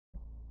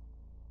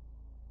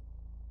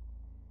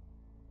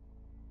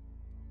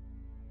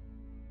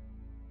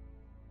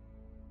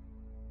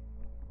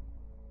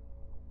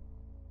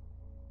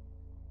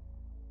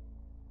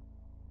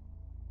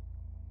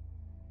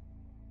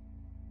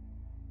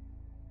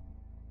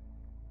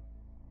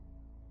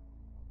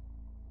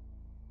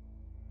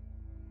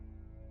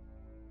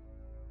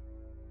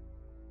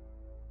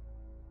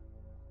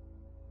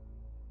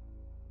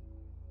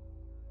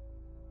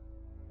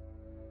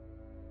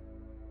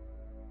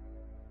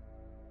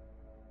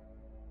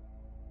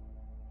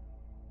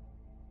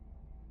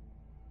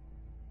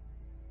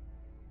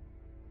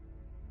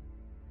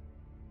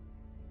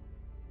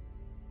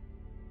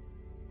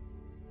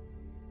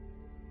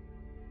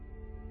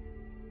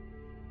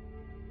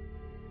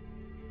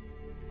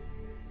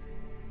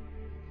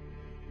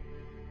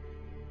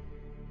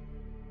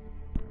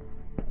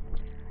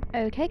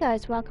Okay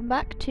guys, welcome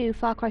back to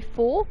Far Cry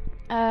 4.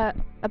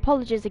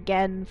 Apologies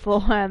again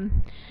for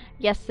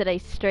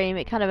yesterday's stream.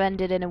 It kind of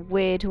ended in a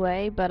weird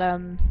way, but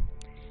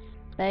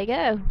there you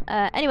go.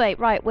 Anyway,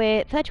 right,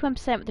 we're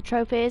 31% with the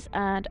trophies,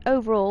 and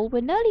overall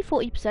we're nearly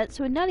 40%,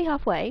 so we're nearly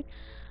halfway.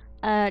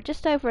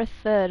 Just over a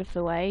third of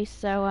the way,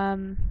 so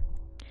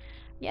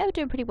yeah, we're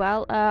doing pretty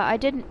well. I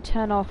didn't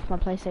turn off my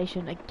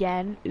PlayStation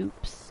again,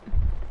 oops.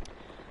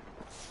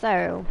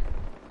 So,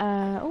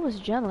 oh, there's a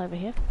journal over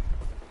here.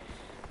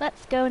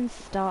 Let's go and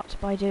start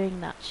by doing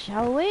that,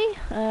 shall we?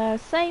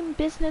 Same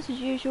business as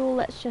usual,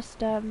 let's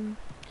just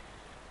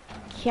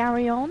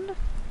carry on,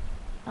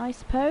 I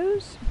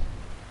suppose.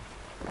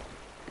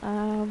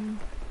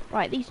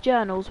 Right, these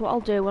journals, what I'll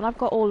do, when I've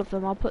got all of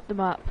them, I'll put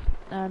them up,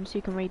 so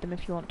you can read them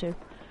if you want to.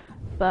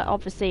 But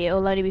obviously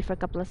it'll only be for a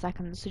couple of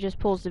seconds, so just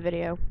pause the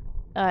video.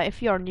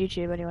 If you're on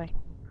YouTube anyway.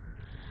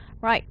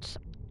 Right,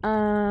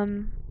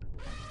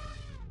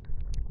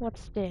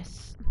 what's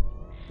this?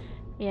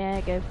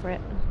 Yeah, go for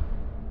it.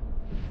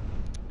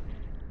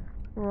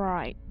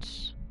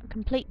 Right,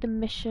 complete the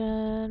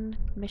mission.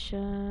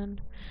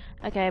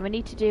 Okay, we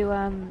need to do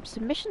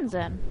some missions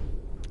then.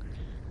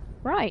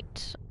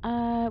 Right,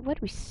 where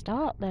do we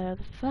start though?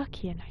 The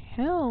fucking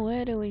hell,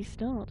 where do we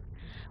start?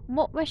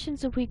 What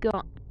missions have we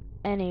got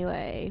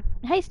anyway?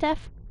 Hey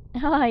Steph,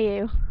 how are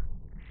you?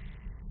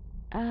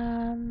 I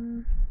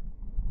don't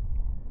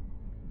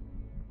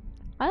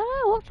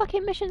know, what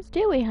fucking missions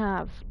do we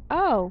have?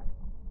 Oh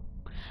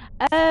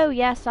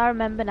yes, I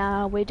remember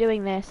now, we're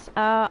doing this.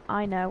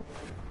 I know.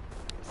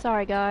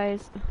 Sorry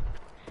guys,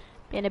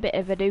 being a bit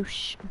of a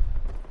douche.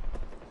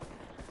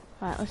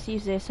 Right, let's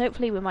use this.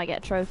 Hopefully we might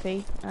get a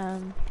trophy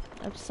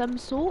of some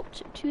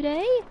sort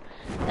today.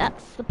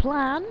 That's the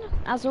plan,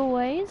 as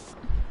always.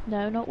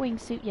 No, not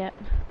wingsuit yet.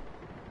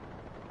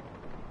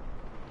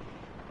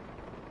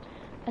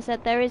 I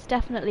said there is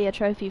definitely a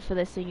trophy for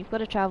this thing. You've got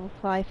to travel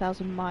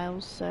 5,000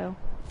 miles, so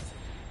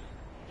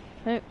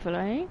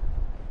hopefully.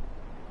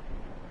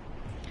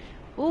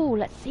 Ooh,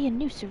 let's see a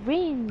new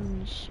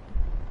syringe.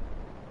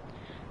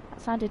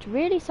 That sounded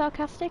really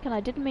sarcastic, and I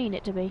didn't mean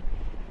it to be.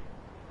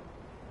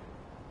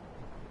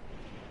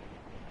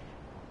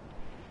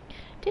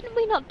 Didn't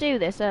we not do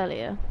this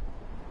earlier?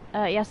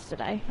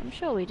 Yesterday? I'm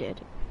sure we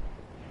did.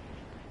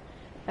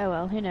 Oh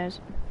well, who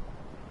knows?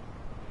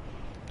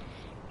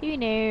 Who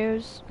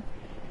knows?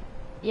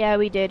 Yeah,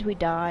 we did. We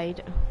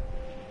died.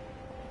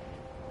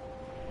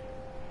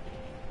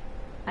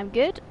 I'm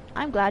good.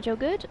 I'm glad you're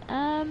good.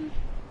 I'm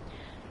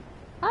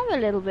a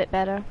little bit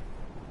better.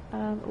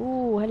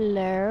 Ooh,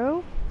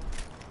 hello.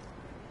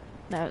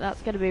 No,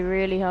 that's gonna be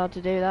really hard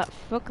to do that.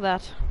 Fuck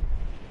that.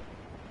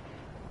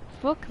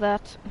 Fuck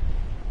that.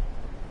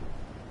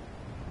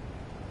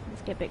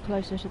 Let's get a bit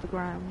closer to the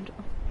ground.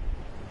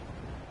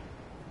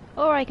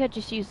 Or I could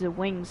just use the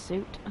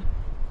wingsuit.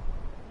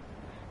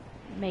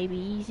 Maybe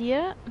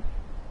easier.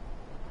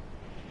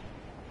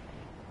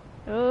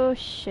 Oh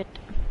shit.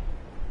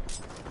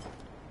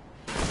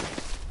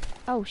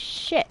 Oh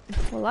shit.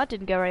 Well, that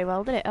didn't go very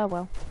well, did it? Oh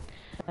well.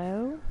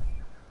 Oh.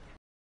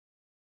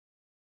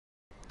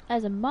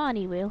 There's a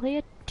money wheel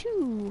here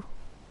too.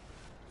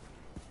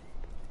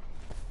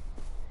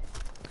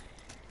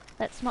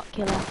 Let's not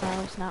kill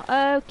ourselves now.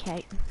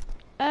 Okay.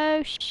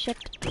 Oh shit.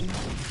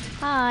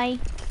 Hi,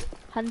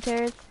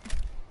 hunters.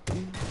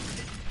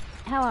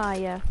 How are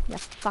ya, you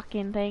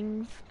fucking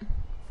things?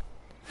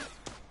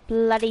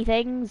 Bloody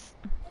things.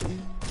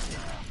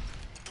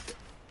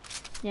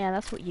 Yeah,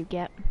 that's what you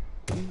get.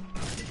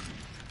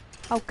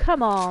 Oh,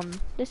 come on.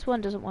 This one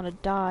doesn't want to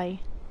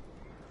die.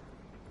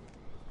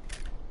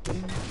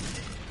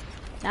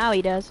 Now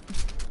he does.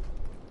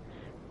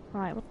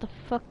 Right, what the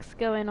fuck's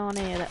going on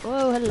here?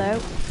 Whoa, hello.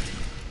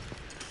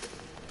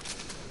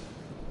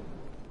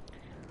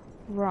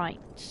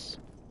 Right.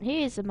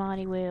 Here's the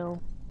mining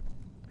wheel.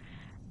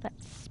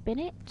 Let's spin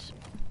it.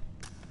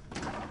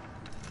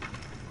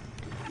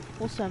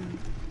 Awesome.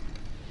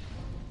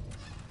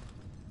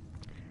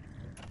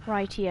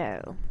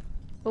 Rightio.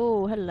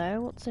 Oh,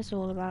 hello. What's this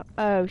all about?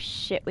 Oh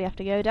shit, we have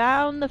to go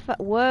down the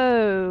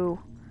whoa.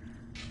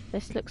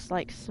 This looks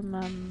like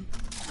some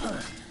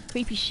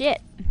creepy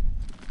shit.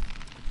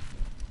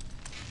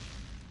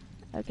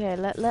 Okay,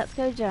 let's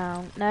go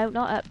down. No,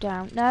 not up,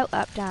 down. No,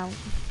 up, down.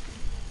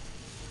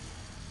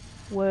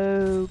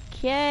 Whoa,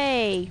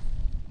 okay.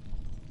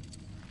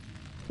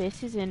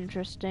 This is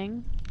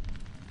interesting.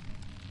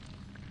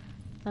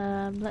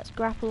 Let's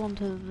grapple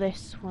onto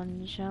this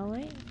one, shall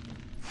we?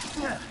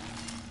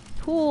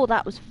 Oh,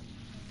 that was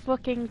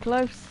fucking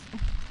close.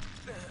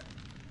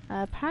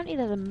 Apparently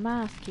there's a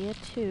mask here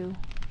too.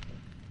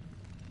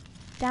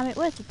 Damn it,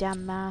 where's the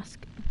damn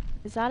mask?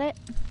 Is that it?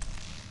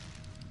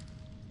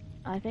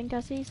 I think I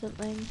see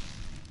something.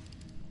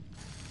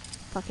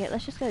 Fuck it,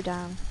 let's just go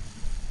down.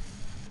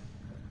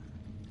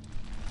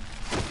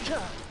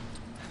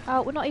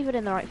 Oh, we're not even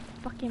in the right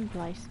fucking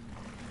place.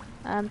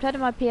 I'm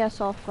turning my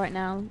PS off right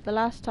now. The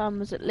last time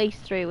was at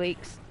least 3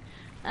 weeks.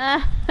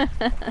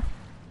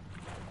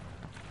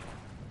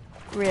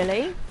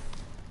 Really?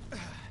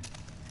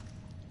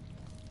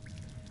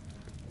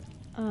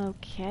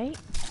 Okay.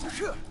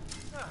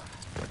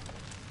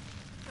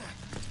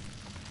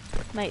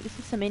 Mate, this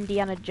is some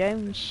Indiana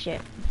Jones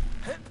shit.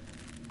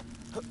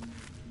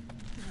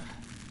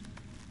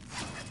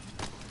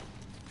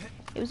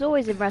 It was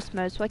always in rest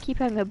mode, so I keep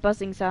having a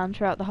buzzing sound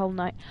throughout the whole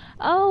night.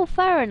 Oh,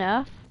 fair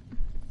enough.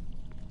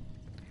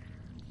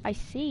 I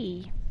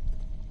see.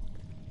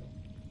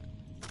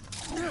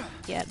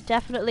 Yeah,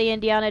 definitely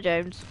Indiana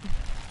Jones.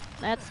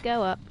 Let's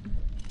go up.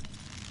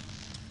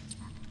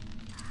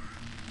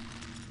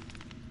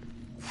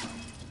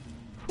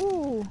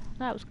 Whew,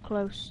 that was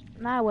close.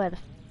 Now where the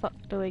fuck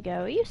do we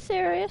go? Are you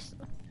serious?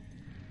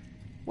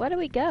 Where do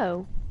we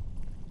go?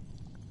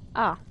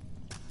 Ah.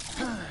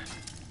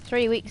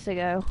 3 weeks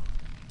ago.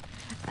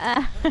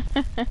 You're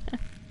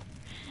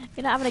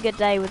not having a good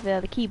day with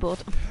the keyboard,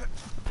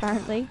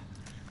 apparently.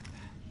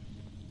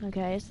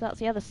 Okay, so that's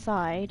the other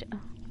side.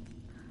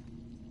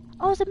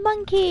 Oh, it's a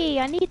monkey!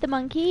 I need the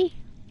monkey!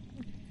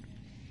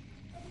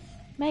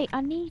 Mate, I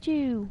need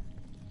you.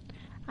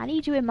 I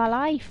need you in my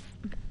life.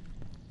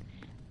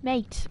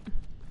 Mate.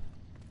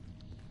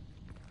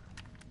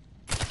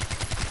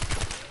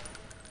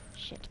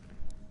 Shit.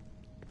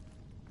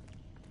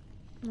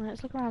 Right,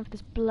 let's look around for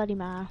this bloody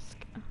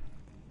mask.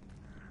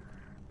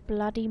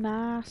 Bloody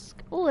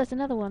mask. Oh, there's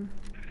another one.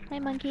 Hey,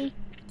 monkey.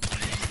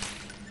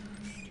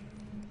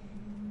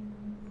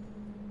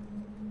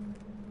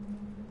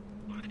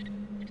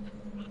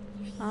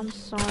 I'm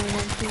sorry,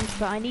 monkeys,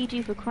 but I need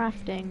you for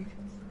crafting.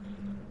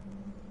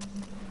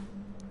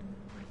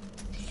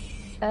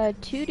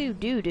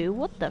 To-do-do-do?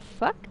 What the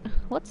fuck?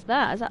 What's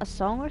that? Is that a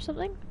song or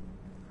something?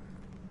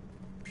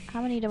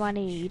 How many do I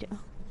need?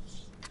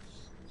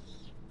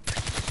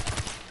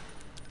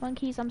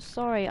 Monkeys, I'm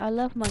sorry. I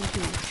love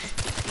monkeys.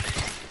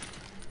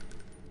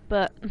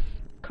 But,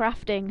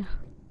 crafting.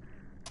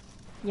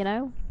 You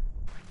know?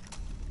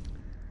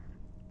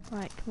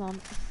 Right, come on.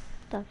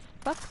 What the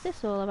fuck's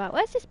this all about?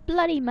 Where's this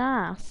bloody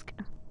mask?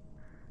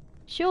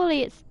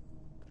 Surely it's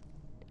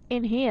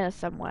in here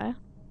somewhere.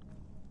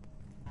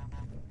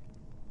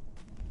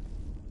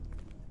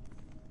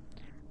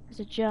 There's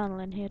a journal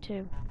in here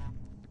too.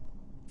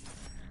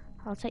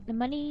 I'll take the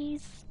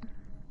monies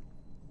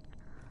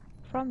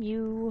from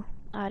you.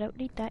 I don't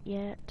need that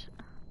yet.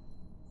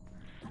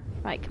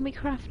 Right, can we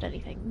craft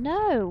anything?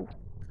 No!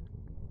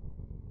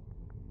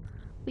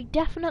 We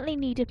definitely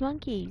needed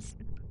monkeys.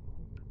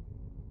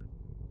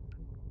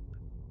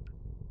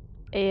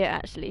 Are you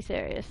actually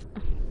serious?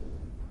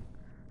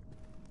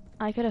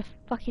 I could have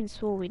fucking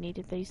swore we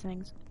needed these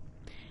things.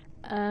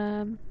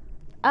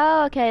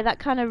 Oh, okay, that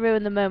kind of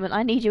ruined the moment.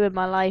 I need you in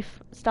my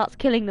life. Starts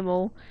killing them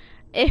all.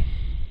 It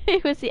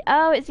was the...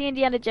 Oh, it's the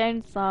Indiana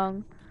Jones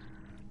song.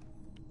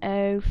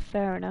 Oh,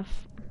 fair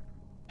enough.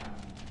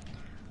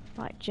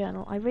 Right,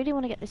 journal. I really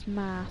want to get this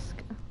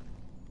mask.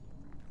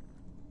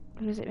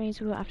 Because it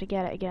means we won't have to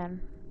get it again.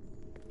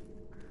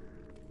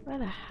 Where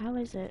the hell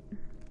is it?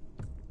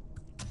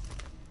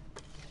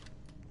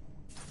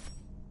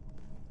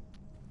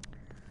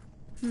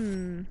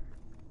 Can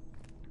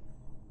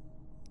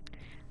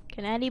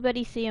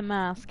anybody see a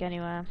mask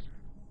anywhere?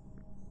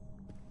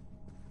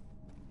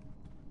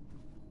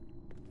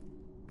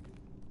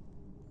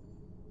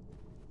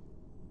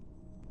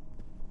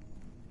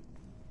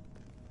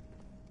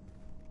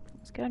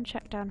 Let's go and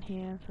check down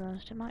here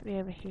first. It might be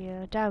over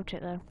here. I doubt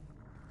it though.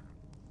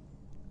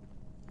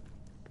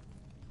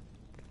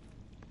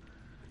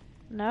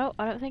 No,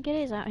 I don't think it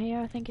is out here.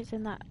 I think it's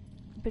in that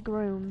big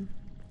room.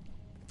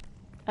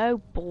 Oh,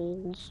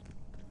 balls.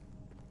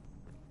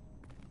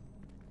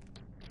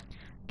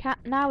 Cat,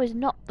 now is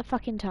not the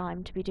fucking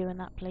time to be doing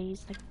that,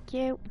 please. Thank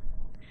you.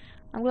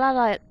 I'm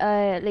glad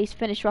I at least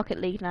finished Rocket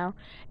League now.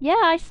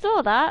 Yeah, I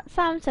saw that.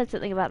 Sam said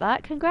something about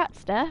that. Congrats,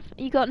 Steph.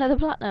 You got another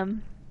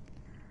platinum.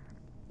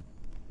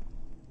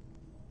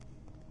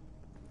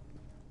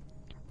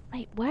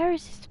 Wait, where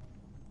is this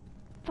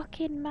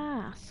fucking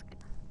mask?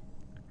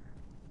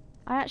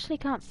 I actually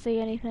can't see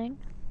anything.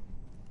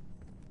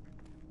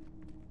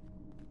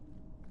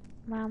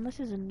 Man, this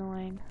is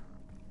annoying.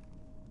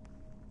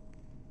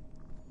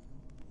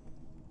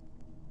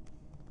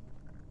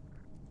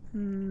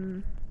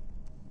 The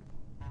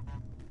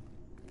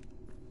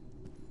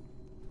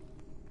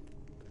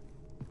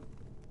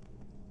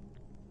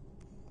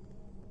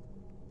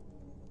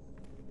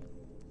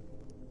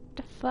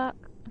fuck?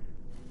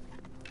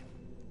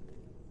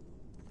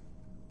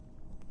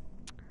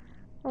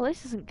 Well,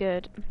 this isn't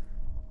good.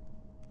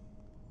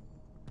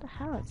 What the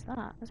hell is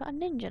that? Is that a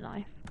ninja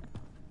knife?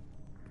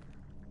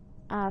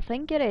 I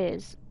think it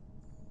is.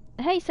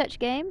 Hey, such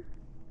game.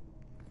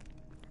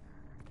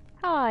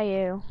 How are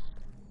you?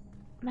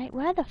 Mate,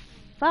 where the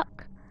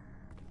fuck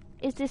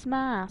is this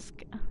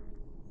mask?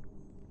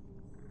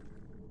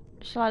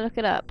 Shall I look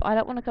it up? I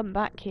don't want to come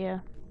back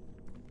here.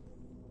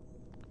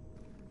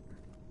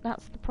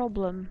 That's the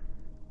problem.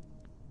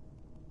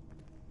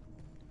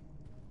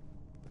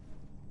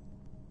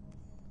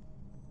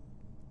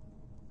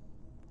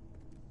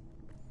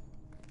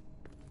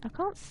 I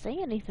can't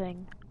see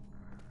anything.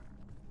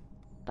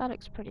 That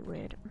looks pretty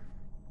weird.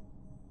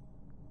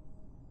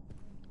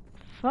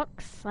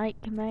 fuck's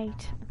sake,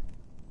 mate.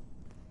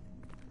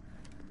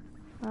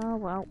 Oh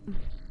well.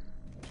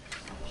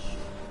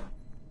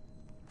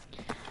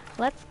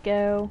 Let's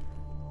go.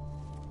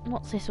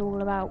 What's this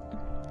all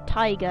about?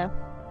 Tiger.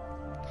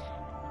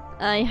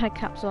 I had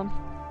caps on.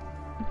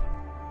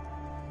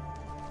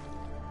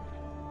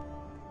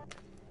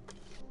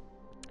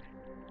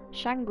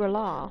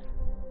 Shangri-La.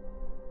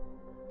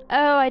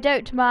 Oh, I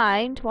don't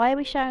mind. Why are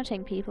we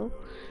shouting, people?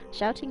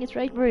 Shouting is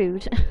very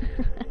rude.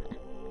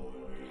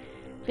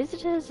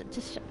 Visitors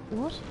to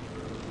what?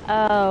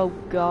 Oh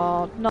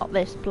god, not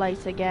this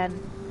place again.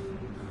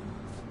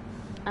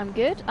 I'm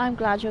good. I'm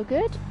glad you're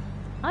good.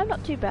 I'm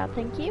not too bad,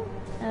 thank you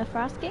for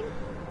asking.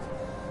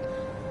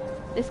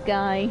 This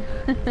guy.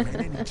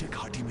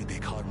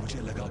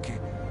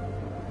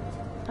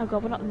 Oh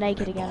god, we're not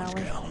naked again, are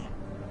we?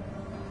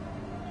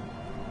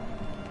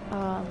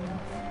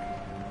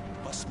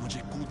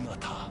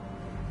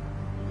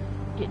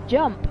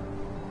 Jump?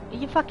 Are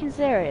you fucking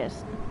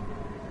serious?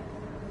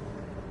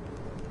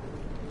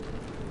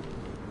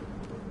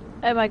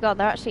 Oh my god,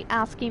 they're actually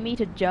asking me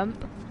to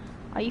jump?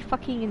 Are you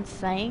fucking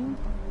insane?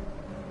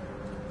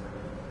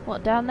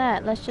 What, down there?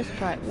 Let's just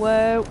try it.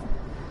 Whoa.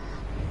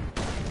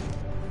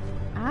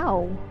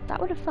 Ow. That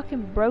would have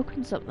fucking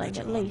broken something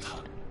at least.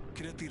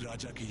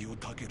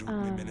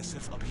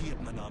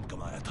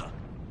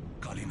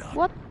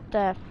 What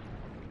the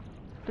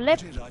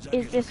flip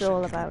is this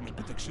all about?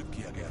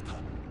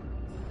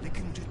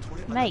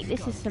 Mate,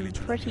 this is some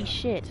pretty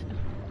shit.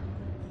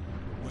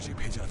 I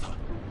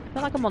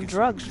feel like I'm on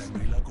drugs.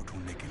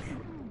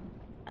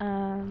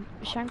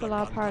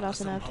 Shangri-La Paradise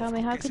Enough. Tell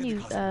me, how can you,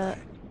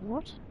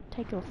 what?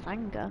 Take your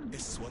thanga?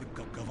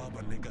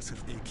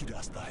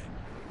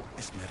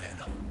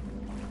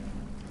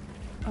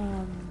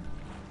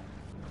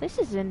 This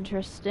is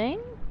interesting.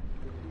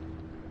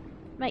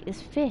 Mate,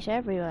 there's fish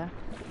everywhere.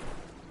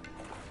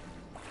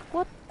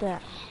 What the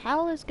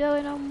hell is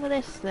going on with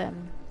this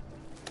then?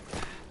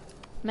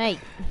 Mate.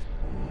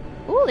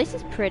 Ooh, this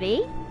is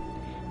pretty.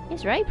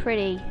 It's very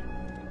pretty.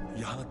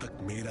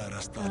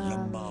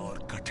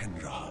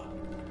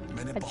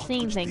 I've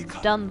seen things,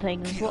 done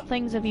things. What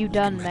things have you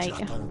done, mate?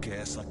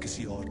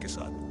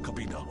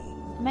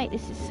 Mate,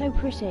 this is so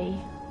pretty.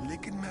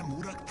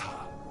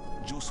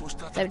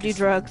 Don't do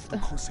drugs.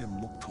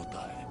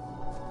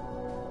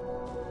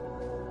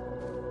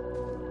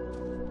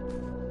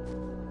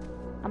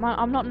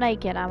 I'm not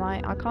naked, am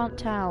I? I can't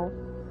tell.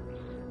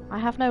 I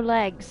have no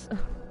legs.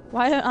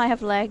 Why don't I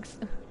have legs?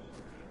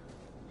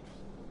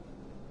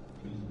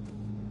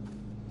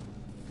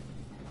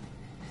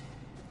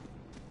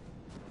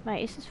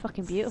 Mate, this is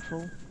fucking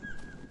beautiful.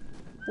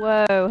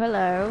 Whoa,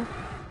 hello.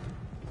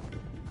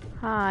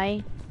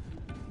 Hi.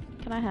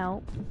 Can I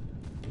help?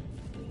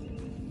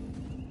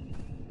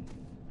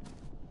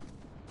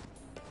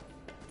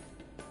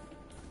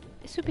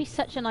 This would be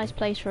such a nice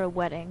place for a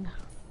wedding.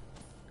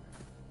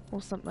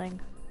 Or something.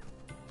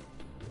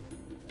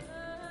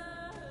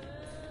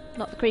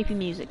 Not the creepy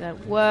music though.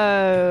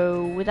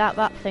 Whoa, without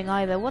that thing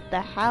either. What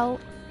the hell?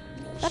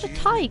 Is that a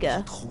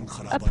tiger?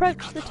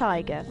 Approach the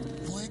tiger.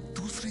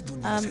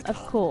 Of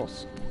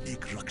course.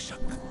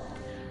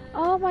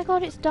 Oh my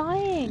god, it's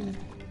dying.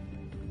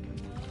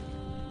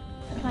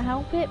 Can I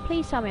help it?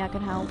 Please tell me I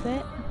can help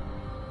it.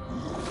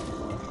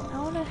 I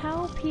want to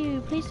help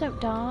you. Please don't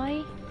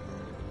die.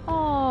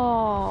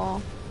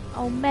 Oh.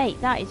 Oh mate,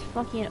 that is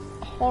fucking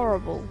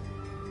horrible.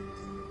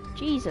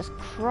 Jesus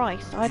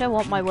Christ, I don't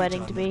want my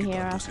wedding to be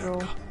here after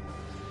all.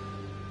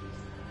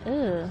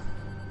 Ugh.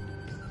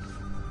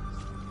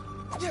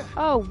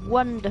 Oh,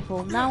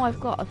 wonderful. Now I've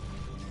got a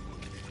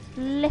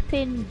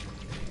flipping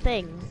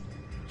thing.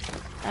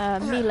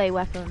 Melee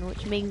weapon,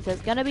 which means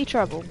there's gonna be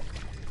trouble.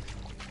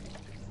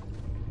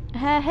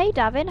 Hey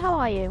Davin, how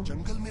are you?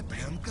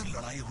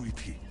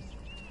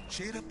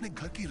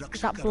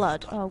 Is that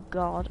blood? Oh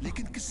god.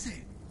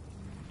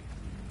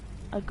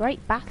 A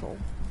great battle.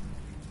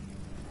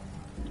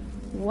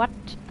 What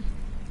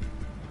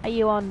are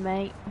you on,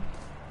 mate?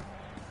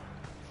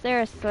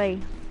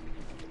 Seriously.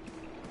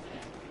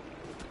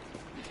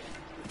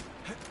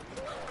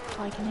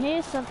 I can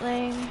hear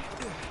something.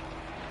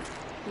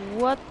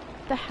 What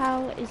the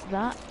hell is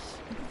that?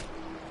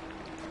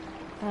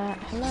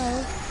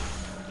 Hello?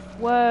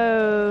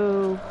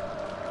 Whoa.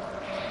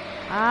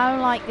 I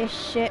don't like this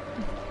shit.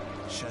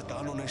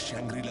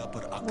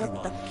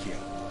 What the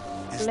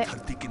flip?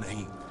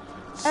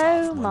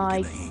 Oh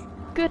my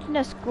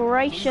goodness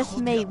gracious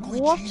me,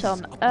 what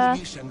on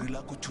earth?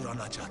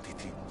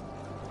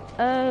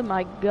 Oh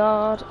my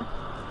god.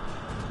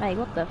 Mate,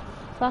 what the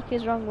fuck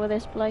is wrong with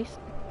this place?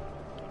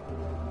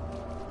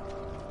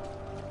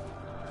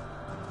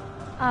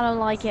 I don't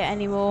like it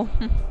anymore.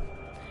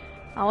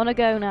 I wanna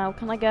go now.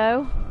 Can I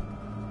go?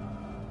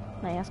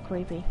 Mate, that's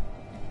creepy.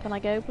 Can I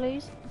go,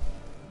 please?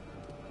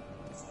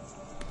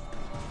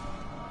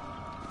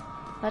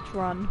 Let's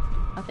run.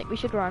 I think we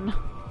should run.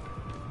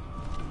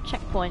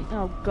 Checkpoint.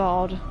 Oh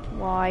god.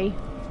 Why?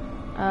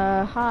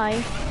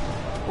 Hi.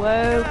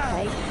 Whoa,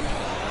 okay.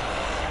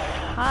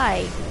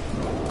 Hi.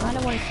 I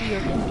don't want to see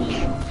your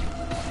teeth.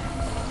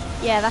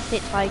 Yeah, that's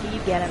it, Tiger. You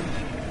get him.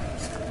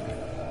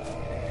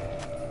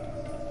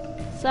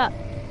 Sup?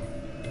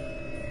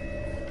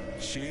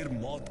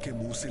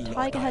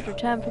 Tiger had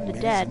returned from the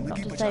dead, not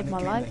to save my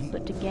life,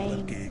 but to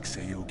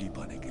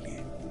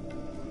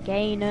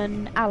gain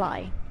an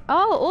ally.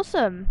 Oh,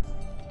 awesome!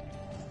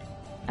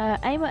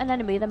 Aim at an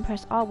enemy, then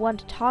press R1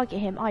 to target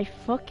him. I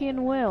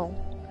fucking will.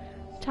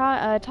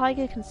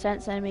 Tiger can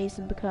sense enemies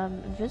and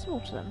become invisible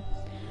to them.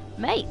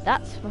 Mate,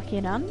 that's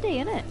fucking handy,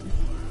 isn't it?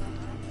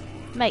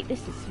 Mate,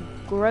 this is some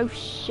gross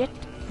shit.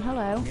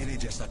 Hello.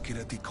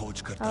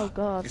 Oh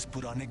god.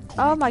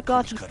 Oh my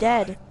god, he's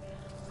dead.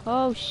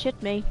 Oh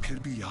shit me.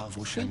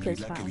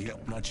 Seekers found.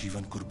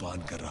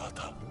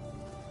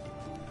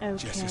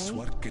 Okay.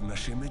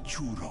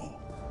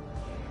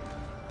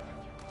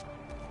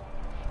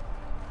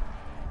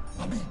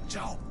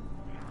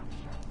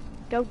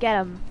 Go get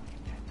him.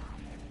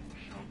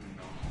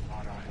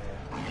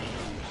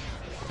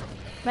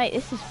 Mate,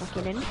 this is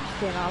fucking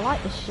interesting. I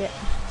like this shit.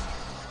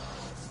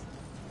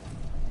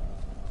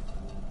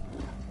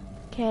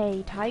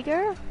 Okay,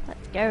 Tiger,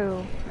 let's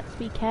go. Let's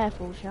be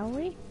careful, shall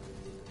we?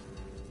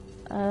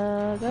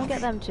 Go and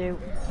get them too.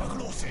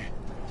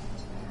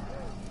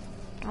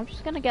 I'm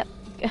just gonna get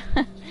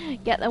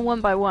them one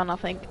by one, I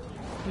think.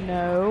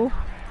 No.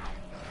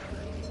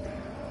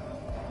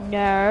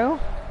 No.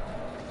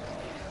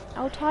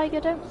 Oh,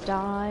 Tiger, don't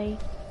die.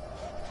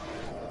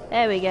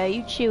 There we go,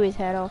 you chew his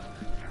head off.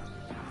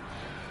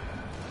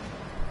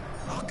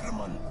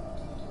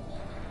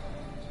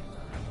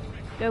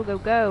 Go, go,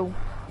 go.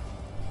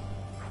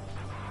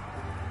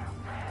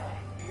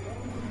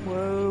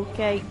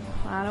 Okay,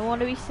 I don't want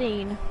to be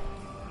seen.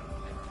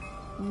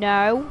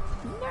 No.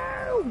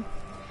 No!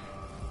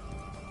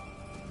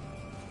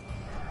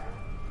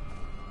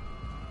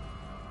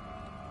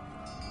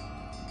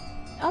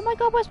 Oh my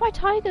god, where's my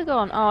tiger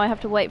gone? Oh, I have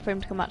to wait for him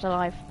to come back to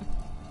life.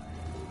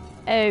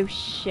 Oh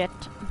shit.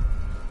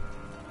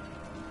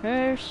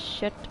 Oh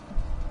shit.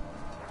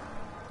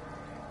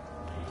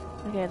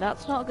 Okay,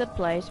 that's not a good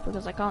place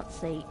because I can't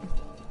see.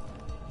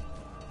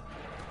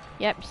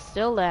 Yep,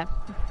 still there.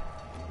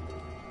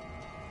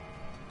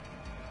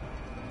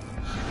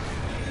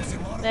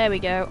 There we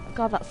go.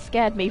 God, that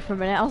scared me for a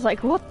minute. I was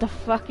like, what the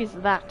fuck is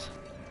that?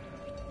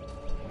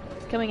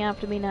 It's coming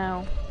after me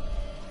now.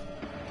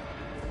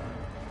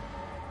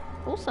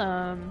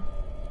 Awesome.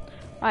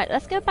 Right,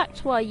 let's go back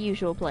to our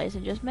usual place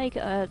and just make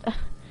a...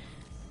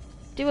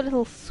 do a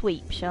little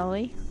sweep, shall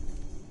we?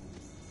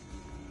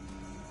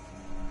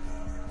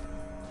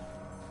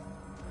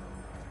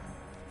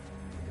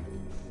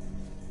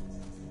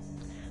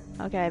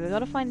 Okay, we've got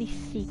to find these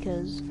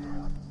seekers.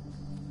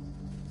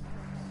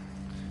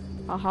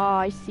 Aha,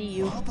 I see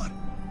you.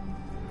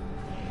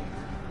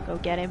 Go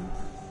get him.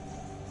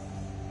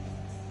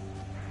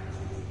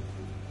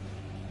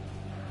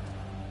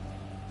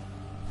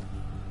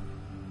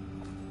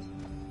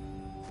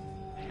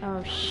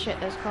 Oh shit,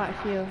 there's quite a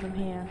few of them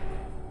here.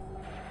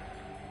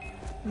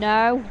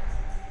 No!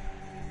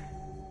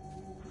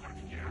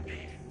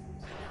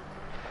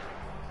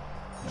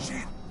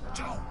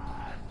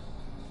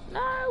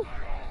 No!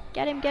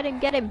 Get him, get him,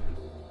 get him!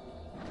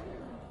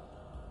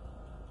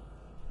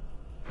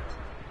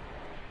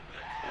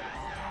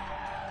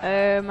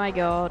 Oh my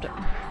god.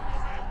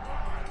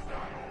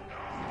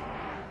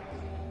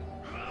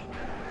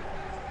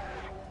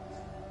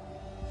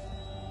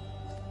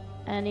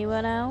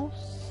 Anyone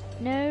else?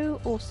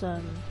 No?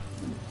 Awesome.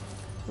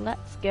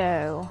 Let's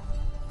go.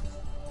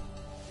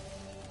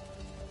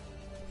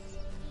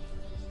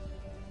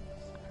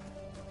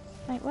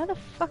 Wait, where the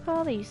fuck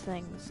are these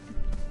things?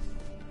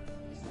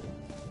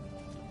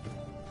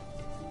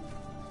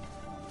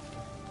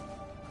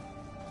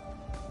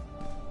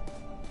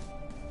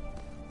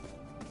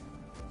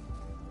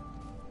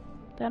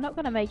 They're not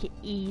gonna make it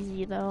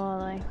easy though,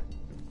 are they?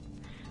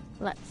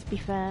 Let's be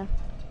fair.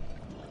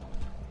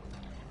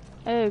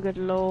 Oh good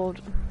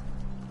lord.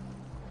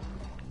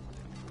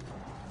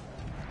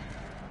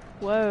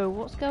 Whoa,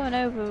 what's going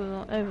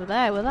over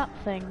there with that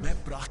thing?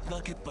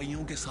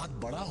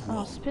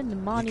 Oh, spin the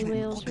money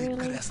wheels,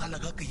 really?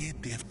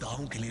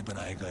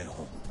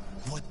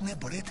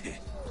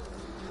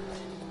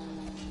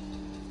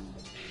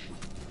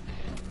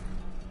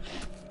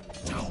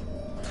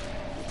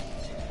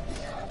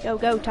 Go,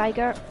 go,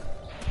 tiger.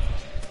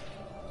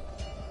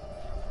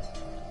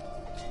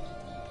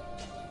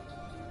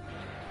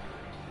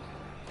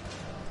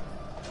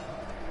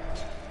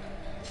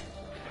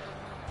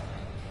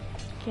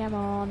 Come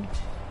on.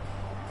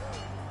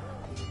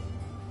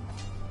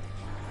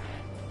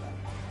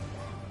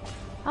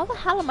 How the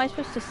hell am I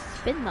supposed to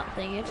spin that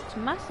thing? It looks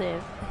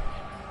massive.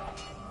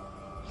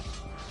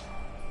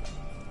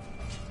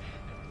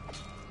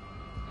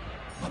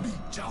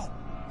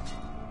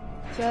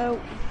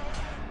 Go.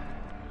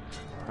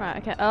 Right,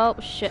 okay. Oh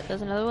shit,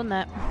 there's another one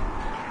there.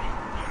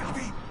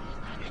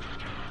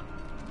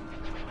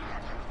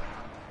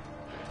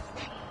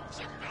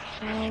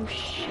 Oh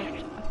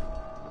shit.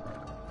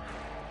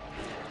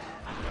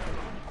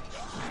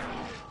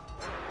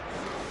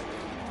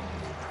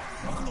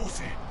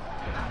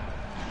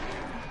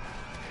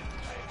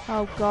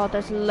 Oh god,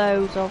 there's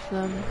loads of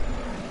them.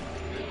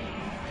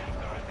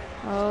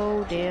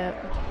 Oh dear.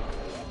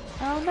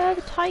 Oh no,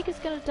 the tiger's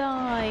gonna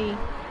die.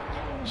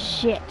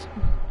 Shit.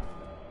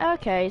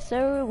 Okay, so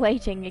we're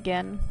waiting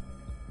again.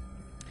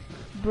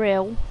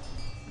 Brilliant.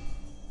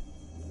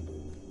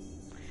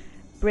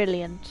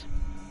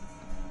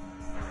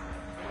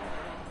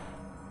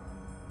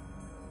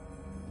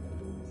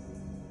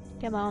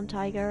 Come on,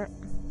 tiger.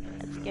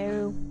 Let's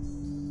go.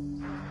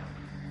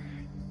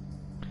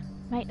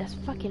 Mate, there's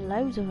fucking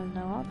loads of them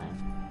though, aren't there?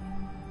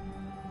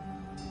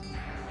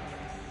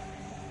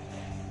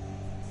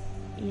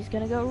 He's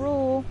gonna go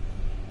raw.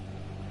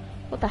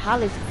 What the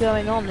hell is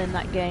going on in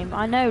that game?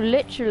 I know,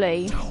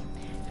 literally.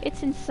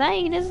 It's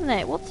insane, isn't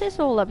it? What's this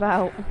all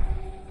about?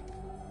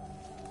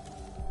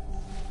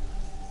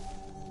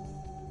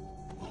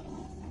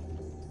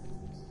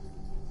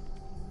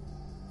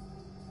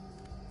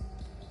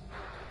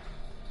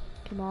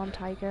 Come on,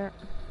 tiger.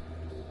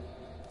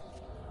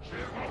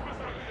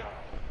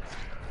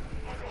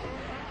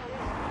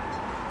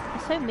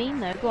 He's so mean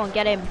though. Go on,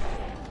 get him.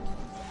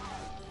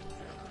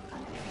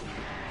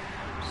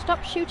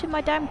 Stop shooting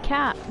my damn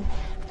cat.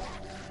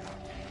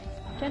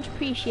 Don't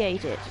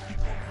appreciate it.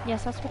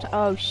 Yes, that's what.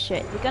 Oh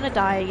shit, we're gonna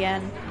die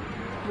again.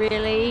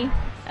 Really?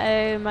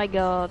 Oh my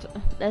god.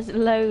 There's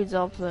loads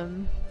of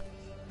them.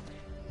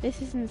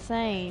 This is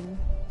insane.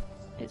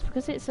 It's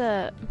because it's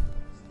an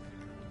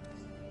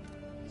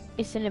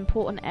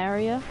important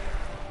area.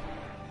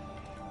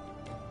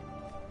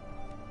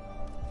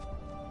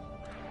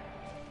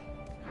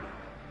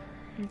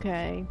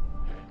 Okay.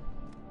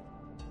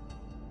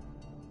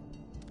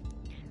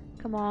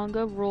 Come on,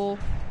 go raw.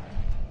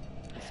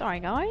 Sorry,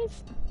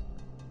 guys.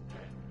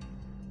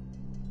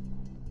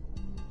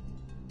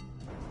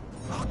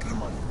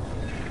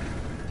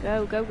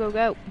 Go, go, go,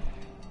 go.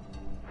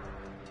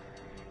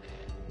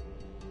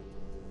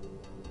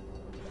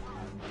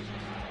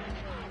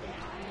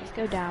 Let's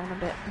go down a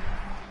bit.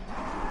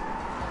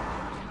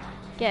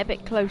 Get a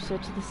bit closer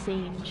to the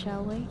scene,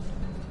 shall we?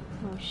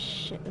 Oh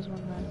shit, there's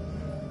one there.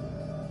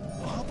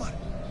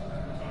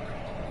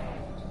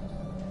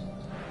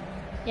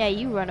 Yeah,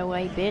 you run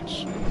away,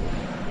 bitch.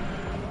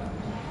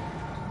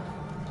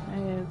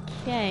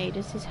 Okay,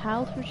 does his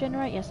health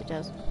regenerate? Yes, it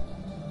does.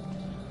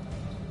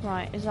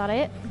 Right, is that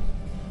it?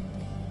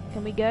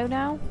 Can we go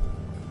now?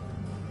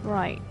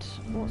 Right,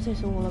 what's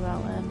this all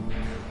about then?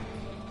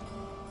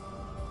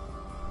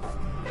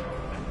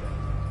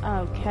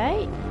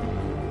 Okay.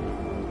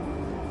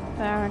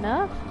 Fair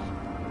enough.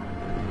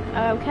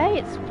 Okay,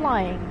 it's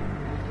flying.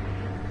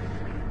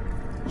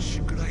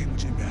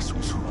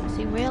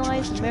 Soon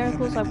realise the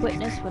miracles I've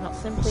witnessed were not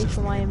simply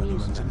for my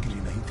amusement.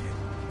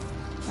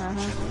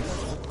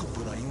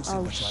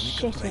 Oh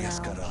shit now.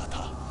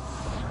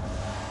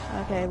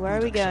 Okay, where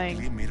are we going?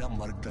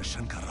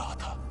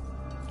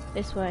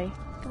 This way.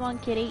 Come on,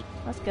 kitty.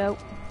 Let's go.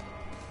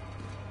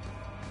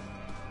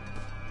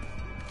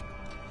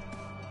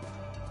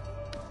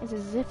 It's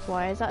a zip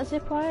wire. Is that a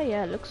zip wire?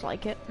 Yeah, it looks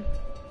like it.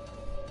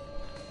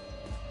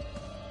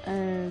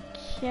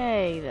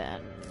 Okay,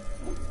 then.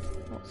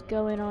 What's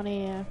going on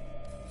here?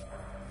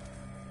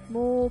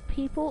 More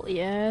people?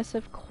 Yes,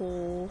 of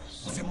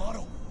course.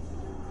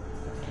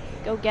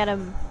 Go get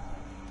him.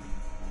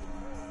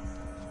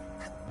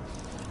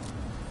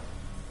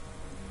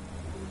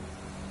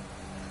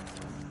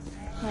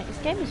 Like, this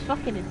game is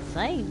fucking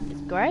insane.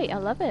 It's great. I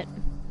love it.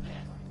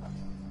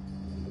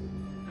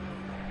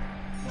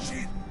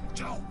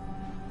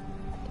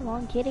 Come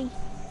on, kitty.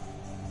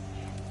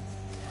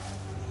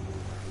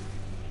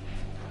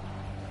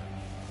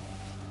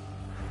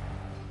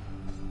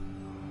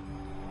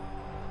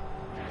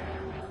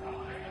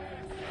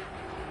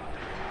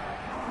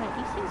 Like,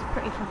 these things are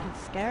pretty fucking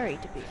scary,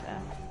 to be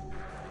fair.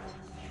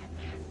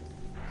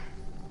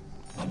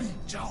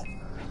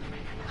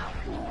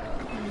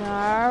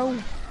 No.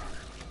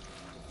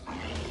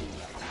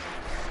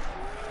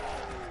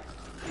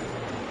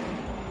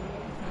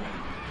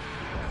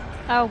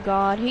 Oh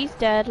god, he's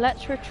dead.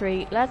 Let's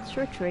retreat. Let's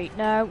retreat.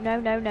 No, no,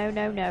 no, no,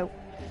 no, no.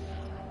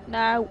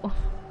 No.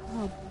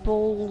 Oh,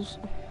 balls.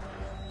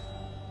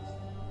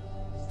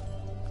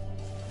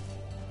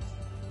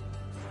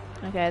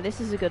 Okay, this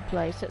is a good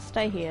place. Let's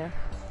stay here.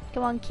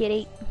 Come on,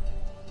 kitty.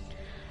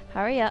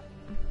 Hurry up.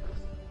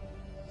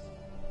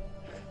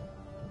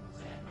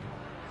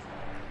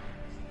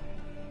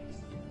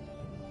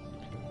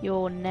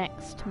 You're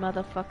next,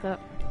 motherfucker.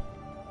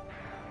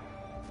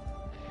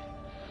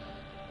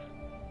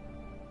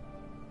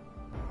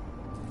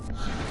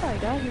 Sorry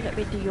guys, you let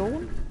me to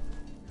yawn.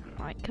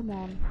 Right, come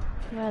on.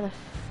 Where the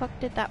fuck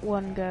did that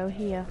one go?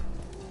 Here.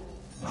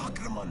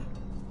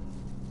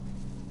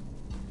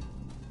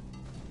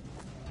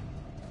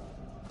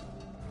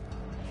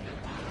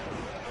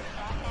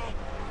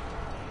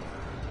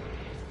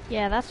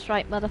 Yeah, that's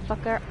right,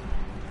 motherfucker.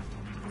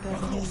 Go to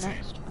him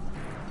next.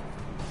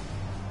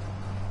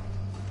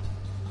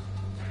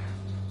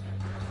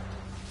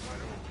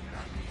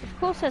 Of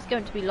course there's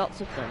going to be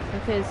lots of them,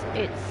 because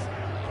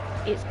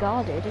it's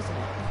guarded, isn't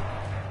it?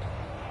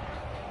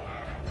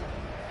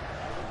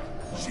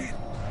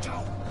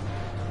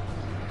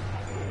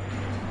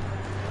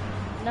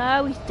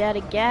 No, he's dead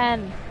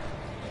again.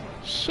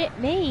 Shit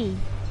me.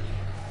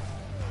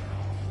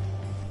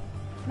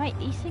 Mate,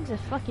 these things are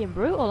fucking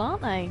brutal,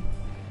 aren't they?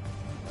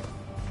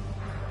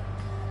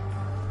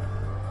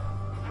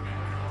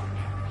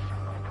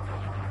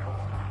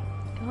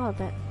 God,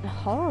 they're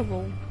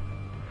horrible.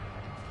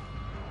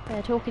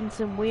 They're talking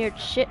some weird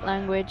shit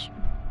language.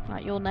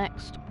 Right, you're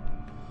next.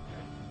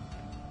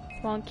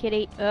 Come on,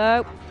 kitty.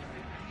 Oh.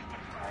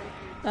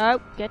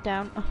 Oh, get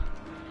down. Oh,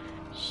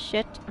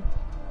 shit.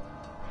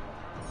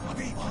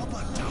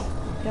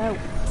 Go.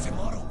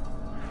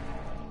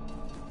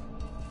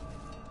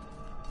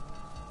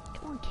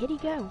 Come on, kitty,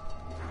 go.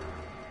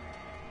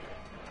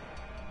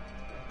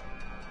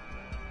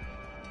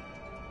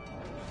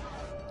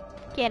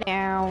 Get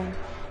down.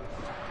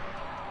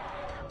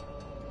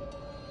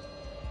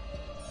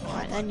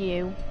 Right, then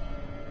you.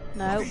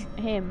 No,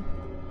 him.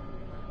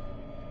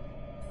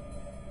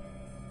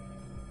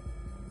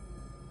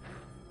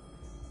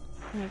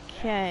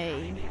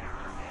 Okay.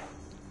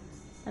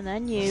 And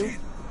then you.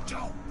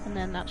 And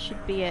then that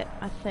should be it,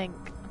 I think.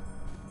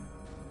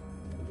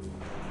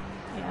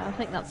 Yeah, I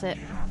think that's it.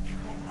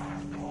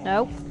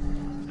 No.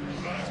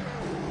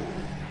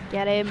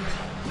 Get him.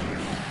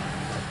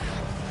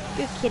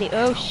 Good kitty.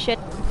 Oh shit.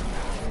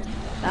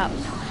 That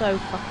was so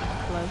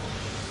fucking close.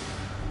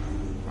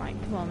 Right,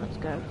 come on, let's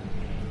go.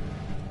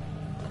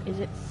 Is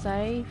it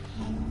safe?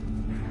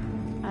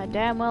 I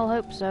damn well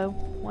hope so.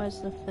 Where's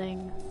the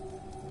thing?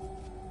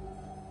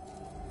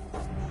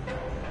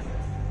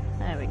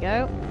 There we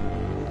go.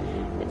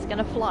 It's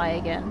gonna fly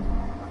again.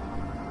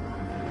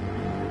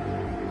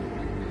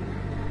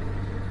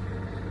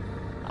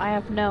 I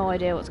have no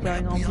idea what's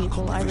going on,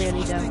 people. I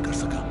really don't.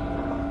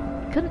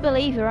 Couldn't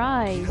believe your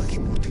eyes.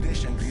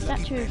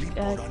 Statue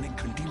of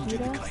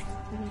Kira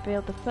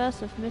revealed the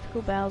first of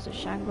mythical bells at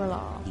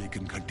Shangri-La.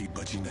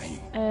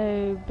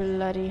 Oh,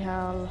 bloody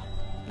hell.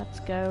 Let's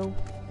go.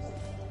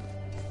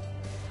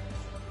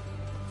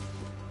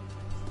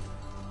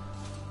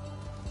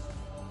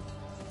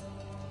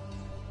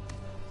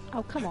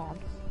 Oh, come on.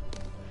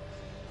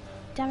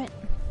 Damn it.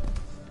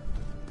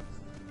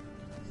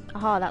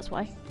 Aha, that's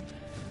why.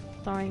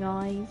 Throwing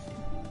eyes.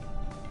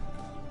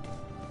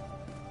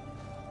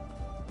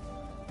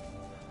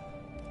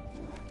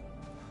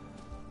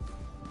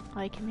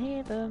 I can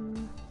hear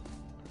them.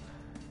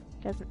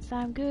 Doesn't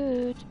sound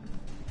good.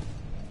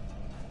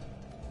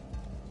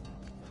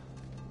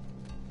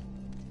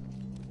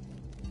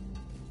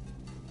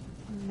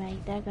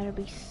 Mate, they're gonna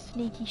be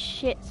sneaky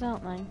shits,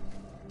 aren't they?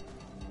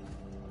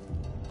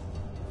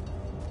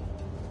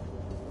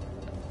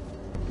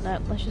 No,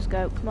 let's just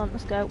go. Come on,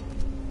 let's go.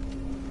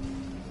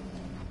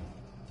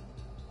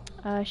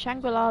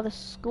 Shangri-La the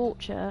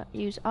Scorcher.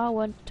 Use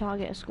R1 to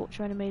target a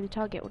Scorcher enemy. The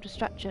target will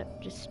distract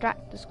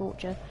the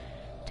Scorcher.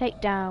 Take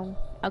down.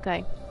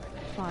 Okay,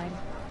 fine.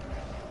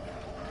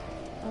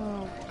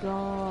 Oh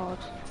god.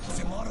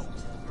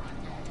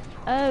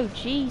 Oh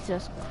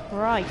Jesus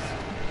Christ.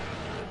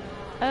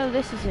 Oh,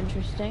 this is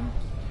interesting.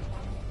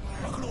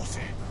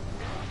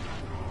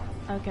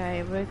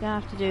 Okay, we're gonna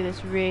have to do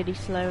this really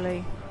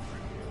slowly.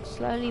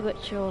 Slowly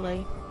but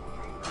surely.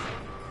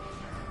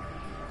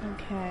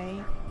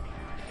 Okay.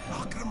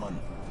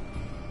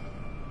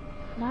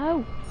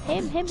 No!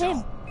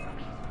 Him!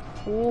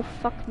 Oh,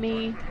 fuck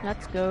me.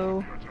 Let's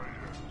go.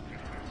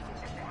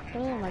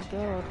 Oh my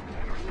god.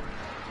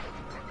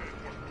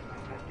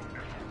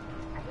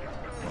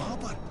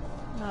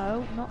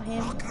 No, not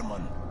him.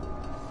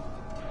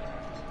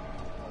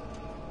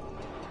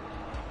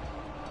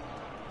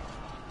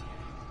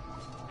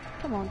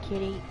 Come on,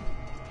 kitty.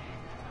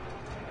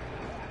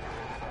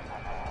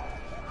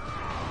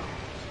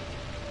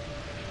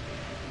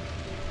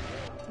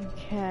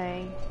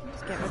 Okay,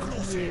 let's get rid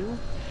of you.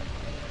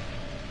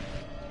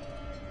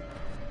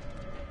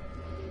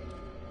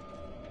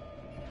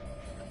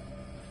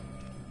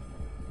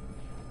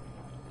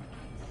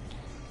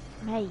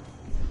 Mate.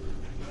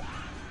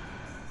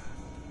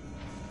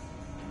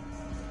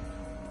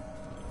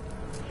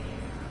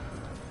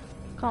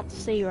 Can't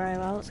see very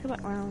well. Let's go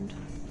back round.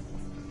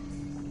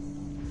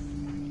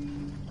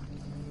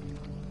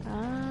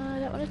 I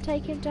don't want to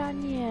take him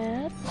down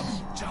yet,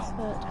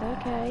 but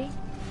okay.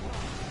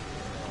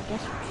 I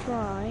guess we'll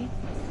try.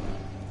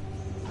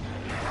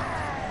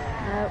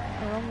 No,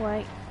 the wrong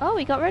way. Oh,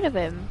 we got rid of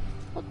him.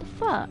 What the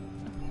fuck?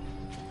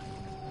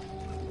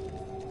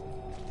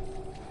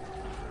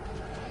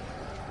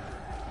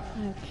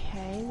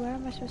 Okay, where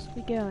am I supposed to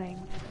be going?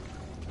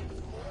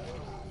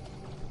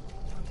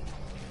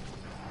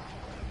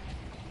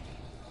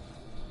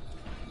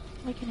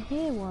 I can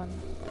hear one.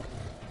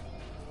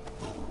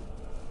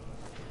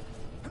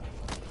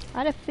 I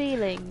had a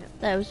feeling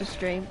there was a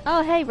stream.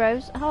 Oh, hey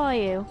Rose, how are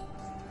you?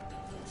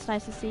 It's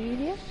nice to see you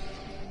here.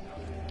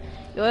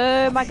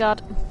 Oh my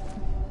god.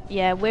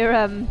 Yeah,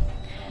 we're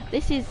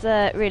this is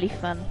really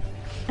fun.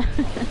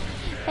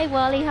 Hey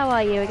Wally, how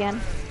are you again?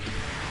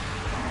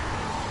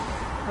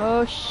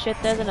 Oh shit,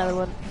 there's another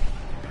one.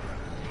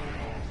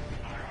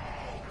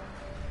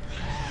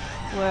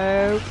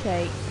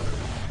 Okay.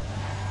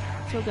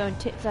 That's all going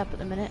tits up at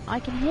the minute. I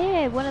can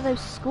hear one of those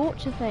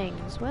scorcher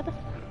things. Where the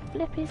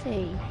flip is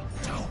he?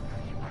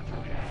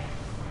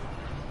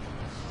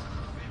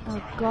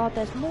 Oh god,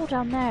 there's more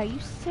down there. Are you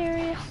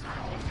serious?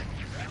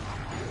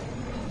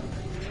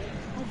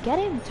 Oh, get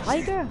him,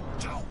 tiger!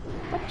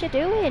 What you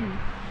doing?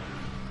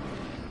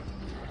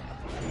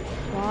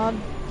 Come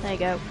on. There you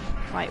go.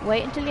 Right,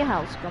 wait until your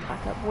health's gone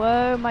back up.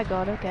 Whoa, my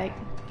god, okay.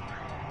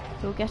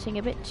 You're getting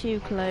a bit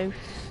too close.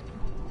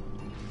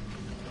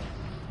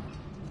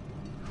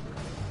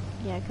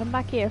 Yeah, come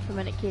back here for a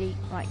minute, kitty.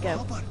 Right,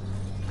 go.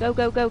 Go,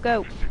 go, go,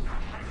 go.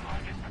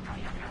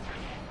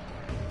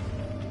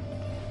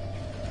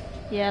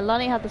 Yeah,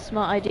 Lonnie had the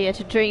smart idea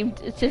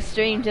to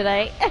stream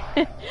today.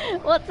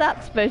 What's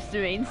that supposed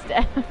to mean,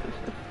 Steph?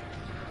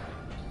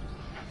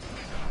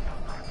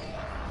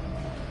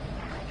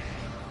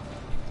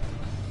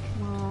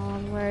 Come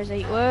on, where is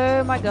he?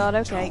 Oh my god,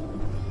 okay.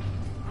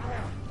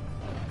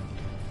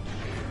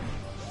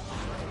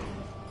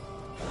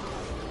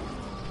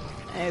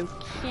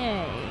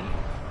 Okay.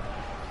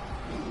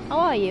 How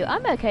are you?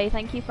 I'm okay,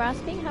 thank you for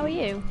asking. How are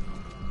you?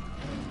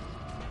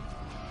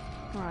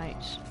 Right.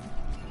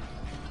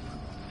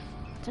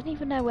 Don't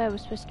even know where we're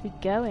supposed to be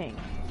going.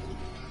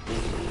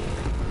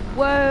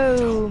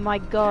 Whoa, my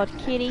god,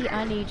 kitty,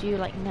 I need you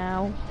like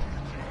now.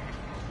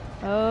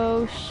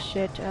 Oh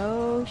shit,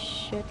 oh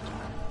shit.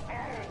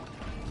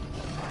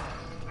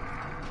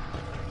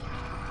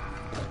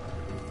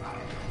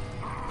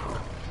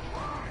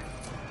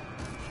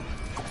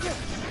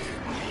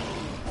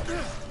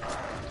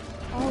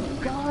 Oh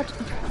god.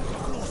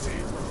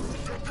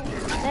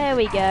 There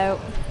we go.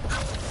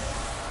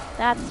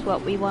 That's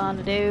what we want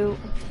to do.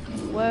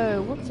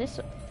 Whoa, what's this?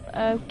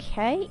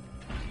 Okay.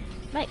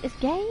 Mate, this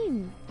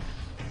game.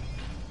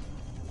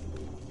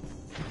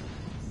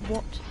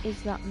 What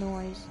is that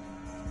noise?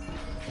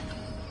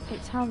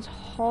 It sounds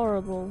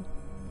horrible.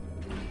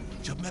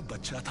 जब मैं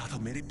बच्चा था तो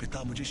मेरे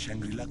पिता मुझे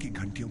Shangrila की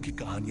घंटियों की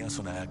कहानियां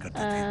सुनाया करते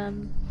थे।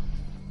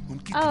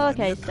 उनकी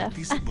okay,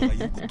 धरती से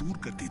बुराइयों को दूर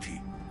करती थी।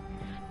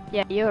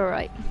 Yeah, you're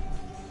right.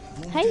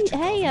 Hey,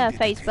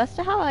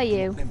 Facebuster, how are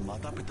you?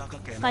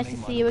 Nice to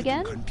see you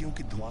again.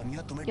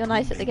 You're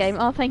nice at the game.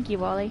 Oh, thank you,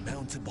 Wally.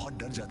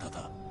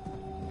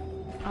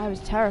 I was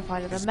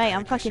terrified of them. Mate,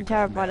 I'm fucking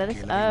terrified of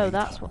this. Oh,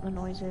 that's what the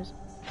noise is.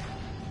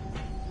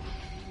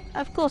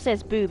 Of course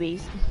there's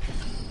boobies.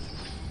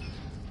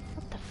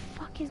 What the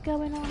fuck is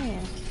going on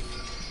here?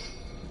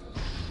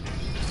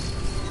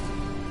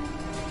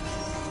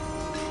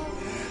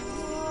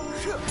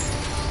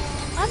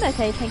 I'm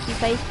okay, thank you,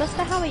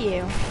 Facebuster. How are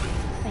you?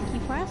 Thank you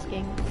for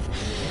asking.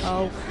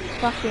 Oh,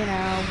 fucking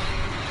hell.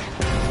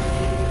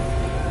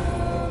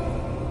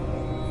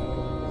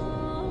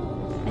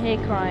 I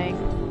hear crying.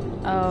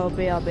 Oh,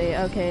 BRB,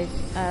 okay.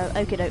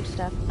 Okie doke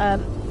stuff.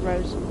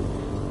 Rose.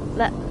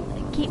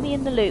 Keep me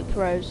in the loop,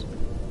 Rose.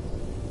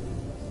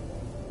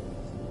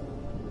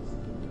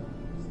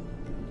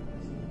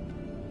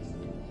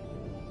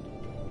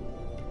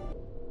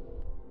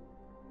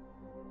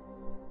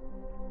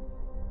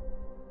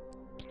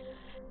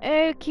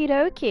 Okie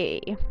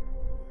dokie.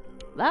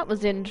 That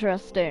was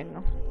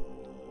interesting.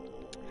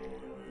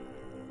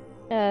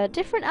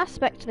 Different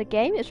aspect to the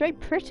game. It was very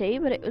pretty,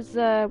 but it was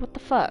what the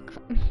fuck.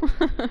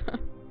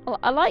 Well,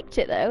 I liked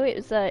it though.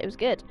 It was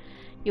good.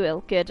 You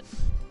will good.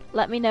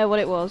 Let me know what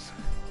it was.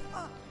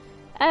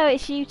 Oh,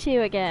 it's you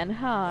two again.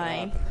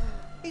 Hi.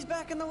 He's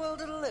back in the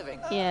world of the living.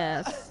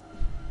 Yes.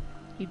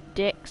 You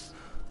dicks.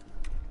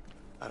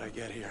 How'd I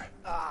get here?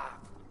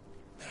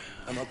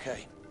 I'm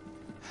okay.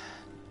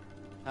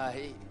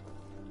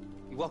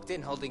 You walked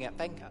in holding that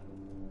banker.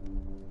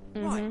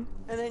 Right.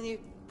 And then you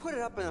put it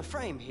up in a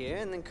frame here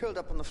and then curled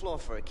up on the floor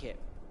for a kip.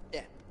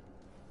 Yeah.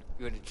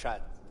 You would have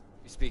tried.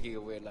 You're speaking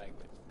a weird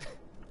language.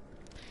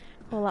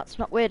 Well, that's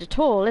not weird at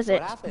all, is it?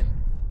 What happened?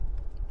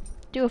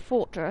 Do a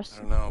fortress.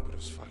 I don't know, but it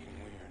was fucking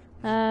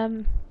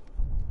weird.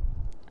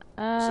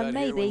 Was that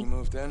maybe. Here when you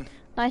moved in?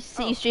 Nice to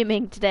see you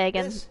streaming today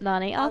again, Yes.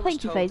 Nani. I Oh, was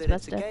thank you, told that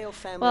it's a Facebuster. Gale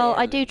family Well,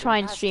 I heirloom do try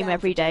and passed stream down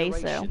every for day, so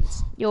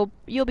generations.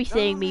 you'll be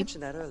seeing me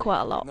mentioned that earlier. quite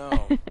a lot. No,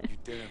 you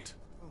didn't.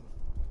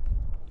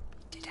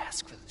 Did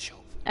ask for the show.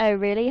 Oh,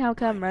 really? How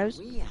come, Rose?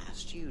 We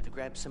asked you to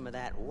grab some of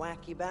that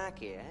wacky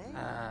backy,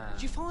 eh?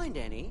 Did you find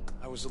any?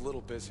 I was a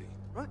little busy.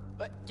 Right.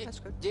 But That's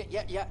good.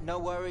 Yeah, no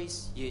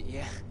worries.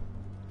 Yeah,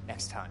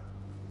 next time.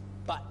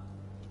 But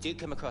you do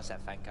come across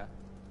that fanker,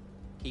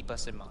 keep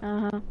us in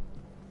mind.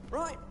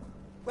 Right.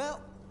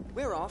 Well,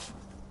 we're off.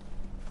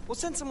 We'll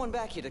send someone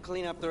back here to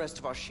clean up the rest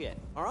of our shit.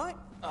 All right?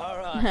 All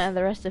right.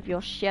 The rest of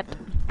your shit.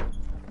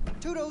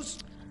 Toodles.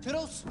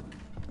 Toodles.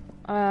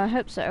 I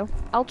hope so.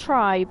 I'll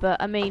try,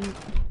 but I mean,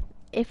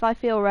 if I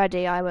feel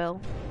ready, I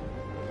will.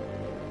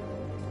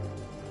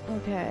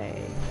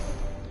 Okay.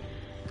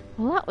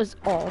 Well, that was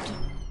odd.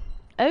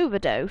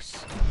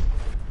 Overdose.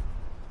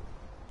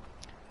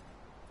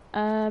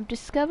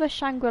 Discover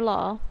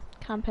Shangri-La.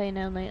 Campaign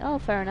only. Oh,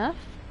 fair enough.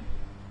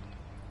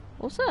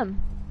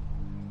 Awesome.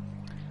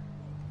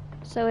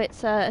 So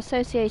it's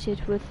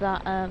associated with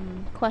that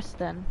quest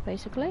then,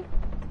 basically.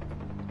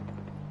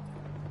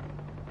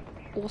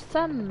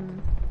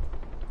 Awesome.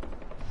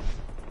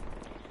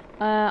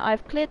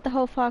 I've cleared the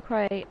whole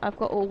Farcry. I've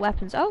got all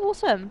weapons. Oh,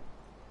 awesome!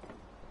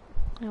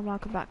 And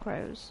welcome back,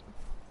 Rose.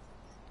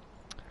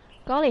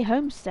 Golly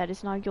Homestead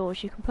is now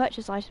yours. You can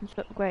purchase items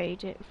to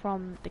upgrade it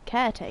from the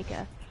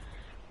caretaker.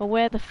 Well,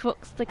 where the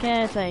fuck's the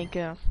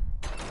caretaker?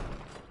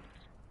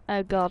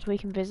 Oh god, we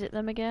can visit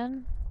them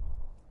again?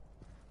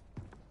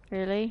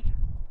 Really?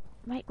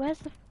 Mate, where's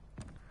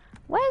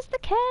the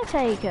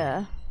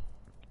caretaker?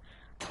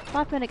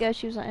 5 minutes ago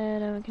she was like,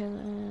 no one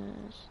can...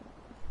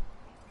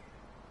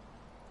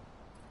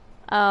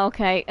 Oh,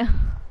 okay.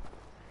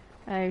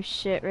 Oh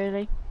shit,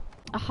 really?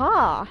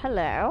 Aha!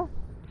 Hello.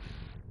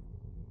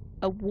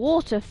 A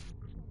water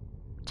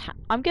tap.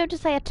 I'm going to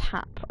say a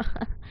tap.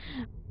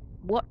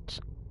 What?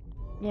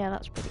 Yeah,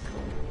 that's pretty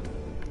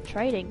cool.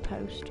 Trading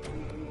post.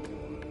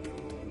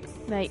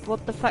 Mate,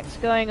 what the fuck's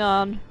going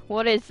on?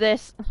 What is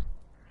this?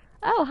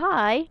 Oh,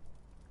 hi.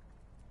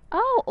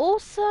 Oh,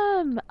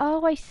 awesome.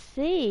 Oh, I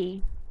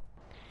see.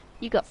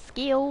 You got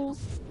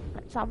skills.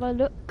 Let's have a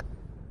look.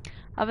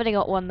 I've only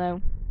got one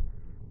though.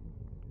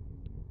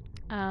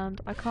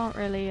 And I can't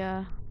really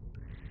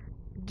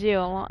do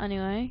a lot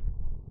anyway.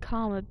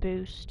 Karma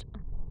boost.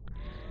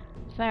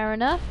 Fair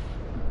enough.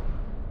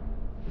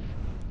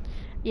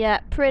 Yeah,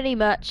 pretty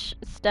much,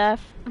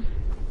 Steph.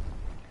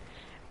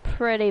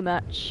 Pretty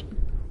much.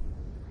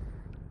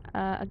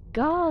 A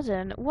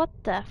garden? What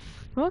the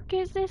fuck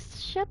is this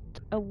shit?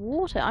 A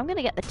water? I'm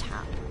gonna get the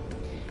tap.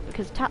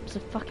 Because taps are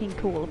fucking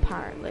cool,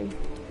 apparently.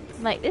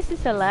 Mate, this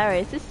is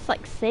hilarious. This is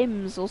like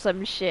Sims or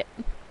some shit.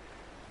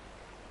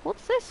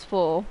 What's this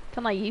for?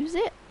 Can I use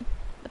it?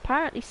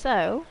 Apparently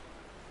so.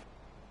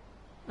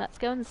 Let's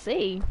go and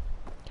see.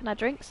 Can I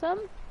drink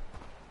some?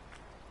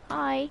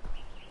 Hi.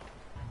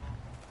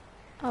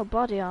 Oh,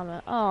 body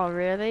armor. Oh,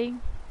 really?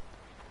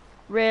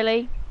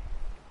 Really?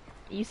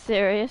 Are you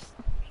serious?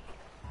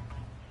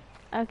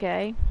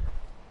 Okay.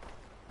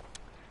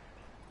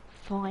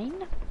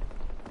 Fine.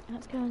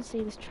 Let's go and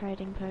see this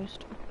trading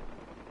post.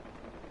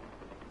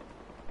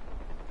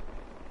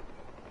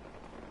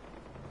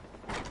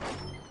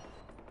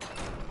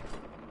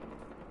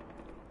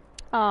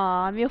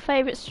 Aw, I'm your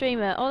favourite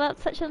streamer. Oh,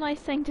 that's such a nice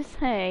thing to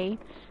say.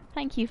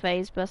 Thank you,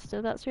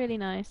 FazeBuster. That's really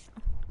nice.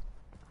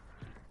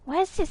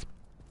 Where's this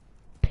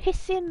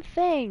pissing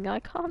thing?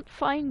 I can't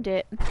find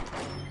it.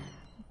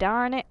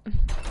 Darn it.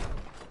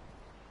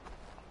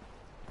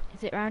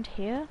 Is it around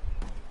here?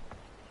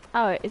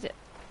 Oh, is it?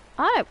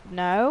 I don't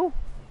know.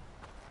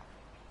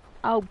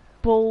 Oh,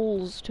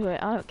 balls to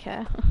it. I don't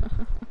care.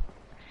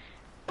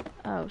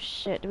 Oh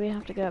shit, do we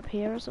have to go up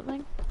here or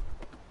something?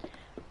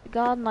 The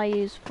garden I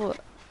use for...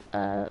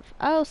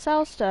 oh,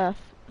 sell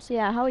stuff. So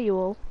yeah, how are you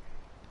all?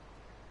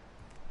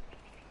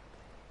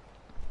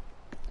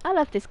 I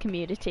love this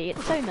community,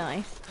 it's so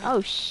nice.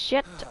 Oh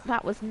shit,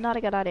 that was not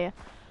a good idea.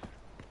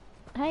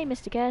 Hey,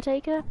 Mr.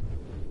 Caretaker.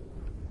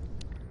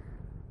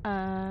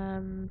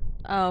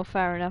 Oh,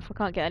 fair enough, I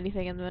can't get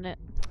anything in the minute.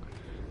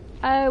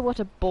 Oh, what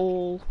a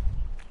ball.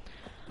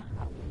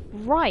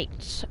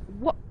 Right,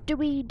 what do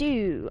we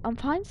do? I'm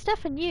fine,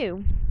 Steph, and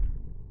you?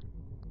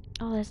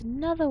 Oh, there's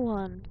another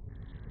one.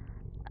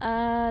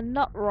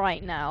 Not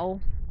right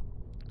now.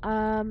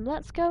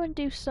 Let's go and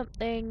do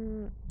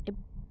something...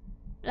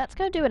 Let's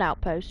go do an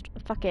outpost.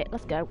 Fuck it,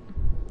 let's go.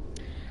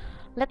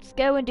 Let's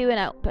go and do an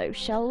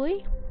outpost, shall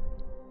we?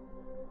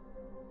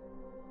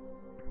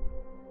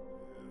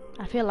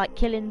 I feel like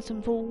killing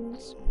some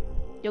fools.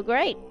 You're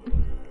great.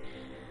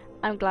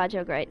 I'm glad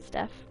you're great,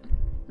 Steph.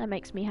 That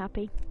makes me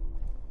happy.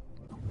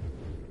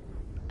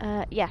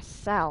 Yes,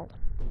 sell.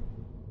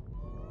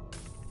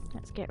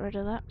 Let's get rid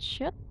of that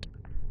shit.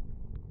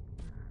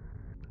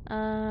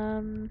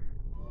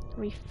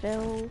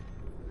 Refill.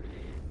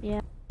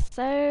 Yeah.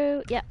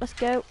 So, yeah, let's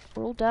go.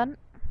 We're all done.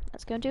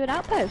 Let's go and do an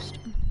outpost.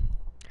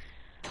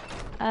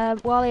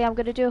 Wally, I'm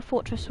going to do a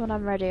fortress when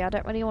I'm ready. I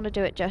don't really want to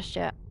do it just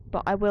yet,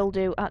 but I will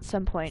do at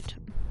some point.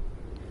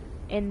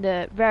 In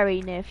the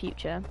very near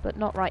future, but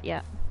not right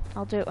yet.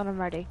 I'll do it when I'm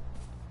ready.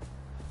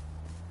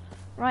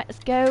 Right,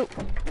 let's go.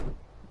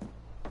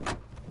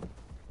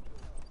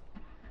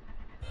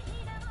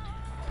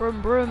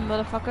 Broom broom,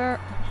 motherfucker.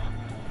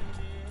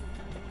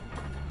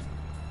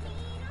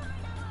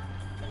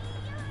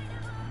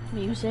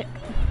 Music.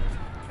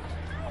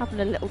 Having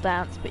a little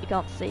dance, but you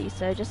can't see,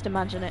 so just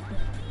imagine it.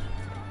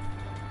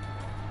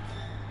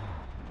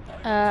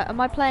 Am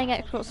I playing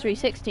Xbox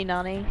 360,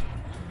 Nani?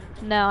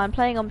 No, I'm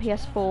playing on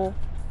PS4.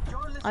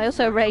 I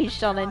also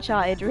raged on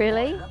Uncharted,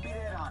 really?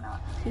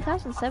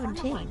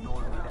 2017.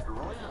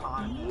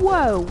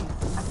 Whoa!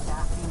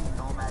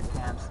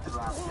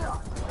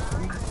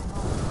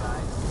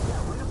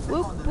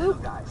 Whoop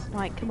whoop!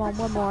 Right, come on,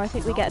 one more. I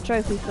think we get a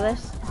trophy for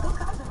this.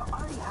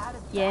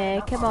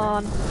 Yeah, come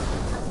on.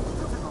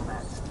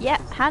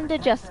 Yep, Hand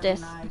of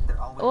Justice.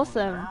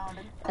 Awesome.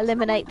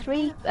 Eliminate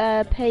 3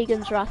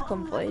 Pagan's Wrath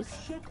convoys.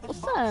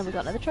 Awesome, we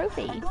got another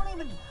trophy.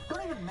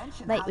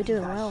 Mate, we're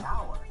doing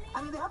well.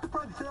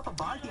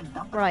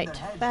 Right,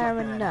 fair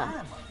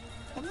enough.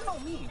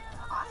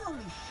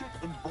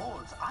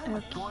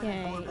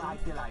 Okay.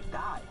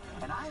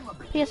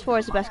 PS4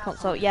 is the best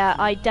console. Yeah,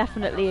 I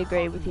definitely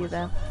agree with you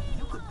there.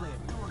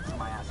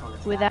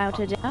 Without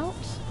a doubt.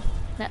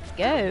 Let's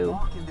go.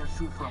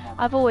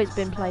 I've always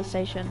been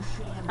PlayStation,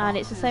 and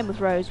it's the same with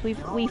Rose.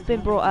 We've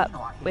been brought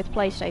up with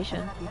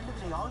PlayStation,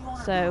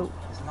 so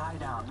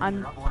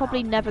I'm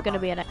probably never going to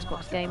be an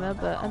Xbox gamer.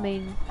 But I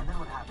mean,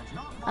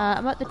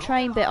 I'm at the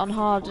train bit on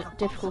hard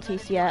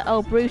difficulties. Yeah.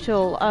 Oh,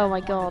 brutal. Oh my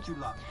god.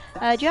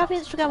 Do you have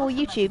Instagram or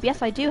YouTube?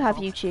 Yes, I do have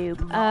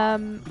YouTube.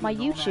 My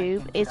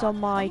YouTube is on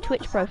my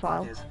Twitch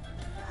profile.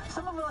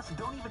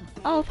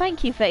 Oh,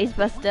 thank you,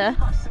 Facebuster.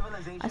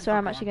 I swear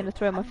I'm actually going to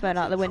throw my phone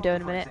out the window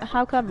in a minute.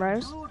 How come,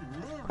 Rose?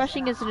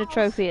 Crashing isn't a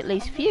trophy, at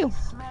least. Phew.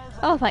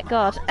 Oh, thank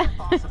God.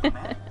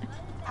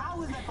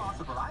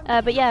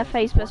 But yeah,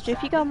 Facebuster.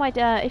 If you go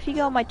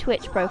on my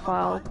Twitch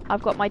profile,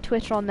 I've got my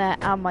Twitter on there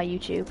and my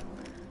YouTube,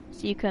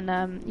 so you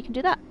can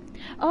do that.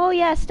 Oh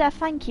yeah, Steph.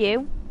 Thank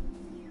you.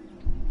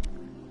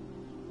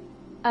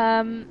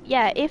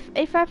 Yeah,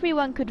 if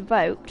everyone could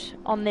vote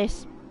on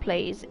this,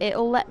 please,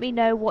 it'll let me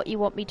know what you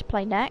want me to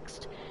play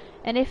next.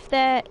 And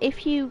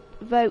if you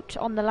vote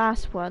on the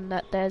last one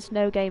that there's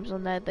no games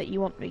on there that you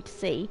want me to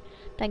see,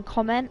 then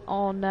comment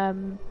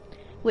on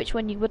which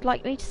one you would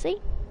like me to see.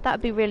 That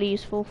would be really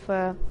useful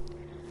for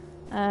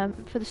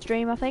the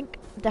stream, I think.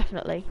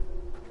 Definitely.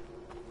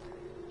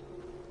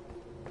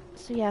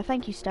 So yeah,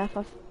 thank you, Steph.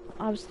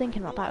 I was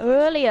thinking about that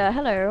earlier.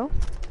 Hello.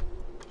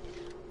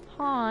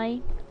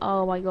 Hi.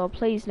 Oh my god,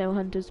 please no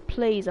hunters.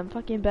 Please, I'm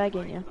fucking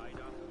begging you.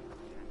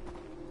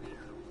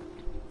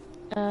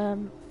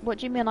 What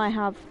do you mean I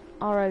have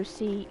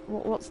ROC?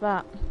 What's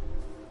that?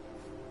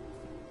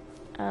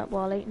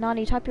 Wally.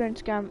 Nani, type your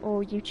Instagram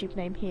or YouTube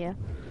name here.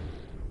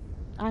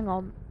 Hang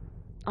on.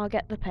 I'll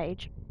get the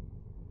page.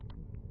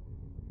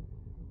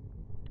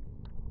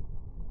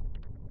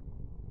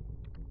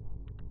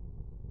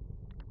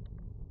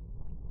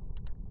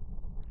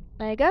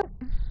 There you go.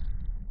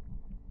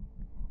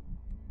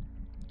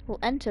 We'll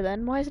enter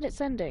then. Why isn't it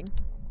sending?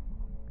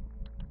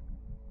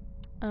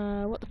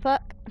 What the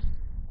fuck?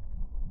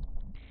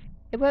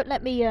 It won't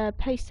let me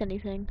paste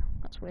anything.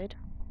 That's weird.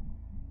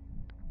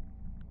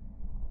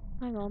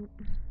 Hang on.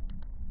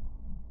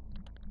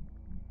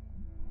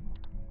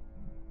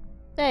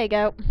 There you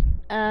go.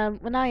 Well,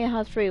 now you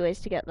have 3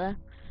 ways to get there.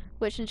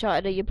 Which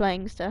Uncharted are you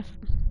playing, Steph?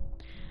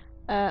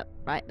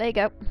 Right, there you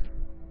go.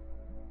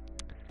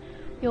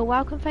 You're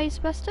welcome,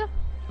 Facebuster.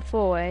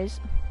 4 ways.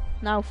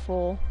 Now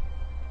 4.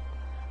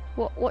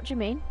 What do you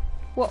mean?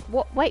 Wait,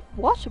 what?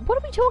 What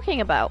are we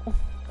talking about?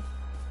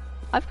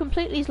 I've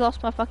completely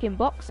lost my fucking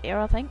box here,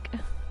 I think.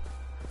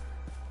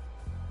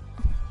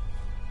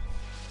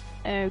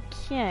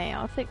 Okay,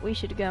 I think we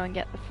should go and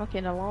get the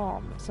fucking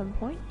alarm at some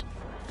point.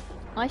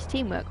 Nice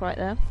teamwork right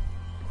there.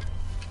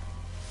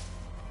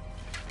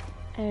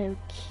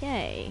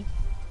 Okay.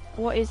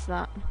 What is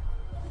that?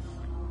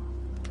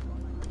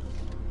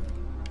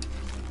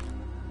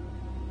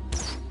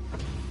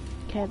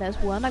 Okay, there's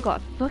one. I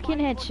got a fucking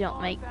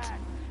headshot, mate.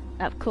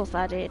 Of course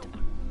I did.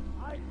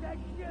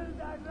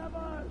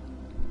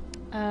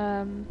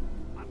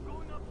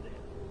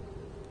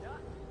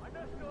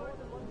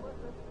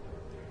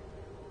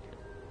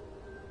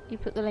 You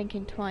put the link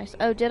in twice.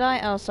 Oh, did I?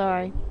 Oh,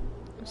 sorry.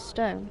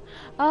 Stone.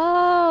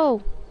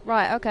 Oh!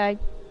 Right, okay.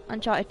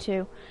 Uncharted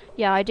 2.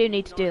 Yeah, I do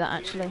need to do that,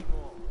 actually.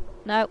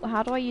 No,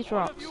 how do I use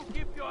rocks?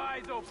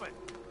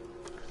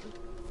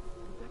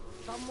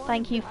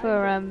 Thank you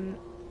for,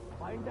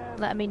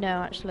 letting me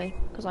know, actually,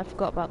 because I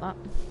forgot about that.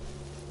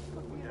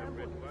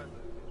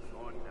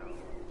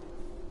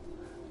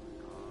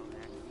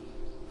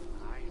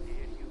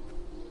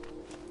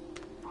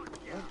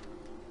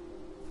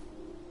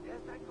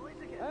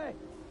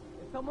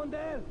 Someone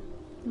there.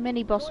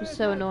 Mini boss was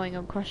so annoying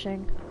on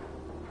crushing.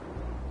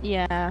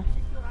 Yeah.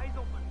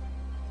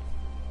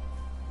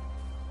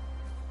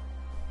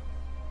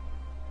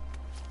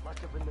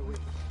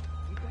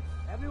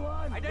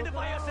 Everyone,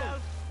 identify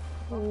yourself.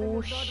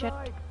 Oh shit.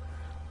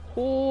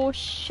 Oh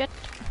shit.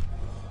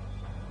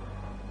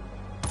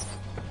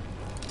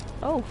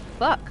 Oh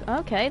fuck.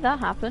 Okay, that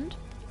happened.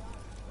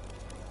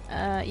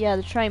 Yeah,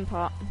 the train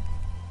part.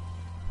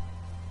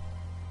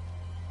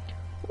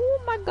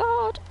 Oh my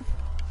god.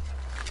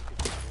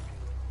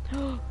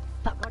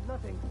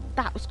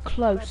 That was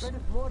close.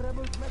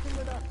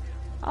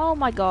 Oh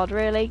my god,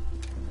 really?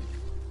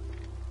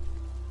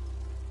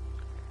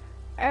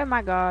 Oh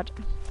my god.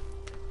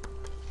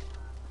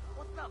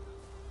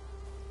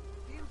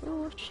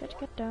 Oh shit,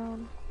 get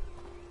down.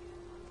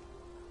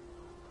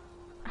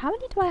 How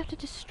many do I have to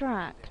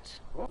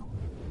distract?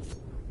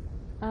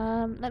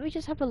 Let me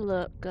just have a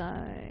look,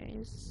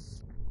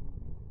 guys.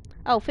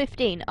 Oh,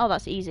 15. Oh,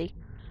 that's easy.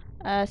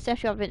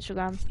 Steph, you have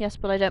Instagram. Yes,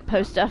 but I don't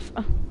post stuff.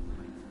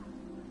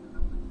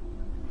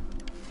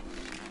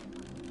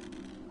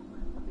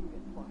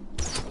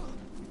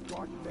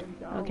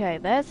 Okay,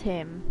 there's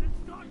him.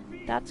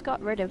 That's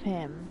got rid of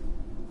him.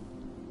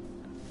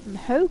 I'm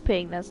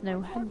hoping there's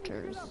no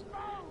hunters.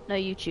 No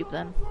YouTube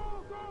then.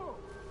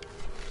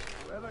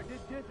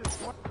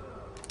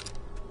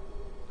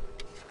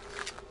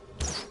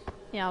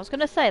 Yeah, I was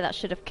gonna say that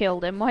should have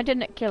killed him. Why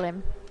didn't it kill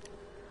him?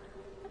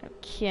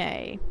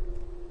 Okay.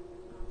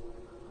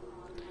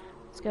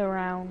 Let's go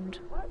around.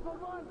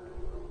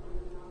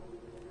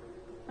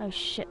 Oh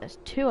shit, there's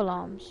 2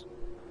 alarms.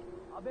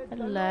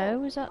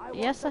 Hello, is that...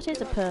 Yes, that is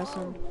a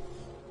person.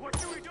 What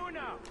do we do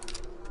now?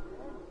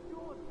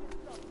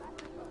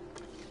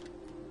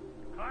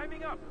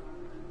 Climbing up.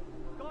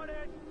 Got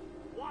it.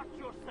 Watch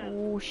yourself.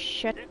 Oh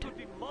shit. There could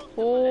be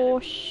multiple Oh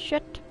enemies.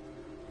 shit.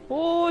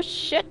 Oh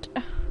shit.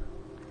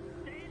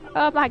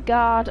 Oh my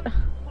god.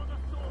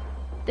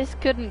 This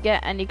couldn't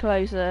get any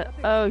closer.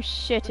 Oh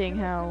shitting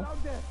hell.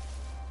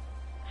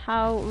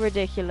 How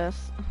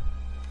ridiculous.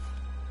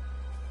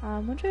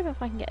 I'm wondering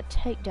if I can get a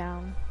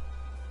takedown.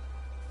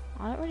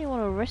 I don't really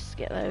want to risk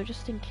it though,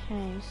 just in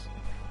case.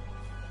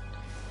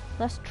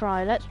 Let's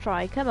try.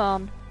 Come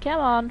on. Come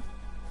on.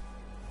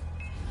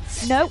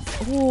 Nope.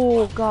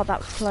 Oh god, that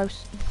was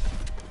close.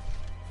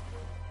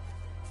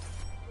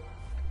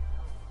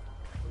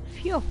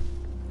 Phew.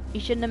 You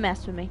shouldn't have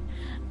messed with me.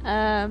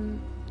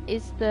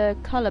 Is the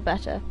colour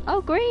better?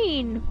 Oh,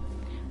 green!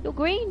 You're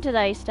green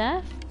today,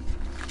 Steph.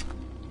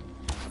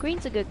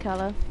 Green's a good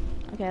colour.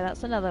 Okay,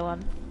 that's another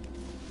one.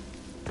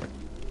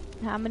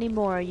 How many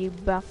more of you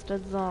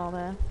bastards are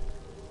there?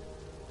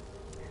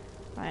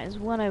 Right, there's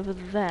one over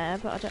there,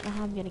 but I don't know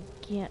how I'm gonna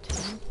get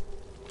him.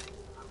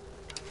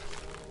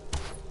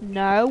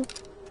 No!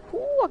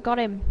 Ooh, I got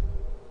him.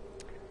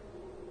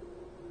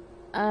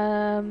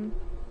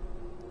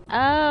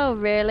 Oh,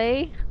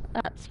 really?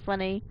 That's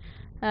funny.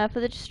 For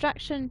the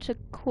distraction to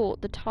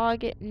court, the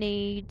target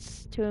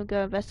needs to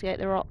go investigate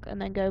the rock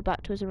and then go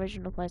back to his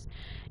original place.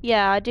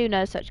 Yeah, I do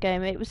know such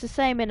game. It was the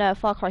same in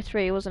Far Cry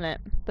 3, wasn't it?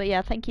 But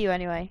yeah, thank you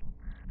anyway.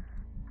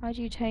 How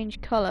do you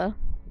change colour?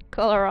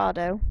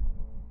 Colorado.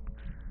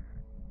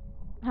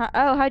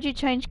 How do you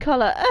change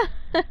colour?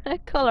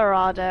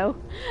 Colorado.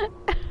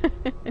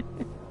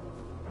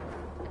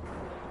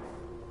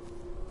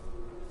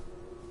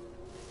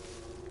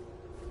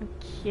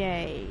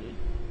 Okay.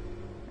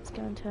 Let's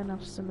go and turn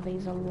off some of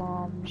these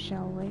alarms,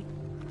 shall we?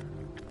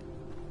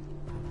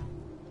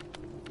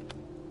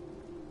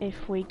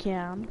 If we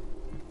can.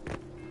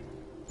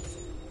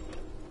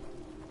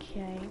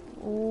 Okay.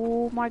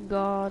 Oh my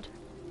god.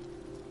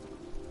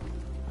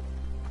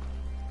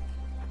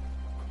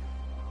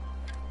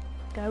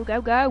 Go,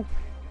 go, go!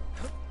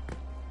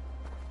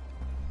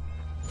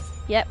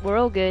 Yep, we're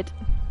all good.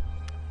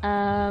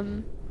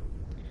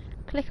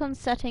 Click on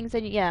settings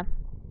and yeah.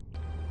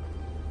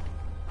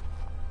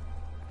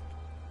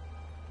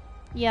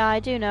 Yeah, I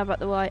do know about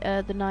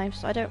the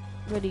knives. I don't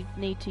really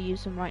need to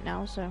use them right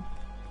now, so.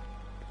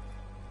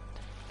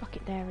 Fuck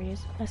it, there he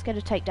is. Let's get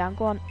a takedown.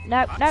 Go on.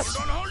 No, no.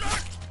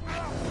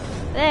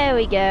 There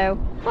we go.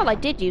 Well, I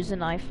did use a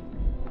knife.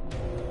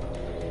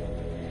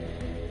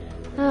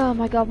 Oh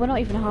my god, we're not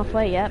even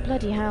halfway yet.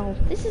 Bloody hell.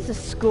 This is a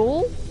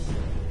school?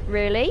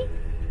 Really?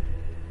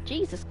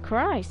 Jesus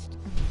Christ.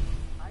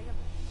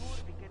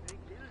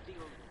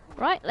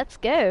 Right, let's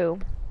go.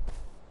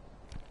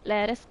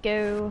 Let us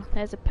go.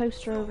 There's a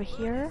poster over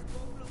here.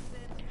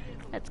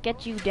 Let's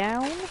get you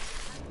down.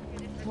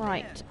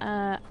 Right,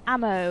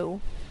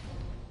 ammo.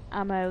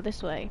 Ammo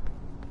this way.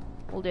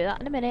 We'll do that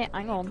in a minute.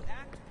 Hang on.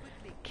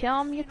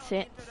 Calm your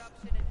tits.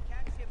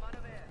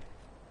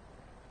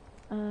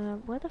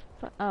 Where the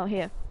fuck? Oh,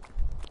 here.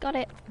 Got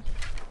it.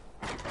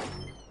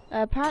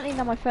 Apparently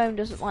now my phone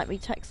doesn't like me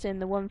texting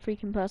the one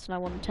freaking person I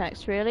want to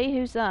text. Really?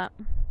 Who's that?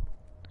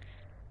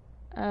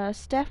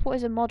 Steph, what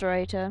is a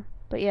moderator?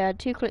 But yeah,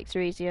 2 clicks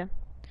are easier.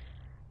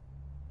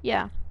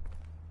 Yeah.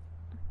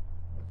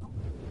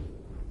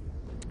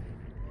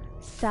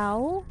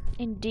 Sal,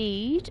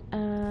 indeed.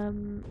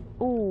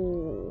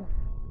 Ooh.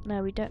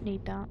 No, we don't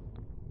need that.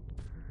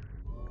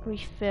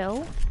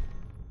 Refill.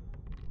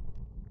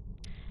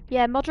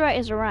 Yeah,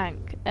 moderator's a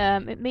rank.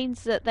 It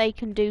means that they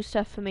can do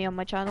stuff for me on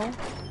my channel.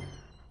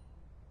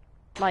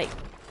 Like,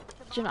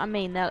 do you know what I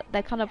mean?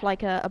 They're kind of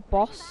like a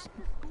boss.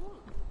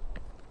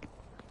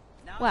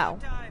 Well,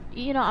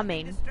 you know what I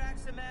mean.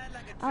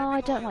 Oh, I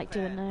don't like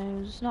doing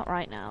those. Not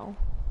right now.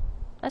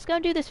 Let's go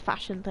and do this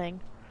fashion thing.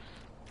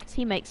 'Cause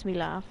he makes me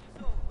laugh.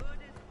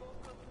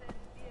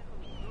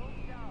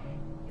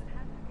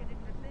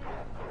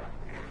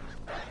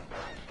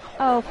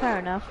 Oh, fair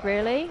enough,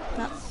 really?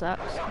 That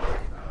sucks.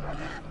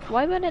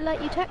 Why won't it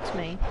let you text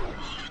me?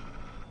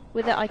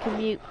 With it I can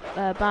mute,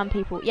 ban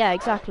people. Yeah,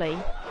 exactly.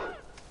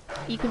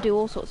 You can do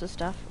all sorts of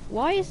stuff.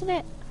 Why isn't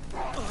it...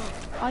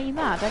 Are you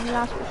mad? Only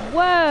last...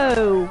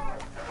 Whoa!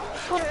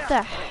 What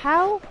the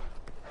hell?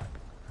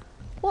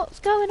 What's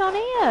going on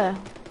here?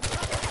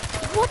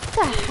 What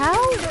the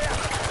hell?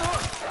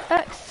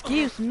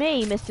 Excuse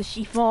me, Mr.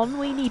 Chiffon,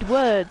 we need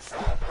words.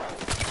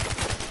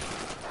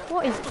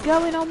 What is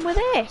going on with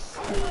this?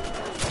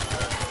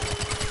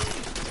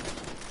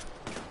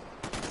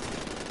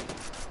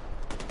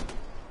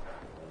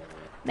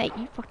 Mate,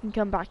 you fucking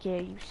come back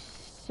here, you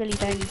silly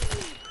thing.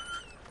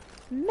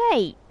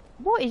 Mate,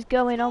 what is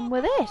going on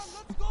with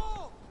this?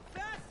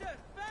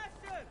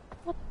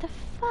 What the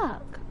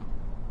fuck?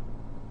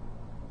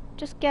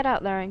 Just get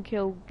out there and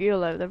kill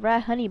Gulo, the rare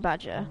honey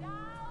badger.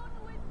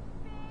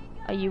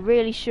 Are you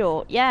really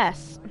sure?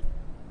 Yes.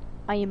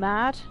 Are you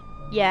mad?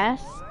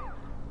 Yes.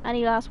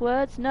 Any last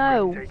words?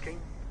 No.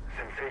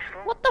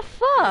 What the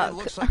fuck? It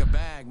looks like a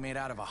bag made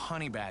out of a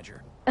honey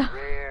badger.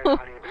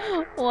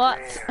 What?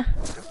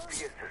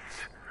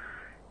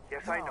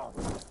 Yes, I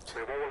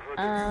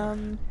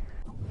know.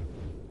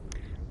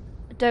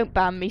 Don't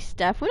ban me,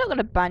 Steph. We're not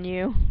gonna ban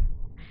you.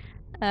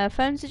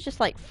 Phones are just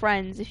like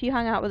friends. If you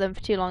hang out with them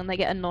for too long, they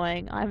get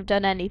annoying. I haven't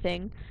done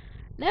anything.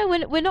 No,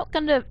 we're not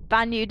gonna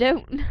ban you.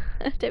 Don't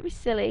don't be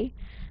silly.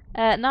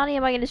 Nani,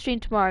 am I gonna stream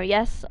tomorrow?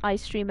 Yes, I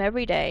stream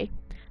every day.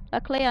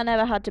 Luckily, I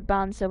never had to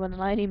ban someone,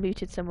 and I only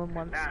muted someone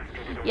once.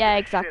 Yeah,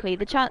 exactly.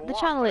 The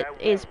channel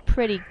is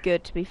pretty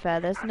good, to be fair.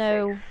 There's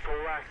no...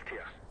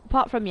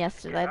 Apart from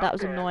yesterday, that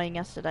was annoying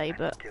yesterday,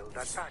 but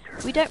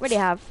we don't really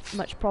have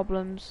much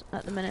problems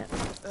at the minute.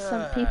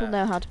 Some people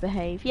know how to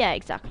behave. Yeah,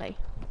 exactly.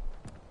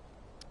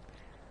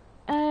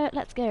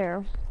 Let's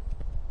go.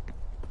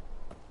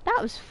 That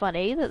was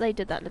funny that they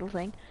did that little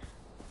thing.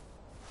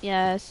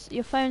 Yes,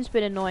 your phone's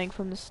been annoying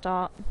from the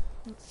start.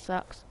 That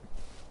sucks.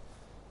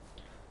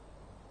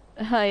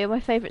 Oh, you're my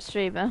favourite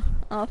streamer.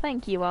 Oh,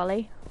 thank you,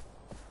 Ollie.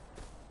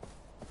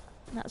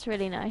 That's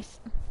really nice.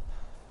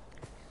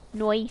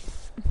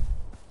 Nice.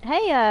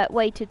 Hey,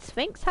 Weighted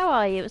Sphinx, how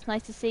are you? It was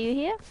nice to see you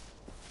here.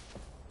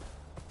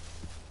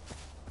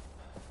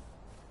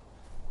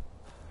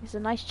 There's a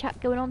nice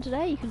chat going on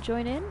today. You can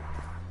join in.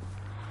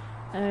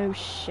 Oh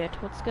shit,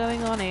 what's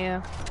going on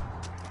here?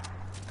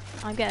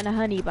 I'm getting a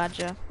honey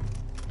badger.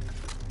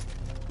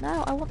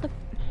 No, I want the...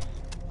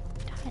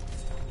 Damn it.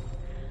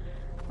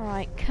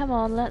 Alright, come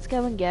on, let's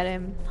go and get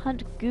him.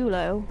 Hunt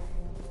Gulo.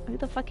 Who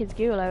the fuck is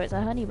Gulo? It's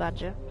a honey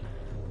badger.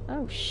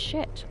 Oh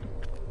shit.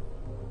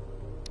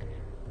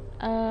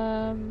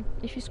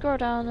 If you scroll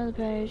down on the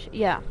page...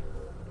 Yeah.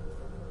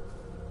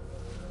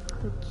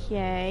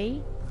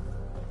 Okay.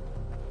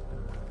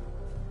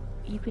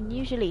 You can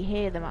usually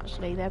hear them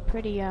actually, they're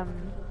pretty Yeah,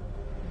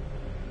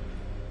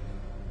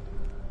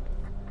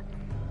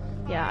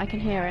 I can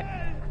hear it.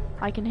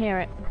 I can hear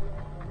it.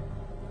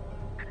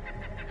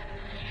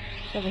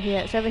 It's over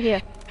here, it's over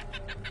here.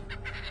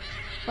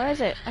 Where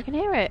is it? I can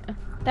hear it.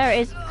 There it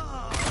is.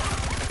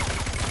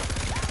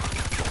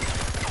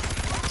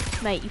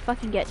 Mate, you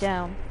fucking get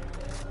down.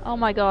 Oh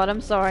my god,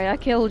 I'm sorry, I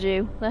killed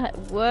you.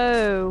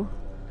 Whoa.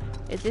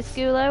 Is this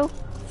Gulo?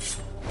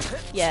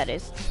 Yeah, it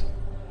is.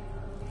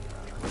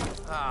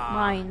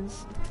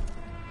 Mines.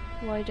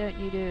 Why don't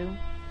you do?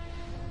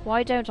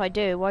 Why don't I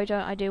do? Why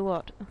don't I do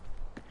what?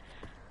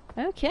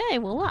 Okay,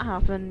 well that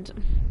happened.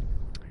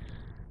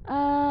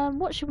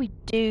 What should we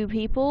do,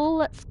 people?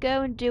 Let's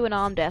go and do an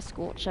armed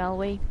escort, shall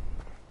we?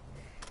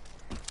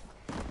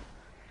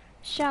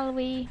 Shall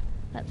we?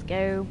 Let's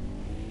go.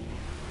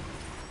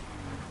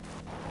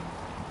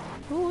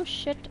 Oh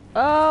shit.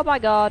 Oh my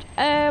god.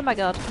 Oh my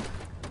god.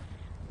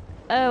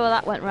 Oh, well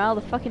that went well.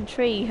 The fucking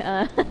tree.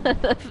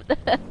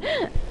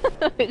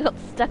 We got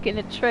stuck in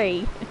a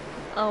tree.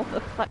 Oh, for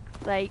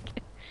fuck's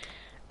sake.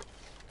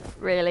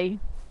 Really?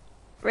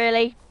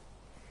 Really?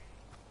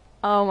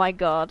 Oh my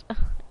god.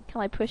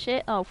 Can I push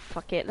it? Oh,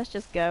 fuck it. Let's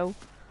just go.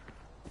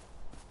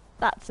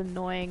 That's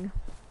annoying.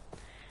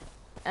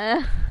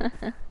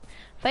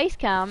 Face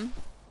cam.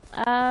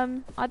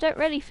 I don't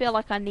really feel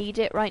like I need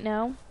it right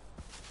now.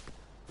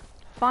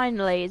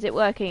 Finally, is it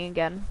working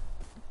again?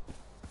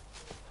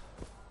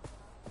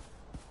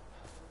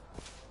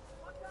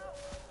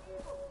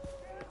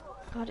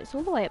 God, it's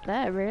all the way up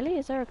there, really?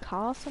 Is there a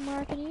car somewhere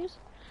I can use?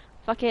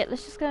 Fuck it,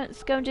 let's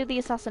go and do the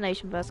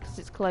assassination first, because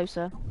it's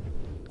closer.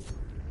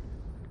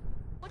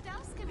 What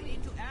else can we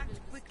need to act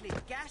quickly?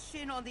 Cash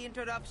in on the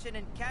interruption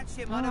and catch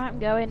him. Alright, I'm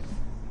going.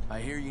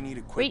 I hear you need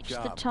a quick Reach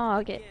job. the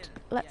target.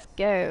 Let's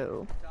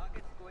go.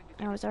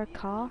 Oh, is there a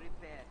car?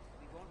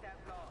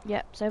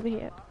 Yep, it's over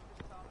here.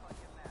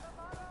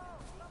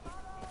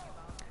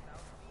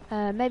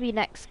 Maybe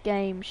next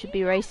game should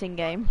be racing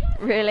game.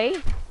 Really?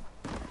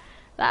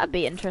 That'd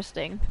be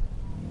interesting.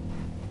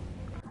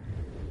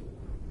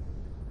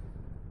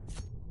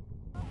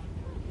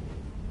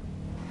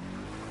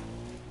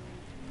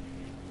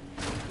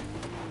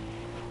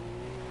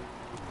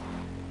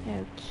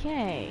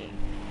 Okay.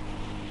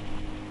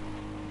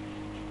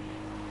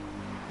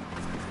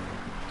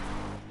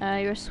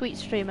 You're a sweet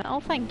streamer. Oh,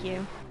 thank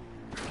you.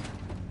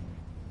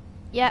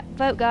 Yeah,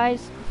 vote,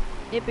 guys.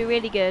 It'd be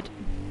really good.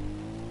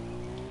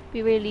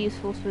 Be really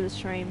useful for the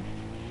stream.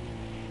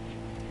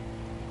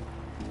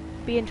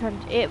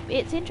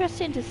 It's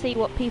interesting to see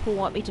what people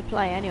want me to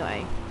play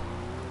anyway.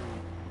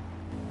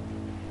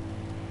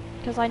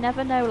 Because I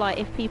never know, like,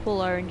 if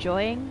people are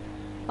enjoying.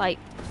 Like,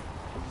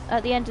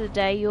 at the end of the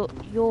day,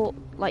 you're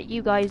like,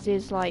 you guys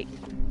is like,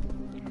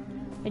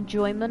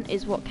 enjoyment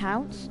is what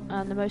counts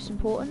and the most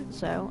important.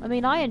 So, I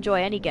mean, I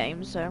enjoy any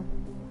game, so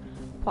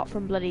apart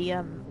from bloody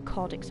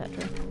COD,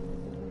 etc.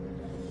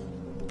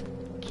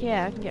 Okay,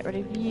 I can get rid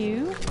of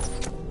you.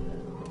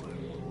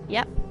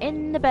 Yep,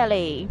 in the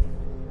belly.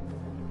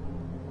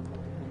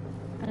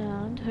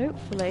 And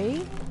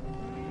hopefully...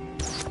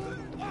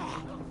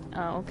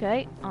 Oh,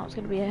 okay. Oh, it's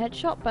going to be a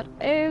headshot, but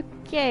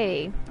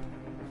okay.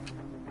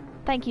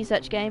 Thank you,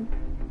 such game.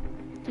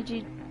 Did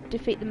you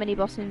defeat the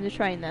mini-boss in the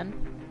train then?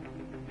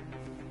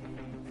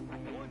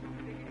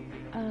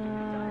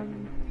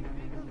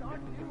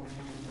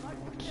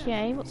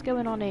 Okay, what's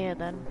going on here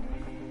then?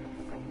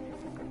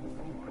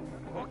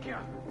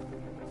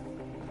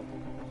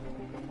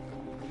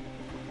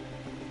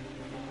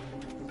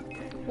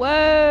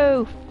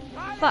 Whoa!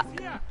 Fuck!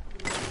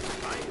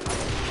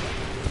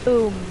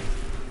 Boom.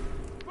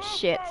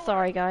 Shit,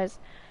 sorry guys.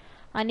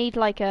 I need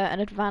like an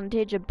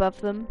advantage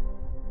above them,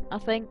 I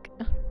think.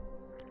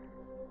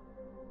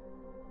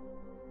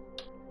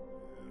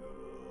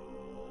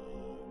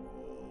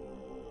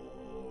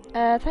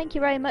 Thank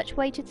you very much,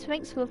 Weighted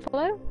Sphinx, for the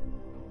follow.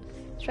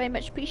 It's very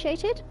much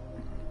appreciated.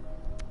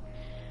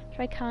 It's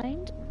very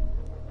kind.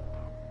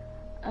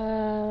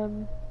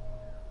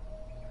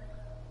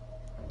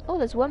 Oh,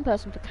 there's one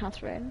person for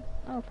Catherine.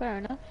 Oh, fair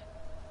enough.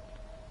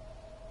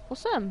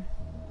 Awesome.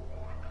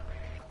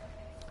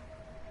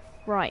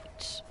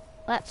 Right.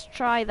 Let's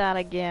try that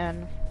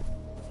again.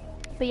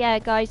 But yeah,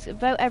 guys,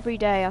 vote every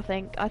day, I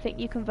think. I think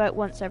you can vote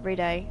once every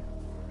day.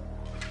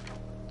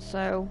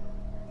 So,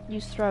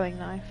 use throwing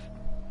knife.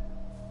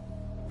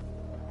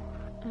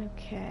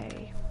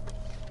 Okay.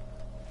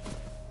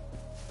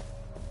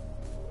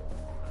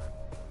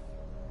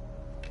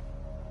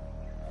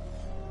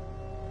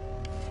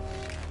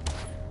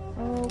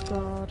 Oh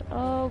god,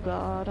 oh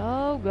god,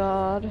 oh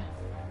god.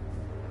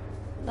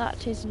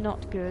 That is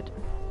not good.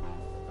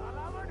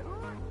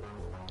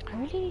 I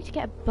really need to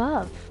get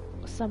above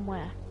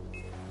somewhere.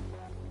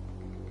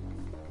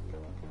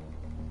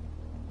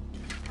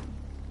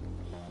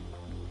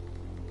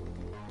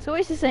 It's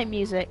always the same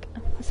music.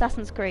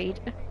 Assassin's Creed.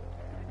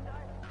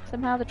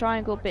 Somehow the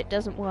triangle bit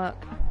doesn't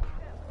work.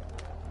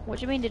 What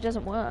do you mean it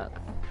doesn't work?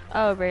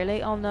 Oh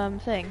really? On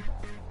thing?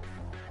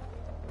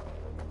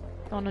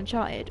 On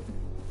Uncharted?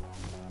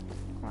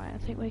 Right, I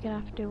think we're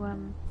gonna have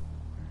to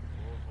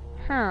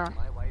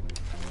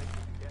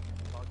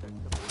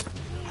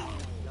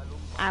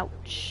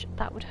Ouch,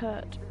 that would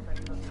hurt.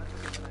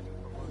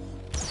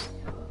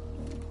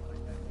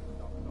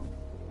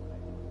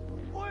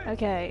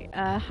 Okay,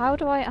 how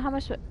am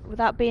I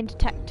without being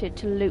detected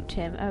to loot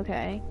him?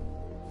 Okay.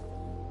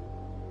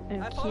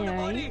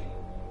 Okay.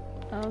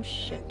 Oh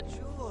shit.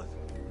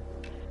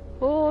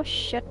 Oh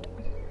shit.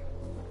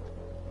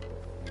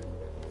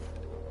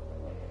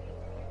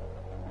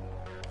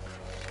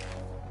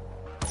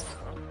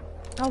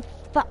 Oh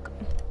fuck.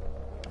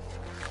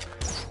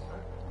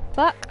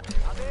 Fuck.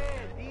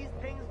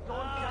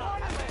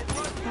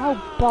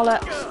 Oh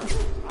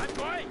bollocks.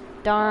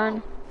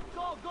 Darn.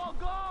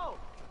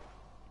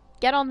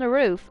 Get on the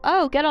roof.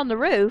 Oh, get on the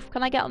roof.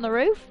 Can I get on the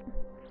roof?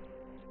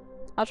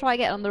 I'll try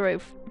get on the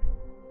roof.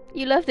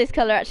 You love this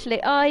colour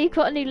actually. Oh, you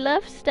got a new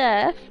love,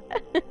 Steph.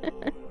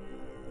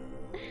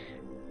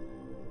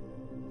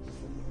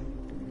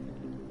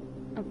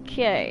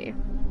 Okay.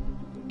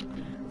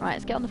 Right,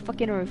 let's get on the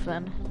fucking roof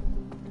then.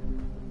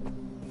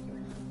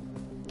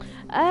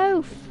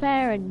 Oh,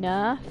 fair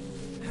enough.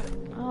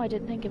 Oh, I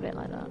didn't think of it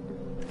like that.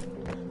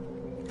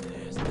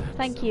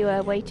 Thank you,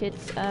 Weighted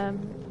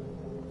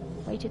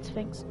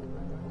Sphinx.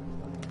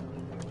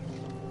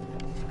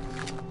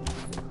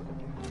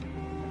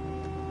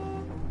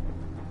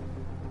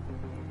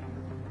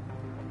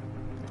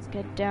 Let's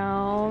get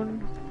down.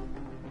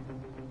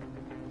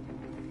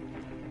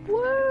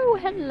 Whoa,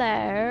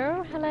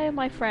 hello. Hello,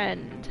 my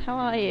friend. How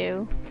are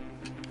you?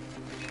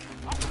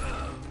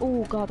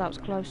 Oh god, that was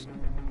close.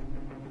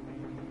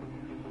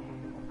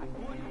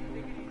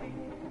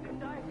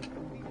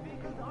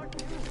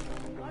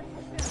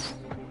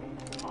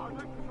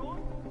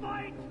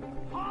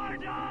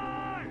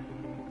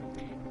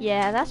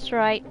 Yeah, that's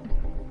right.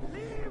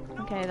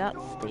 Okay, that's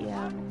the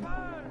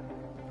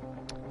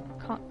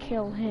can't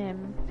kill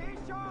him.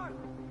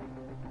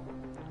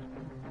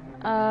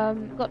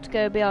 Got to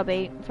go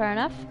BRB. Fair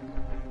enough.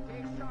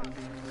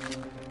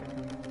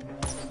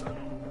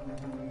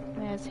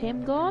 There's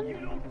him gone.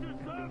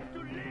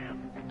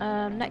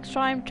 Next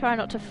time, try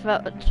not to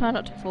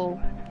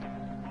fall.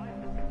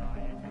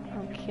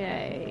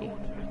 Okay.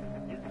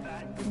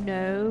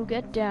 No,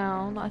 get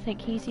down. I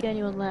think he's the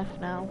only one left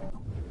now.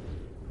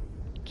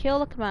 Kill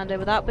the commander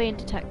without being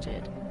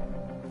detected.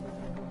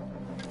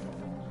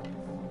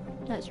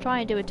 Let's try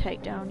and do a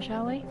takedown,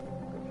 shall we?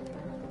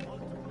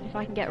 If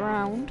I can get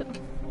round.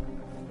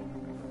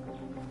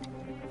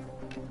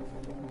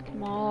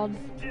 Come on.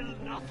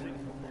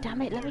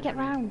 Damn it, let me get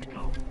round.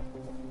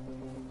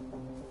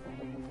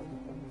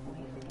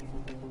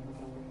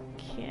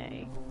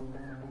 Okay.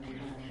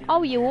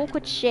 Oh, you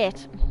awkward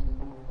shit.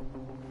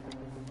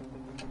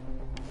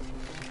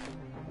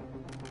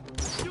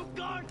 You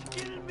can't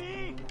kill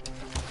me!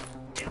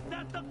 Is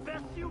that the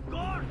best you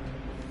got?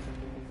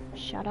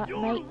 Shut up,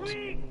 You're mate.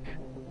 weak!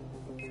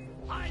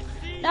 I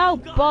see No,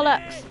 you got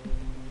bollocks! it.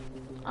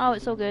 Oh,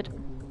 it's all good.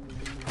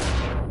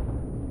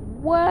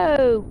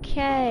 Whoa,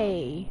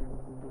 okay.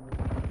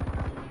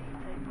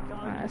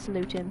 Alright, let's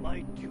loot him.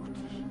 My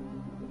duty.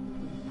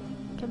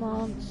 Come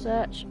on,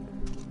 search.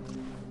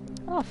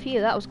 Oh,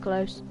 phew, that was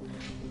close.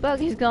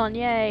 Buggy's gone,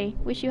 yay.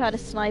 Wish you had a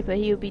sniper,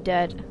 he would be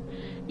dead.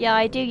 Yeah,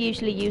 I do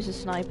usually use a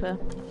sniper,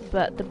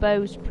 but the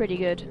bow's pretty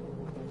good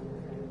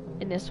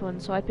in this one,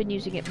 so I've been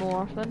using it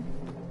more often.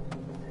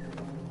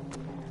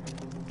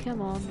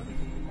 Come on.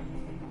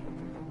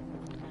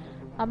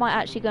 I might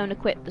actually go and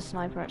equip the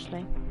sniper,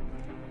 actually.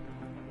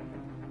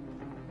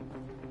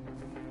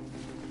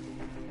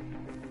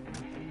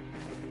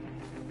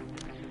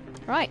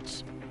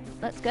 Right,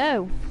 let's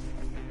go.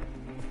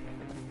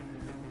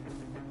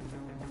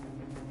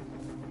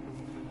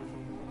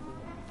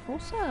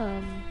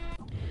 Awesome.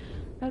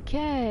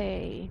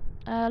 Okay,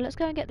 let's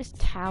go and get this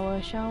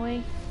tower, shall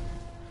we?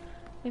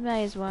 We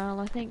may as well.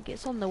 I think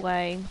it's on the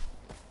way.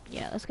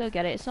 Yeah, let's go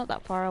get it. It's not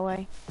that far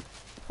away.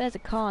 There's a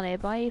car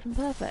nearby, even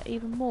perfect,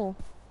 even more.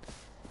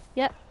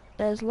 Yep,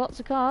 there's lots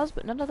of cars,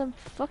 but none of them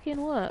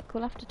fucking work.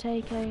 We'll have to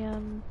take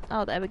a,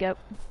 oh, there we go.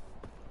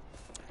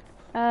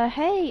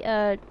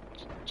 Hey,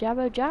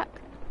 Jabbo Jack?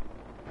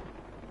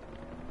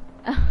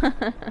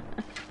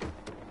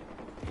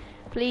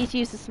 Please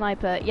use the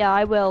sniper. Yeah,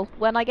 I will.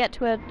 When I get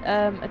to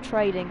a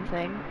trading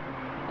thing,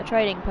 a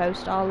trading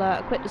post, I'll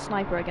equip the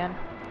sniper again.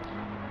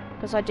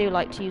 Because I do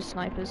like to use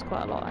snipers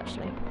quite a lot,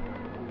 actually.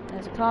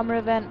 There's a karma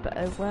event, but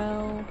oh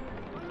well.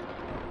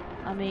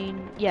 I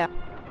mean, yeah.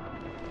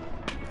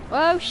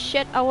 Oh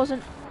shit, I was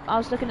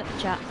looking at the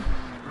chat.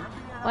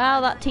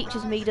 Well, that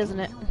teaches me, doesn't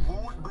it?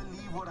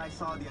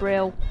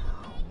 Brill.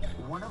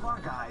 One of our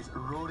guys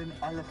rode an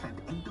elephant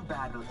into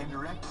battle and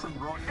wrecked some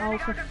road. Oh,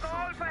 for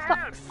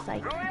fuck's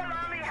sake.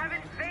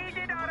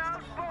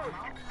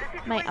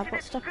 Mate, I've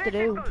got stuff to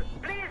do.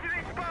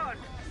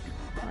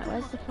 Right,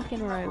 where's the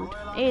fucking road?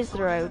 Here's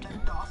the road.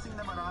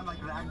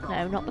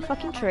 No, not the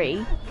fucking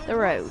tree. The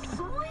road.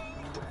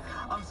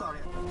 I'm sorry.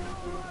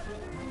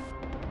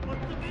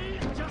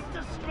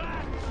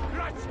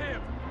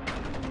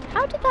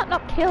 How did that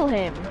not kill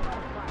him?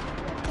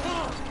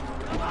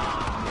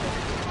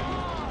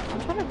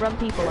 I'm trying to run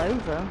people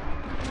over.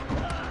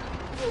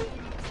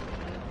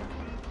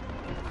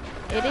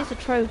 It is a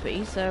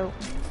trophy, so...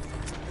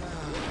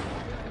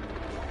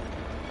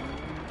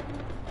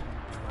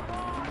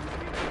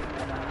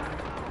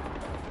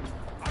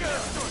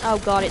 Oh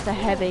god, it's a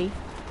heavy.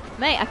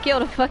 Mate, I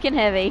killed a fucking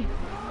heavy.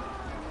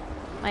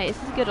 Mate,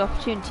 this is a good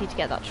opportunity to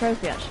get that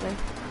trophy, actually.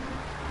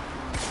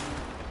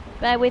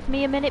 Bear with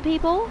me a minute,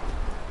 people.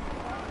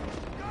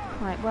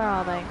 Right, where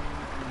are they?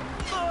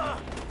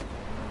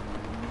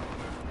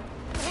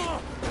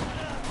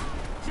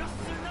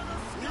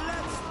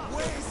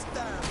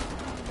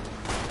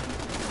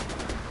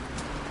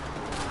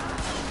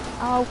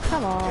 Oh,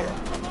 come on.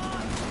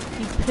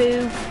 You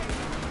poo.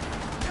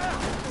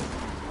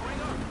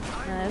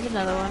 No, there's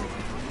another one.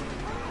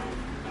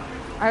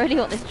 I really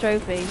want this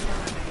trophy.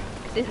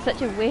 Because it's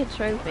such a weird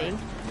trophy.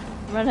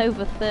 Run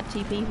over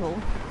 30 people.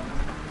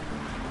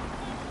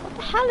 What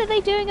the hell are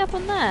they doing up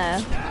on there?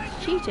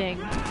 That's cheating.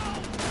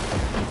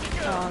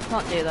 Oh, I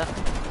can't do that.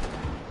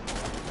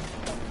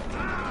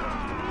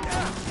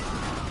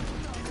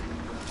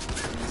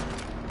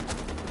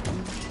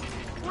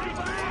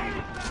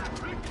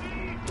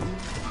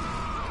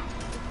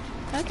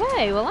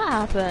 Okay, well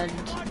that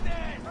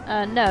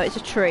happened. No, it's a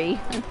tree.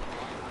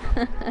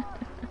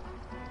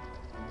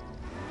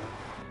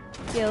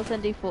 Skills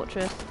and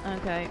fortress.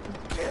 Okay.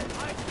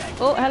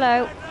 Oh,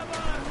 hello.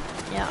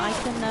 Yeah, I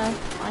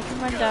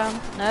can run down.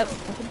 Nope,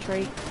 fucking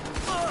tree.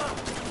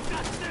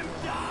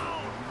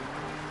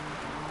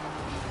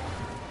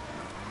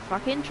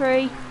 Fucking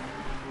tree.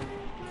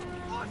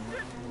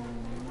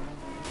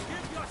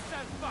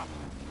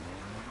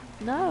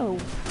 No.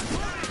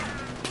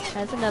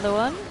 There's another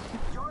one.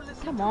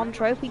 Come on,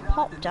 trophy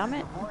pop, damn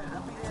it.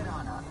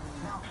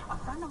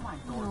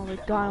 Oh, the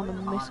guy on the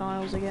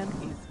missiles again.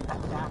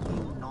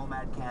 Attacking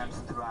nomad camps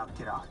throughout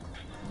Kirat.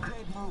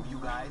 Great move, you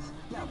guys.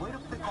 Yeah, way to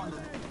pick on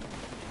the...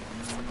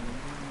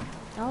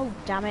 Oh,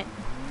 damn it.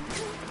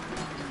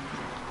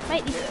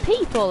 Mate, these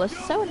people are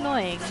so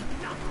annoying.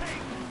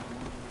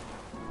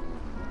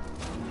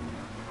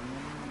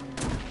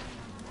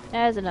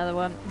 There's another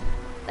one.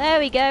 There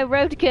we go,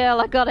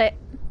 Roadkill, I got it.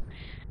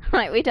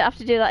 Right, we don't have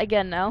to do that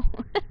again now.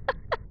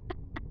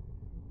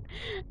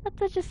 That's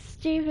such a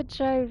stupid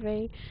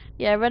trophy.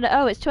 Yeah, run.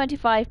 Oh, it's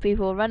 25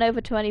 people. Run over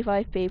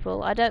 25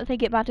 people. I don't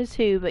think it matters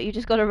who, but you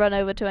just got to run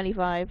over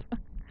 25.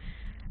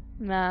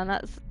 Man,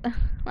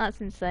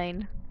 that's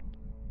insane.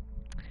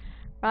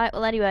 Right.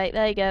 Well, anyway,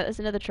 there you go. There's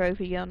another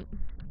trophy gun.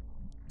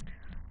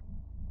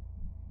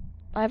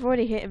 I've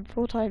already hit him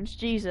 4 times.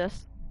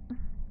 Jesus.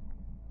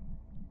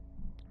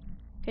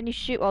 Can you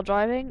shoot while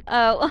driving?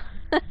 Oh.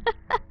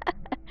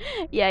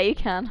 Yeah, you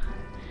can.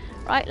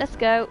 Right, let's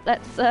go.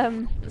 Let's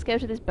go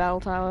to this bell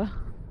tower.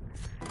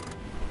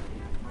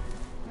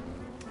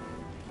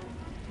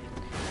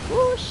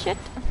 Oh shit!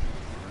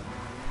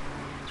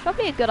 It's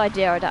probably a good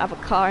idea I don't have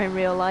a car in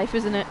real life,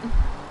 isn't it?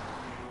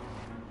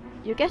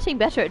 You're getting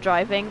better at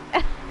driving.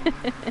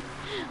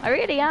 I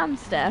really am,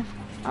 Steph.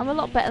 I'm a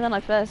lot better than I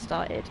first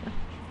started.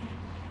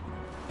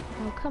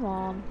 Oh come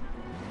on!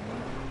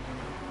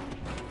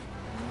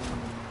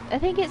 I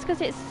think it's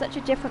because it's such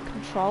a different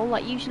control.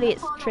 Like usually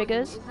it's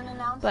triggers,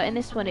 but in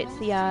this one it's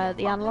the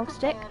analog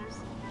stick,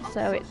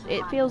 so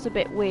it feels a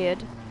bit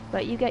weird.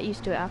 But you get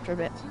used to it after a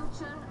bit.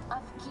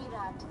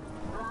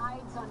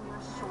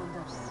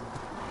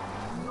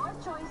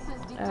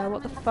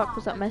 What the fuck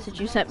was that message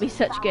you sent me?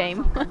 Such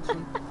game.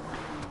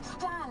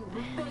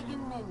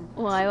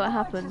 Why? What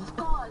happened?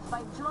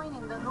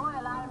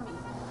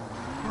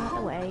 Out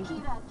the way.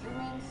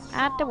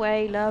 Out the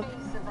way, love.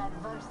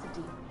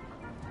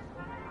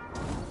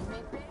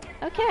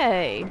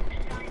 Okay.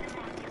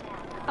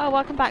 Oh,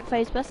 welcome back,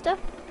 Facebuster.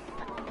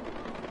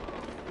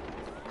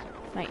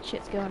 Mate,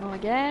 shit's going on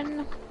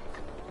again.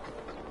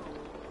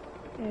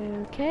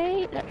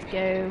 Okay, let's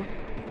go.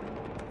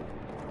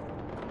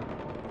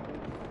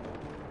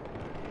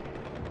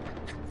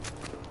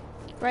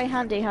 Very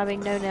handy having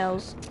no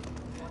nails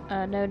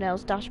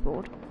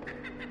dashboard.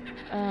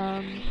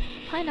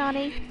 Hi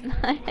Nani.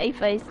 Hey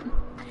Face.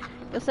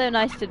 You're so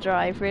nice to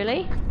drive,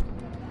 really.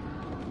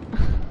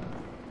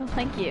 Oh,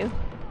 thank you.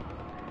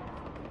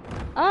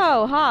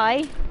 Oh,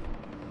 hi.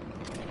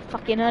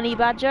 Fucking honey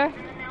badger.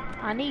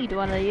 I need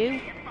one of you.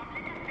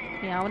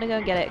 Yeah, I want to go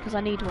and get it because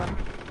I need one.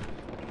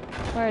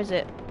 Where is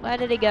it? Where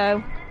did he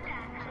go?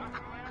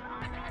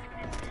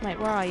 Mate,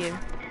 where are you?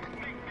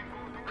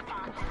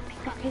 What the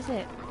fuck is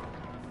it?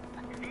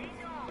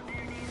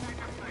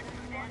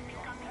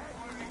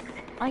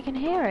 I can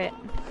hear it.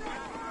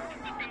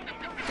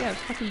 Yeah,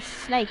 it's a fucking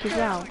snake as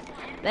well.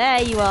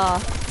 There you are.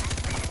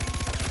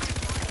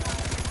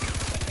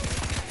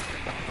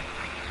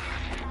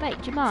 Mate,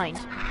 do you mind?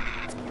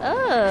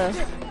 Ugh.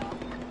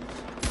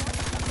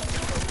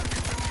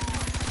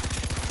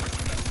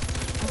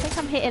 I think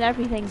I'm hitting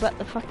everything but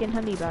the fucking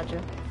honey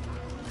badger.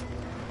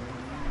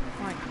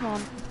 Right, come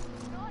on.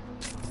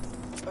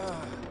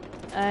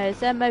 Is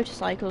there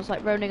motorcycles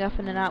like rolling up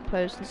in an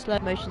outpost and slow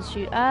motion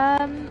shoot?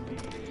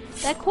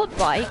 They're quad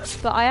bikes,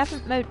 but I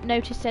haven't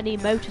noticed any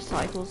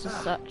motorcycles as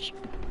such.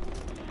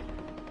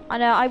 I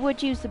know I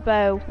would use the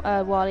bow,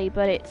 Wally,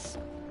 but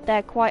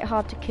they're quite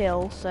hard to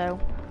kill, so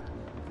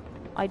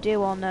I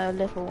do on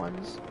little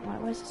ones. Right,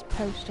 where's this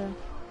poster?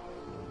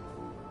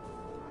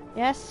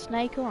 Yes,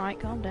 snake. All right,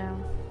 calm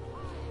down.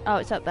 Oh,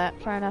 it's up there.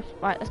 Fair enough.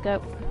 Right, let's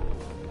go.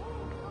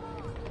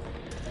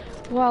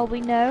 Well,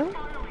 we know.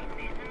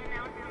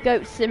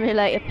 Goat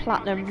Simulator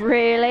Platinum.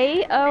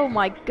 Really? Oh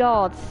my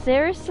God!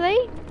 Seriously?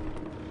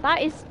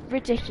 That is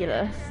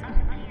ridiculous.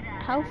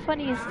 How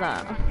funny is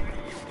that?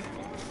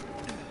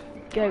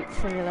 Goat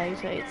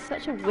Simulator. It's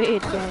such a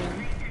weird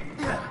game.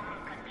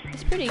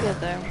 It's pretty good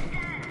though,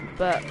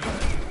 but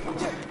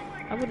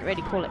I wouldn't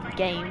really call it a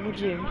game, would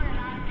you?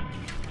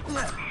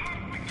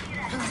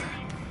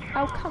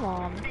 Oh, come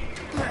on.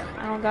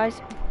 Hang on,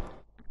 guys.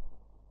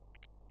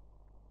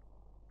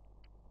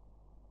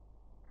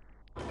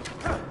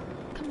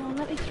 Come on,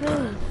 let me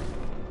through.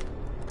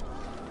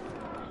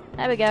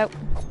 There we go.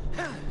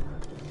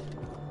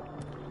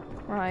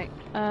 Right,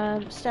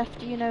 Steph,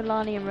 do you know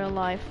Lani in real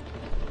life?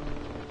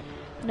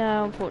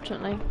 No,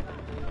 unfortunately.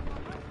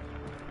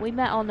 We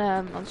met on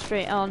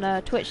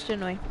Twitch,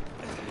 didn't we?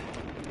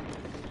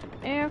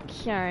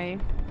 Okay.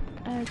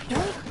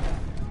 Okay.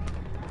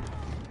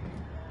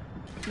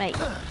 Mate.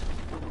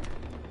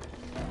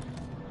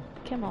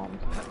 Come on.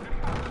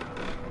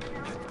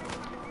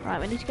 Right,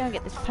 we need to go and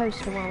get this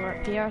poster while we're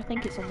up here. I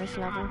think it's on this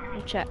level.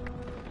 We'll check.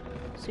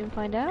 Soon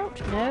find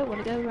out. No,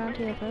 want to go around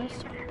here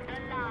first.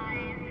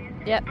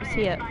 Yep, it's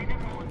here.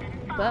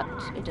 But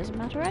it doesn't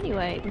matter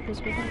anyway,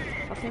 because we're gonna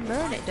fucking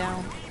burn it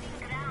down.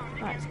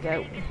 Right, let's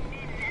go.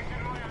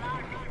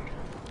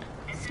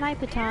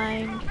 Sniper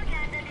time.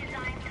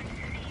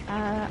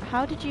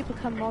 How did you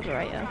become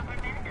moderator?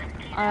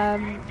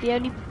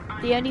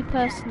 The only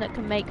person that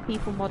can make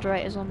people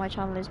moderators on my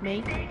channel is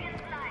me.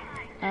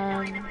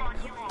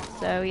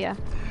 So yeah,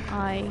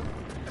 I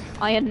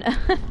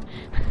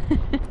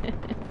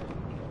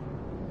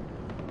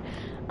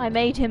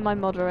made him my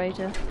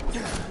moderator.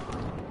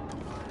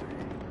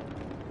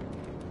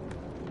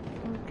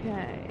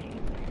 Okay,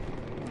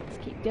 let's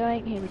keep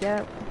going. Here we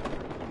go.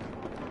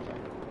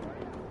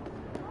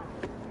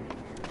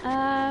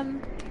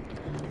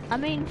 I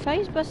mean,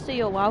 Facebuster,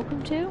 you're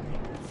welcome to,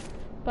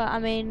 but I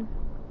mean,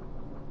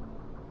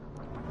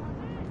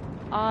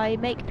 I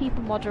make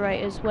people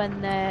moderators when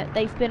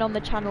they've been on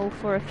the channel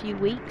for a few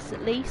weeks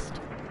at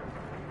least,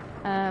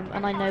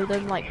 and I know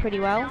them like pretty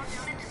well.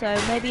 So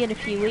maybe in a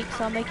few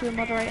weeks I'll make you a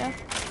moderator.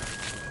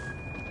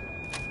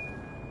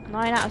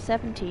 9 out of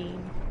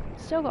 17.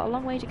 Still got a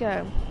long way to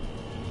go.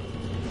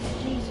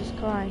 Jesus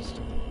Christ.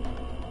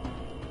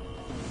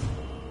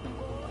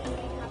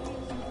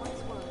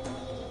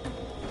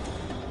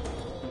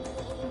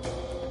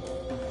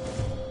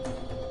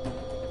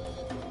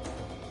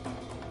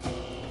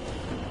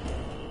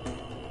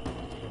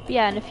 But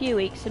yeah, in a few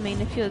weeks. I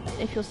mean, if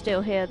you're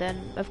still here,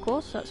 then of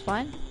course that's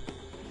fine.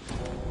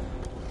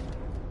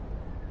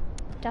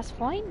 That's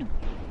fine.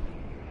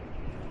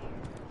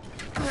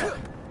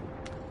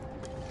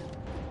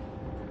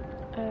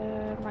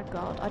 Oh my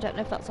god, I don't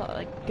know if that's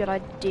a good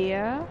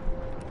idea.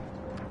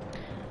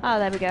 Ah,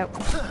 there we go.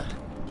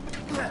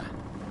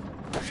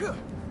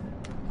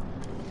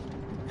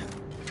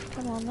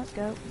 Come on, let's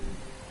go.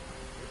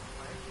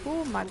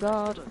 Oh my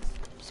god.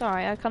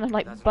 Sorry, I kind of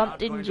like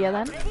bumped into you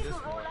then.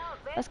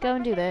 Let's go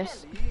and do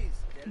this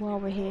while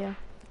we're here.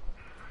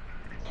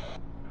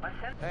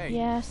 Hey,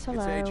 Yes,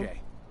 hello. It's AJ.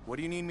 What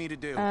do you need me to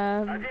do?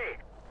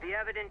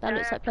 That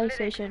looks like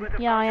PlayStation.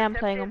 Yeah, I am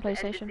playing on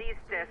PlayStation.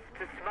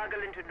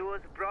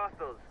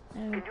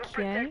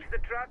 Okay.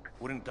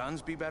 Wouldn't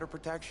guns be better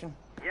protection?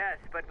 Yes,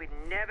 but we'd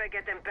never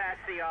get them past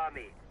the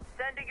army.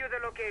 Sending you the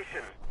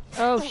location.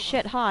 Oh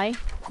shit, hi.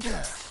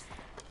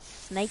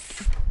 Snake.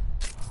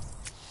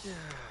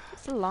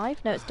 It's alive?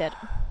 No, it's dead.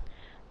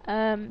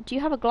 Do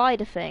you have a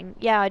glider thing?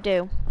 Yeah, I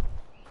do.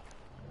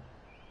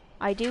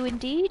 I do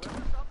indeed.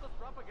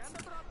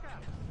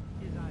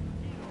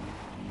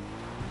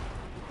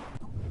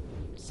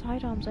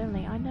 Sidearms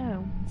only, I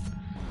know.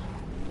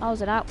 I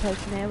was an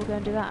outpost in here, we're going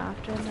to do that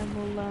after, and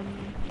then we'll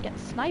get the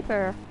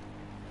sniper.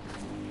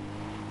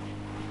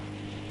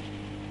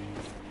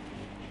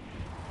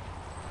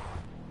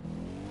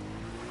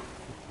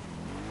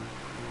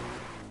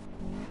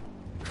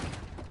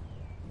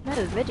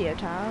 No, video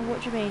tower,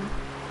 what do you mean?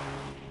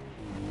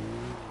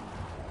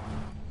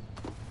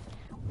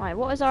 Right,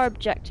 what is our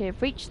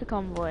objective? Reach the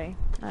convoy.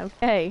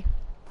 Okay.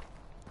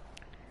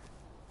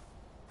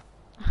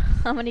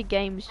 How many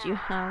games do you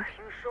have?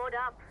 You showed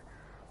up.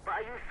 But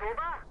are you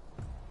sober?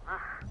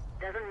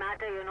 Doesn't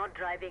matter, you're not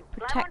driving.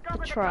 Protect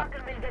the truck.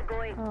 And we'll get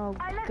going. Oh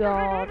I left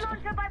god. the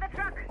grenade launcher by the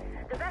truck.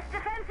 The best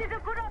defense is a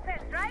good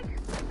offense, right?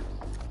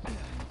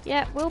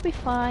 Yeah, we'll be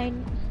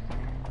fine.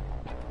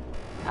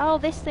 Oh,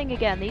 this thing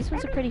again. These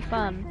ones are pretty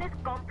fun. It's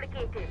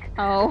complicated.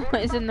 Oh,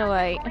 it's in the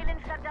way. Go in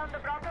and shut down the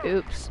brothel.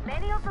 Oops.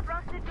 Many of the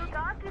prostitutes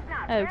are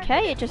kidnapped.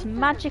 Okay, it just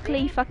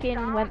magically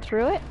fucking went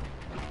through it.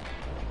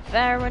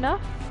 Fair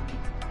enough.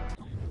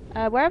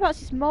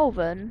 Whereabouts is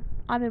Malvern?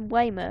 I'm in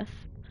Weymouth.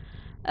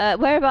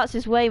 Whereabouts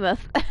is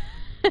Weymouth?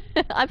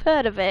 I've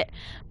heard of it.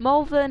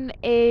 Malvern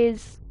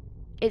is...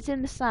 It's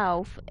in the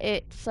south.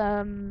 It's,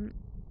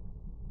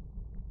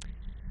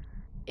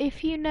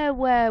 if you know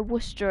where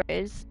Worcester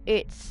is,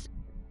 it's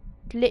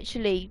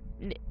literally...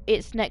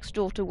 It's next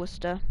door to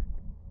Worcester.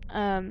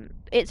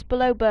 It's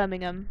below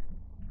Birmingham.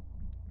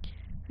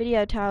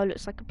 Video tower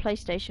looks like a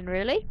PlayStation,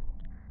 really?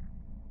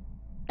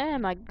 Oh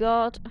my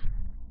god.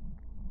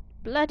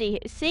 Bloody...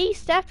 See,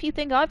 Steph, you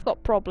think I've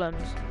got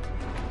problems.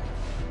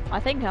 I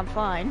think I'm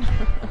fine.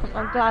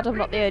 I'm glad I'm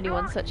not the only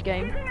one in such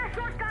game.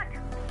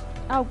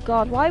 Oh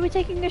god, why are we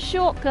taking a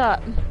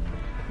shortcut?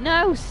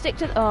 No, stick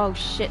to... Oh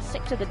shit,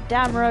 stick to the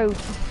damn road.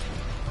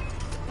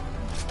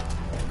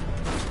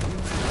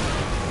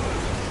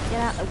 Get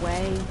out of the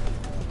way.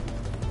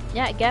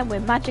 Yeah, again, we're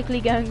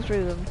magically going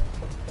through them.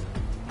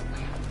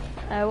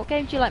 What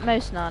game do you like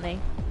most, Nani?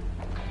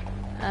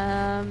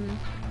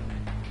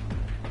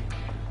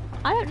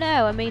 I don't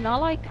know. I mean,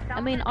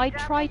 I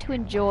try to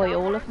enjoy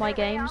all of my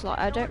games. Like,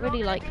 I don't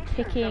really like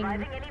picking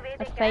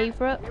a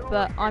favourite,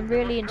 but I'm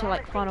really into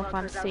like Final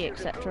Fantasy,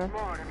 etc.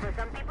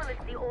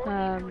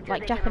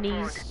 Like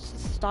Japanese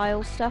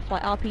style stuff,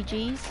 like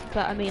RPGs.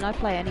 But I mean, I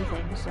play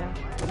anything. So,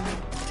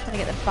 trying to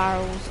get the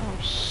barrels.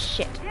 Oh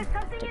shit!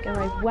 Didn't go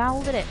very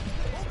well, did it?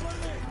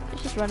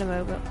 Let's just run him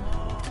over.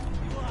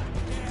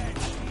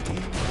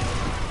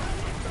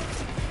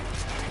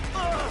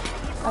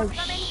 Oh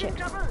shit!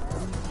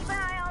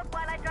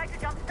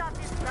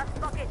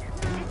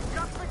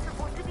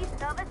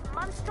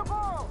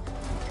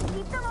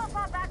 Keep them off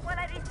our back while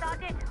I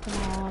restart it.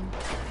 Come on.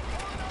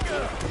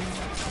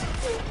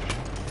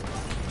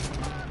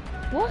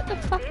 What the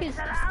fuck is...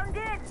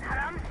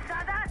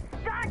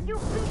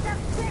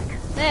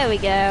 There we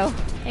go.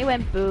 It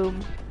went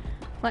boom.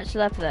 Much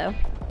love though.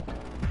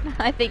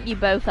 I think you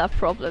both have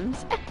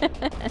problems.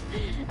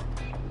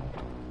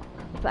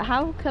 But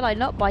how could I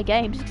not buy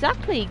games?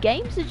 Exactly,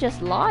 games are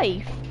just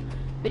life.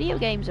 Video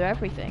games are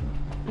everything.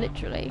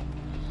 Literally.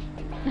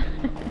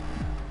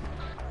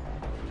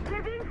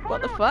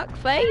 What the fuck,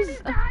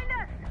 FaZe?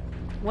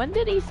 When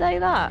did he say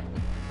that?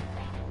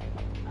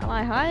 And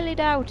I highly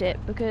doubt it,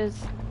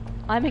 because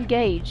I'm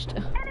engaged.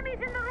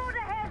 Enemies in the road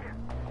ahead.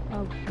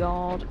 Oh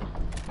god.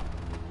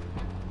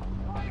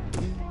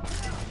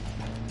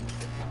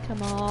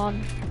 Come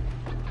on.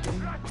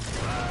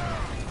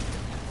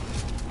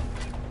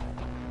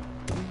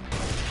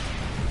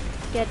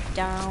 Get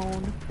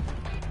down.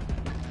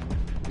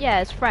 Yeah,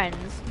 as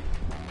friends.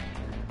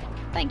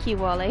 Thank you,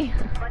 Wally.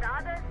 But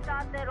others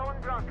start their own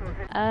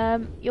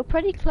brothels. You're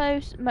pretty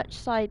close, much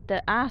side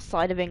the our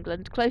side of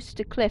England, close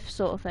to cliff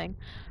sort of thing.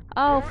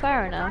 Oh,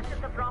 fair enough.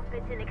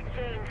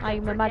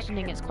 I'm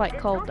imagining it's quite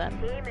cold then.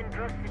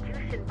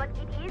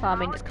 Well, I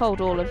mean, it's cold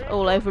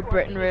all over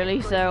Britain,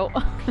 really. So.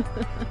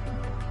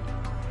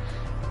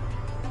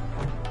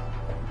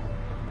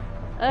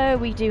 Oh,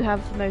 we do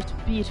have the most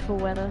beautiful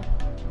weather.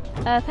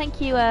 Thank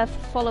you for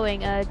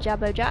following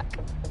Jabbo Jack.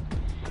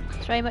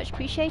 It's very much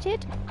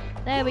appreciated.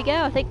 There we go,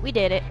 I think we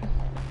did it.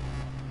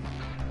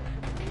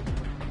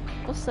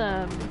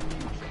 Awesome.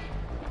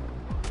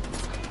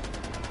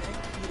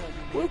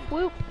 Whoop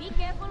whoop. Be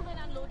careful when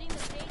unloading the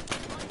train.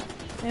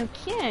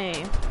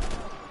 Okay.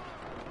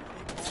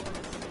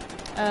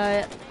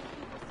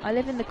 I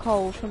live in the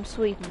cold from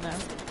Sweden though.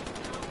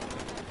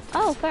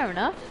 Oh, fair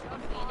enough.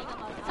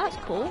 That's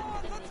cool.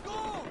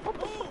 What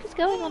the fuck is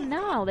going on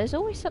now? There's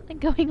always something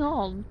going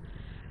on.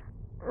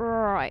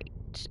 Right.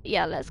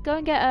 Yeah, let's go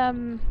and get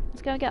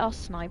our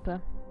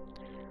sniper.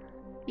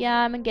 Yeah,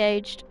 I'm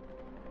engaged.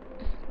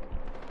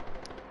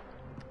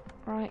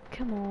 Right,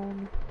 come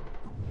on.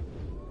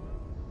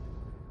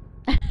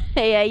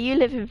 Yeah, you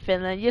live in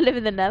Finland. You live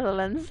in the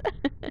Netherlands.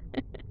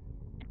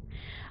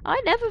 I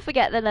never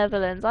forget the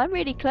Netherlands. I'm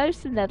really close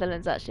to the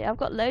Netherlands, actually. I've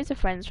got loads of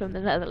friends from the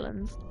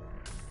Netherlands.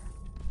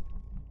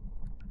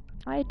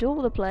 I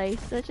adore the place.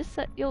 They're just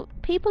so,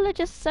 people are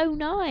just so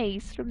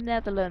nice from the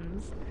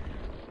Netherlands.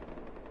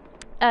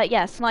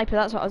 Yeah, sniper.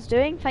 That's what I was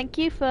doing. Thank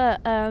you for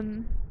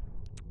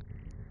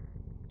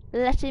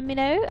letting me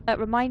know,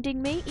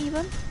 reminding me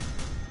even.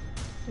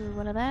 Do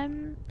one of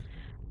them.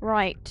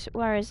 Right,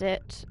 where is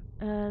it?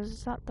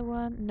 Is that the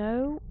one?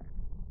 No.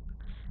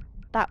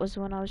 That was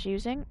the one I was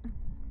using.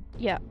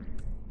 Yeah.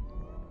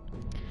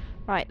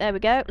 Right, there we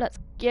go. Let's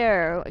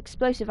go.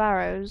 Explosive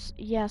arrows.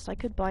 Yes, I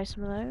could buy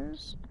some of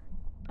those.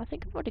 I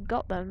think I've already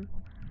got them.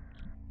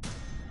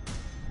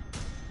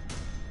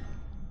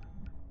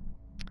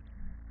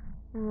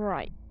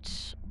 Right.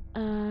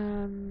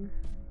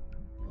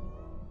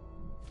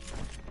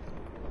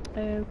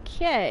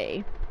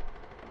 Okay.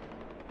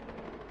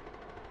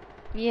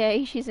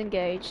 Yay, she's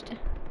engaged.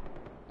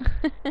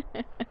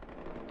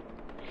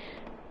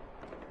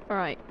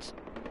 Right.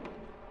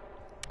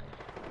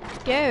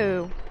 Let's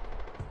go.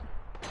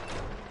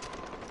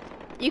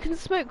 You can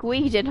smoke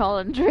weed in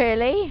Holland,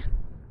 really?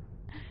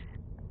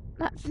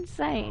 That's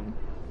insane.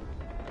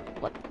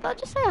 What? Did I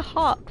just say a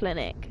heart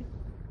clinic?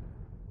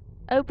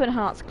 Open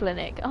hearts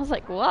clinic. I was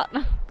like, what?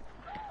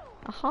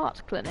 A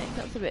heart clinic?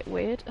 That's a bit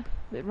weird. A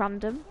bit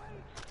random.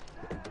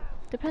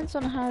 Depends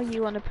on how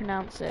you want to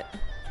pronounce it.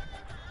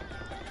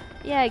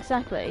 Yeah,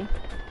 exactly.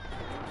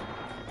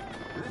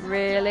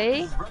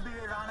 Really?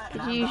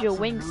 Could you use your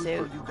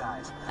wingsuit?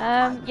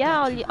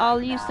 Yeah,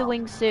 I'll use the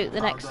wingsuit the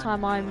next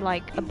time I'm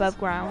like above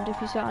ground, if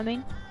you see what I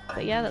mean.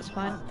 But yeah, that's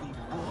fine.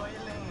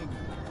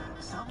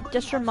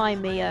 Just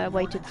remind me,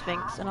 weighted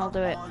sphinx, and I'll do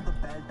it.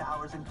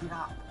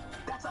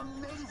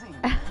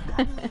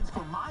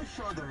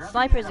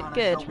 Sniper isn't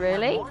good,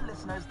 really?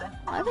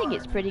 I think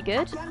it's pretty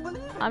good.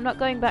 I'm not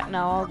going back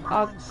now.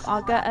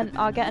 I'll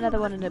get another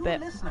one in a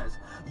bit.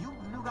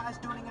 You guys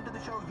tuning into the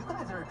show, you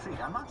guys are a treat.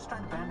 I'm not just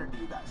trying to pander to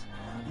you guys.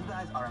 You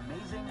guys are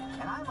amazing,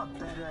 and I'm a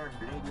better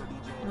radio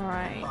DJ.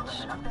 Right.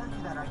 I'm telling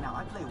you that right now.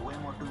 I play way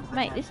more tunes than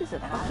Mate, this is a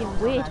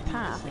fucking weird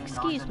path.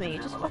 Excuse me, you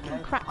just fucking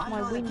cracked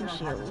my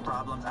windshield.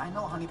 I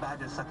know honey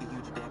badgers suck a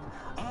huge dick,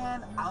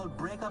 and I'll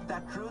break up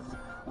that truth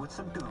with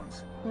some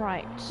tunes.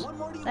 Right.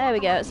 There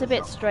we go. It's a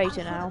bit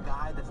straighter now.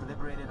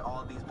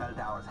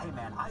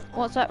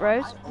 What's that,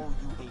 Rose?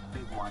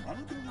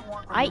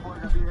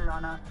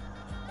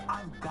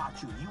 I've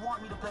got you. You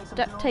want me to play some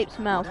duct tape's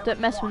mouth. Don't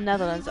mess with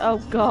Netherlands. Oh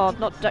god,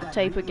 not duct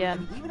tape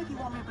again. Even if you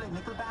want me to play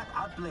Nickelback,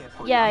 I'll play it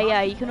for you.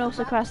 Yeah, you can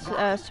also craft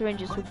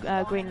syringes with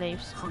green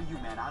leaves. For you,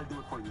 man. I'll do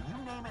it for you.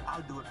 You name it,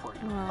 I'll do it for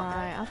you.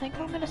 Alright, I think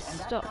I'm gonna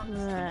stop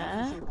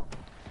there.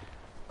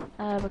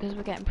 Because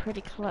we're getting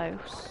pretty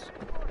close.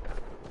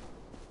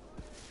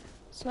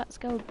 So let's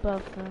go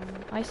above them.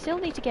 I still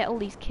need to get all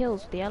these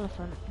kills with the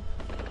elephant.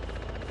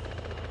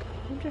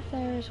 I wonder if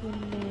there is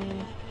one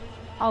near.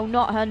 Oh,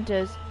 not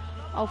hunters.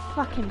 Oh,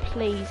 fucking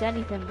please,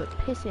 anything but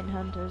pissing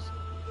hunters.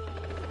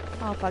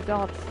 Oh, for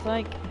God's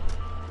sake.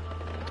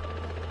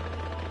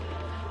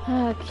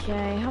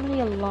 Okay, how many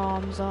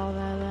alarms are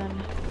there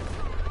then?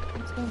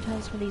 Let's go and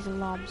turn some of these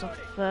alarms off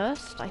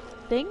first, I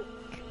think.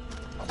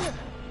 I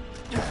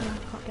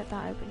can't get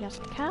that open. Yes,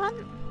 I can.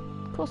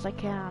 Of course I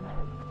can.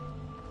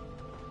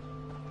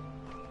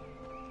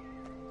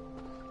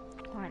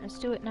 Alright, let's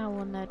do it now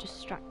when they're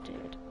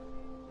distracted.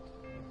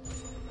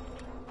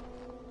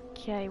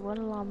 Okay, one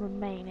alarm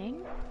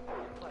remaining.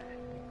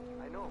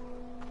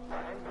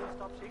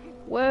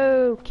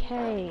 Whoa,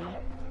 okay.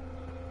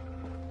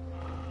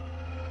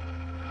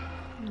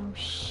 Oh,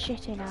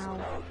 shitting out.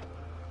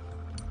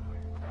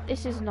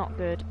 This is not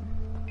good.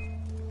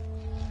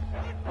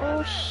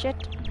 Oh, shit.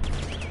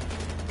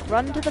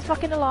 Run to the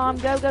fucking alarm.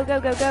 Go, go,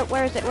 go, go, go.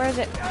 Where is it? Where is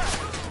it?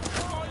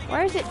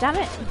 Where is it? Damn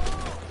it.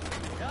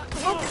 I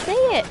can't see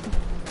it.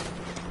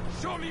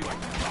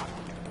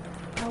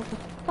 Oh, for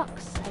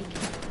fuck's sake.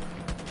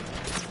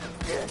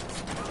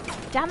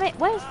 Damn it,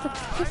 where's the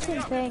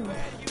pissing thing?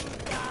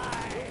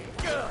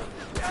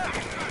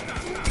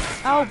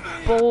 Oh,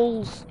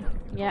 balls.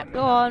 Yeah,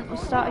 go on, we'll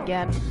start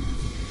again.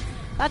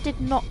 That did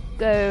not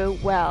go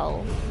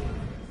well.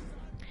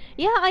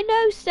 Yeah, I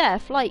know,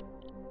 Steph, like...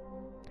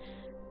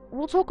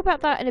 We'll talk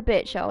about that in a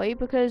bit, shall we?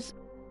 Because...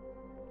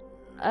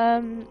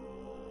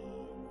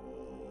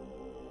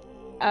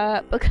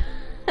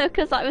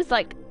 because I was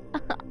like...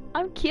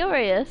 I'm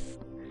curious.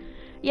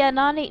 Yeah,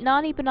 Nani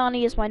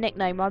Banani is my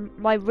nickname.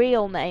 My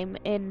real name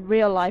in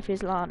real life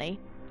is Lani.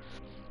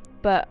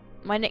 But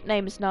my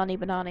nickname is Nani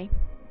Banani.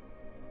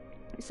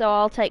 So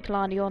I'll take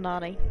Lani or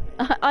Nani.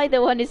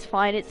 Either one is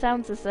fine, it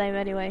sounds the same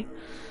anyway.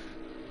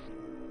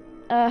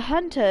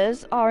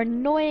 Hunters are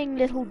annoying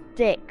little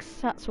dicks,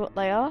 that's what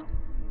they are.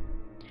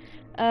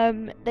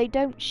 They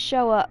don't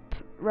show up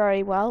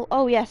very well.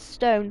 Oh yes,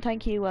 Stone,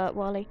 thank you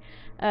Wally.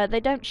 They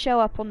don't show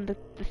up on the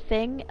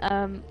thing,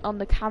 on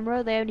the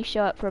camera, they only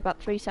show up for about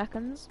 3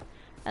 seconds.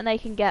 And they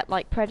can get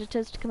like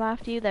predators to come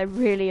after you, they're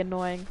really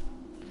annoying.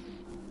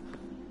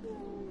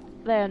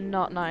 They're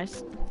not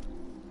nice.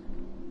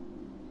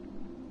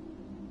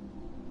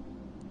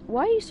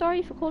 Why are you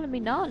sorry for calling me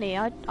Nani?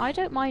 I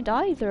don't mind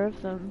either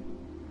of them.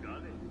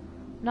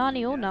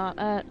 Nani or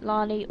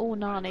Lani or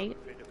Nani.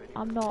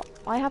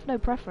 I have no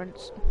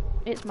preference.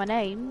 It's my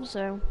name,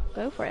 so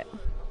go for it.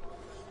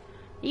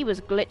 He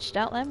was glitched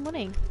out then,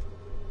 wasn't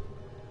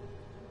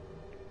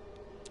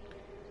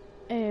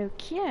he?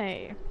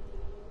 Okay.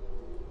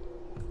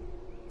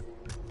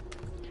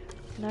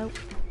 Nope.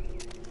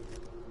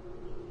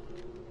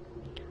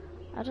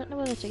 I don't know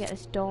whether to get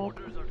this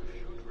dog.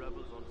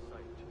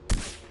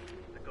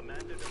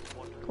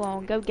 Come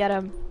on, go get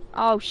him.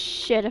 Oh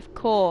shit, of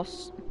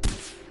course.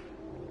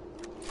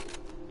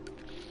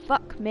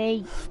 Fuck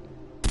me.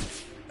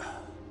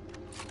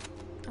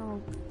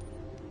 Oh,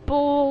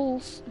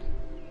 balls.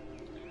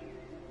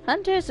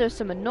 Hunters are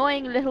some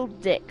annoying little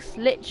dicks,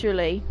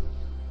 literally.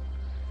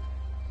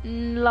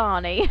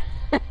 Lani.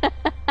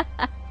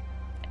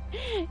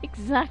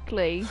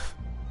 Exactly.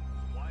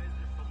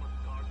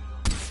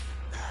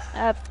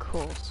 Of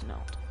course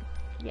not.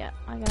 Yeah,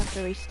 I'm gonna have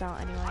to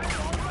restart anyway.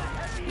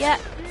 Yeah,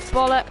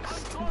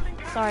 bollocks.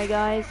 Sorry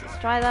guys, let's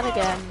try that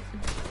again.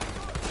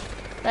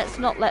 Let's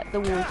not let the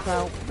wolf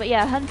out. But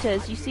yeah,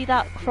 hunters, you see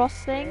that cross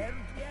thing?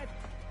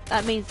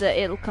 That means that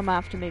it'll come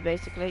after me,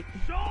 basically.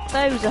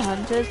 Those are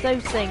hunters,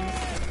 those things.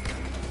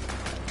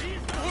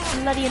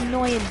 Bloody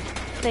annoying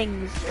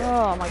things.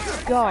 Oh my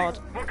god.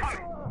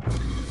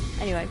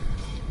 Anyway.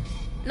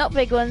 Not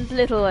big ones,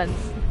 little ones.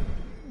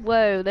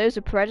 Whoa, those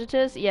are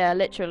predators? Yeah,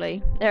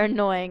 literally. They're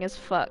annoying as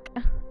fuck.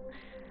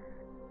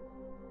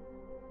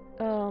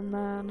 Oh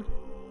man.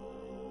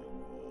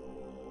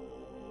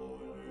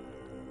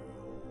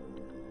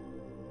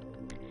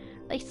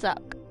 They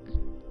suck.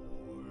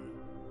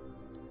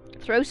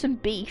 Throw some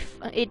beef.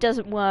 It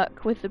doesn't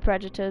work with the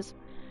predators.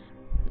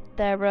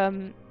 They're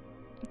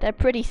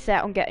pretty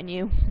set on getting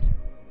you.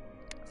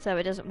 So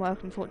it doesn't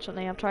work,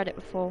 unfortunately. I've tried it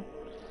before.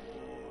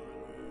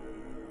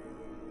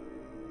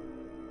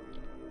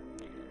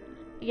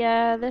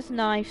 Yeah, there's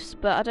knives,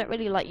 but I don't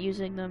really like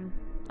using them.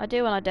 I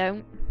do and I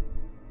don't.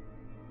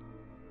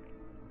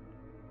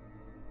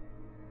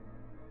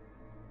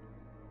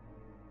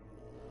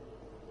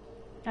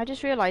 I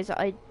just realised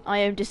that I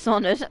am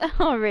Dishonored.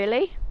 Oh,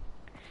 really?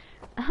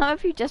 How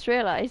have you just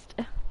realised?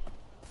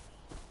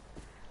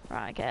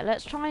 Right, okay,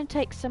 let's try and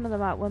take some of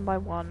them out one by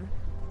one.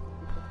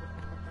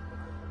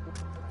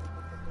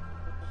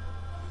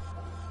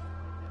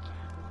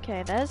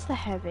 Okay, there's the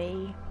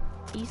heavy.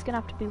 He's gonna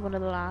have to be one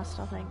of the last,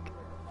 I think.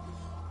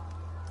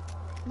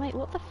 Mate,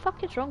 what the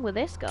fuck is wrong with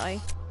this guy?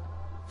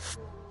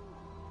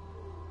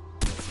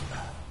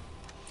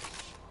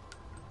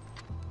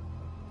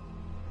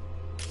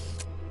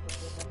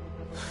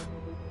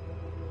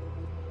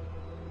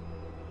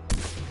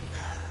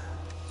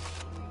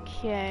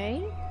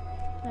 Okay,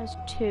 there's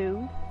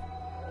two.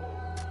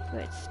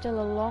 But it's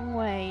still a long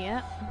way,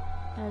 yeah.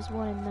 There's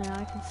one in there,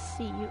 I can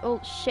see you.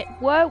 Oh shit,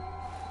 whoa!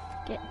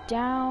 Get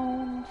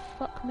down,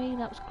 fuck me,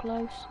 that was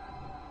close.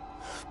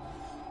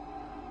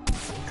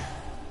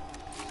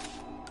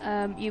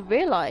 You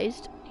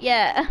realised?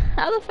 Yeah,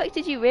 how the fuck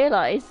did you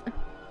realise?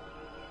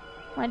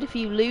 Mind if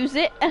you lose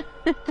it?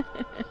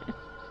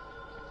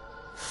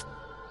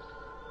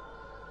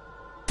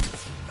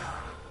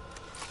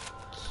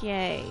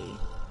 Okay.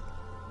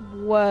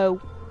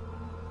 Whoa.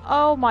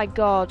 Oh my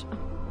god.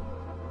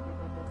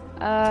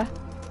 Hi.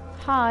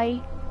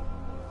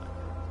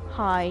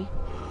 Hi.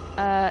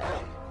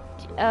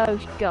 Oh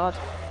god.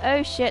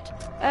 Oh shit.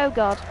 Oh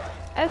god.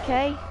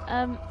 Okay,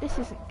 this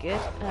isn't good.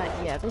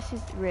 Yeah, this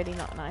is really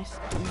not nice.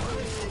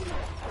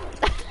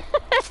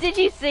 Did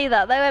you see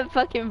that? They went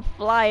fucking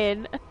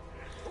flying.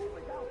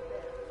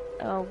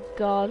 Oh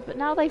god, but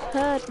now they've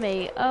heard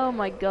me. Oh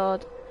my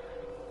god.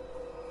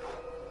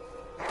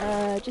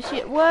 Just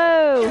use...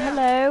 Whoa,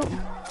 hello.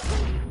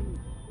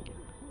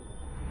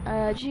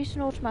 Just use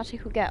an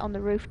automatic will get on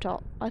the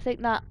rooftop. I think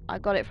that I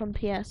got it from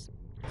PS.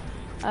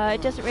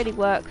 It doesn't really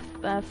work,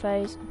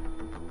 phase.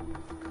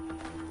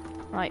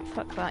 Right,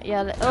 fuck that.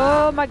 Yeah.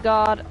 Oh my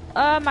god.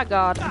 Oh my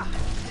god.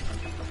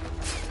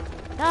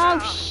 Oh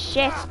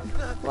shit.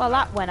 Well,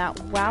 that went out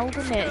well,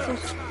 didn't it? It's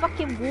those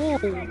fucking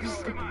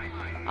wolves.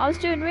 I was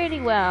doing really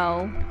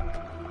well.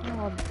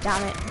 Oh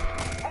damn it.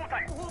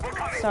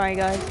 Sorry,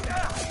 guys.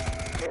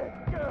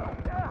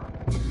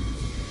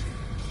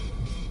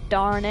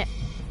 Darn it.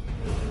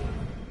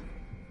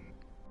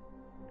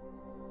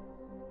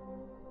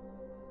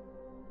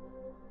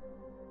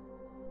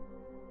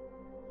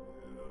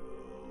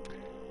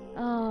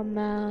 Oh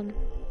man.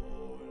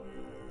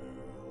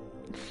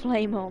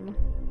 Flame on.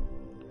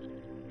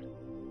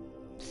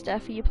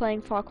 Steph, are you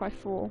playing Far Cry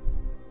 4?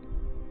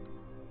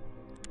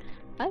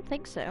 I don't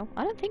think so.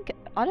 I don't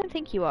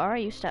think you are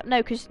you, Steph?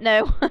 No, cause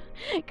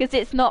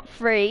it's not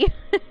free.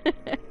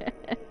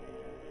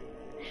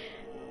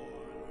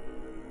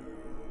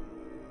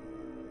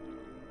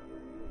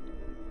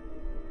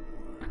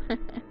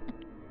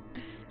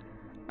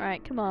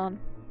 Right, come on.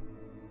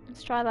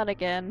 Let's try that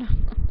again.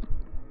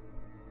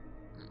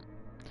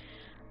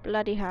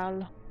 Bloody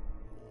hell.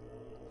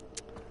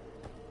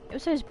 It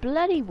was those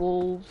bloody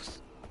wolves.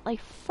 They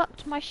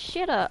fucked my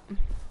shit up.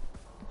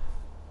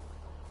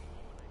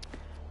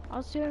 I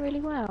was doing really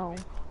well.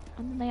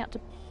 And then they had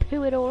to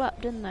poo it all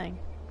up, didn't they?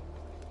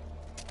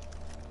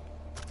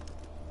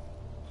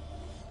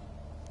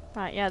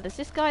 Right, yeah, there's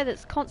this guy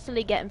that's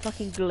constantly getting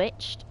fucking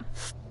glitched.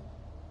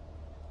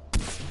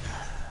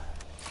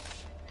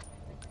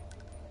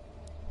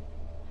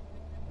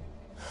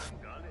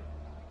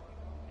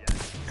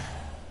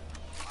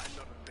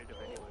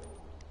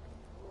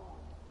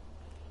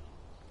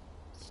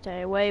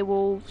 Stay away,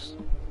 wolves.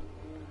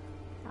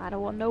 I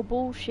don't want no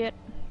bullshit.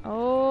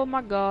 Oh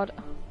my god.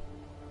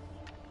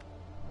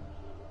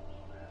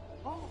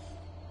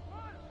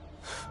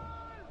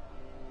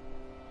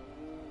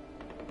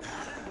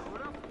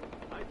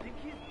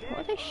 What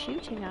are they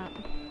shooting at?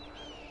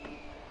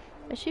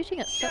 They're shooting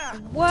at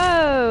something.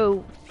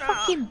 Whoa!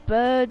 Fucking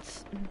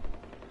birds.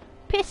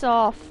 Piss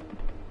off.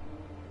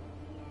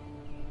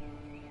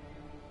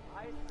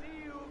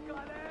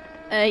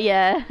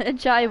 Yeah,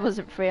 Jive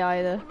wasn't free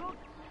either.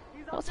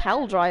 What's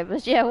Hell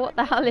Drivers? Yeah, what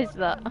the hell is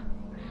that?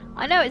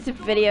 I know it's a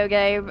video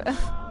game.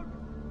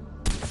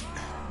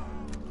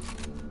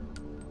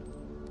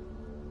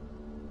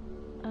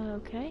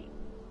 Okay.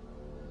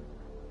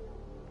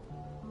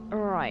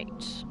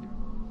 Right.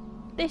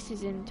 This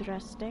is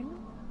interesting.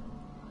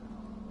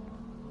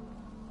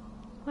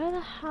 Where the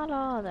hell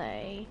are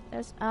they?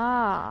 There's...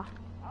 Ah.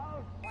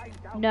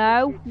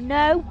 No,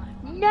 no,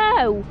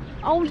 no!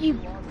 Oh, you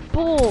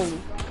ball!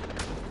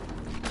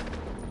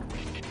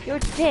 You're a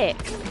dick.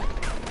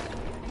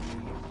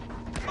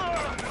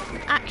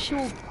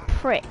 Actual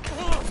prick.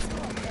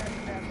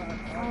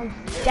 Oh,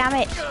 damn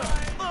it.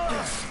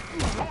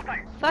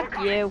 Fuck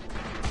you.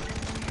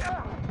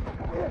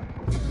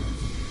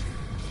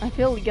 I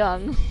feel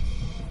young.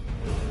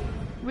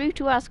 Rude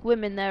to ask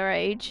women their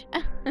age.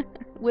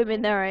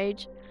 Women their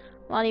age.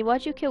 Lonnie,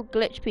 why'd you kill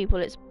glitch people?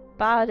 It's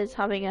bad as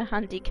having a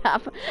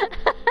handicap.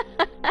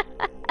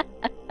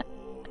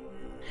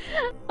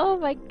 Oh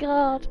my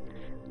god.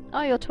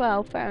 Oh, you're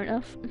 12, fair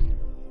enough.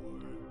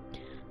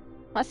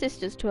 My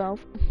sister's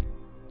 12.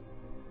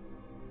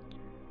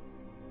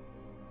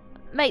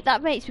 Mate,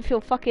 that makes me feel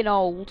fucking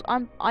old.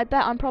 I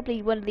bet I'm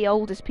probably one of the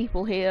oldest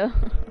people here.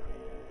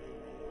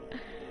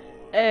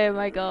 Oh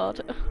my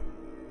god.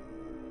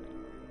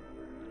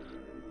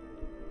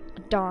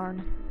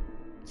 Darn.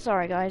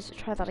 Sorry guys,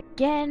 try that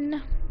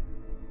again.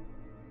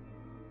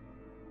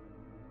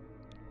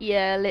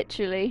 Yeah,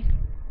 literally.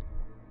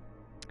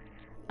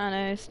 I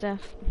know,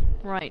 Steph.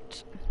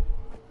 Right.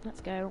 Let's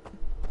go.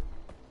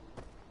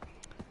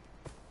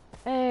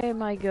 Oh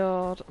my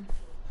god.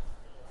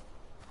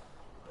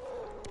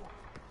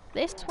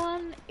 This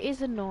one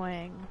is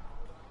annoying.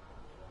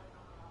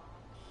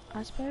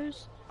 I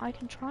suppose I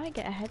can try and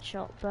get a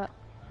headshot, but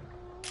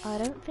I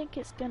don't think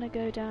it's gonna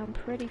go down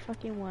pretty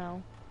fucking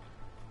well.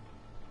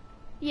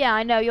 Yeah,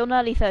 I know, you're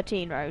nearly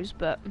 13, Rose,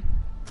 but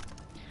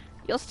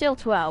you're still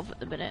 12 at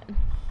the minute.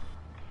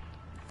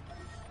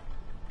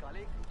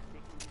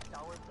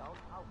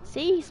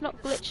 See, he's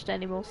not glitched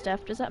anymore,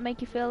 Steph. Does that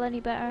make you feel any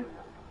better?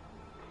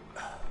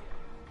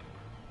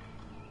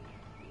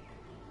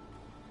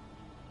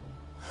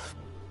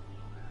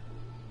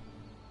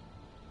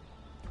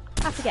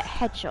 I have to get a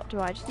headshot, do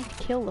I? I just need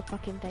to kill the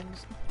fucking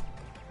things.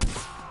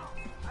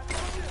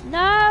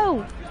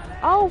 No!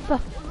 Oh, for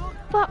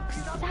fuck's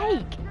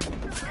sake!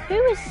 Who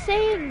is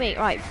seeing me?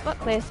 Right,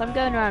 fuck this. I'm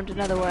going around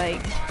another way.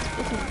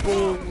 This is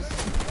balls.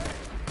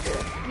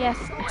 Yes,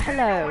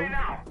 hello.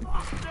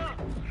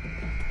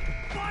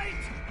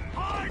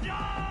 I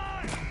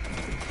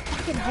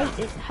fucking hate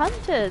this.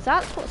 Hunters,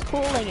 that's what's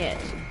calling it.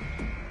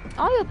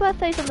 Oh, your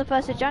birthday's on the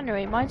 1st of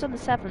January. Mine's on the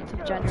 7th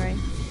of January.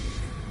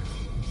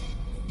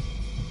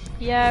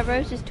 Yeah,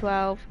 Rose is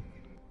 12.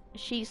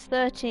 She's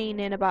 13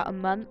 in about a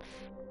month.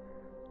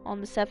 On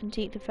the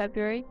 17th of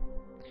February.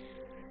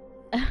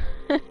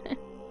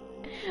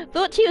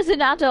 Thought she was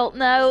an adult,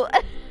 no.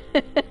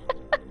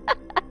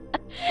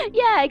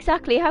 Yeah,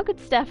 exactly. How could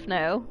Steph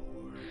know?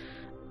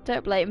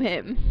 Don't blame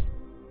him.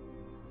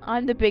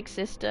 I'm the big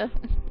sister.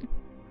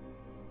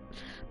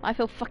 I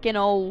feel fucking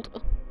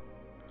old.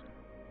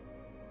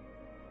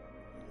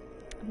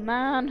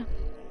 Man.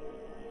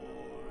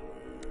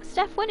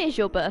 Steph, when is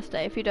your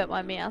birthday, if you don't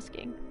mind me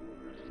asking?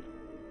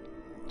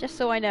 Just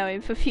so I know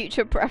him for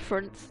future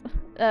preference.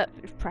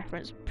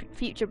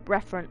 Future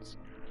reference.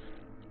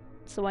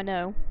 So I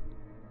know.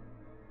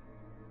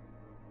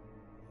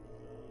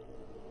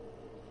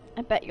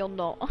 I bet you're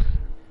not.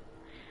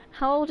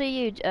 How old are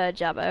you,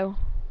 Jabbo?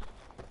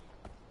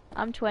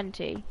 I'm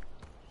 20.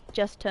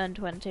 Just turned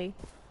 20.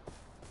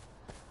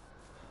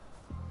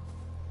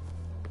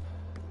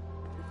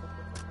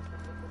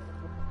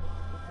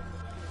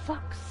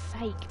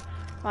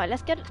 Right,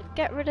 let's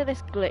get rid of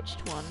this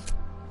glitched one.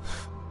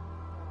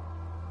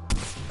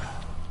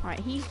 Right,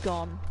 he's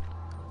gone.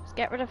 Let's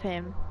get rid of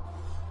him.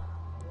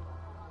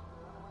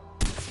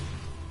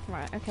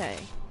 Right, okay.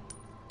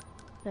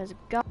 There's a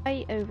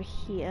guy over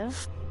here.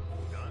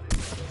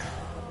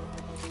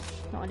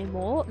 Not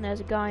anymore. And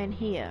there's a guy in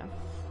here.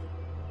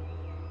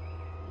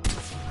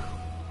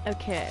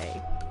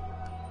 Okay.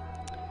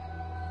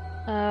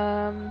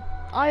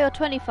 Oh, you're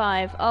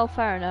 25. Oh,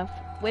 fair enough.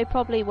 We're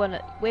probably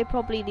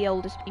the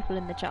oldest people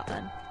in the chat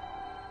then.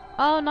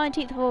 Oh,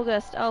 19th of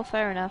August. Oh,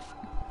 fair enough.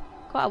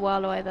 Quite a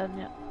while away then,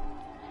 yeah.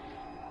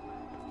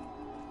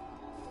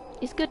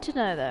 It's good to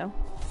know though,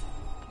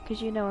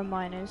 because you know when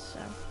mine is, so.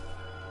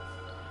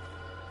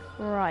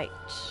 Right.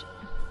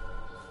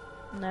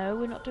 No,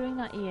 we're not doing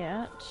that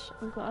yet.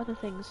 We've got other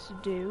things to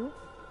do.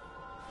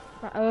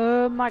 Right.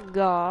 Oh my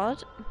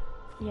god.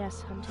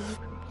 Yes, Hunter, you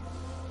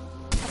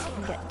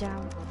can get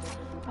down.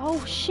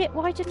 Oh shit,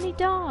 why didn't he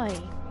die?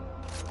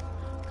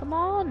 Come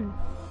on.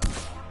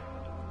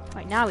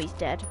 Right, now he's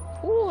dead.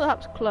 Ooh, that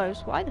was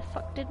close. Why the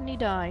fuck didn't he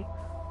die?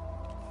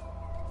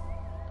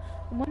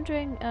 I'm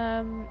wondering,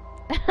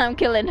 I'm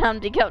killing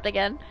handicapped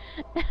again.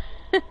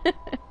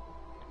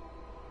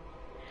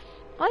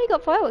 Oh, you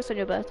got fireworks on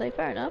your birthday,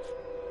 fair enough.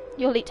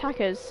 You'll eat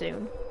tacos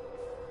soon.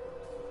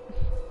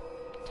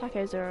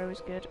 Tacos are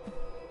always good.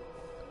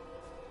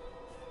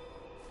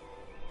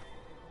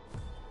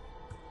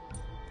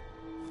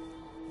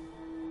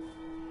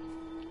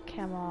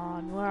 Come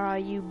on, where are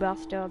you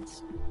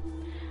bastards?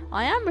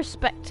 I am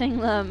respecting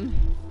them.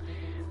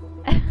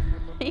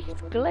 He's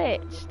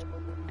glitched.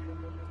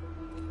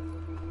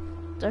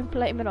 Don't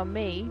blame it on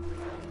me.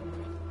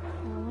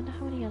 Oh, I wonder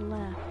how many are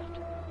left.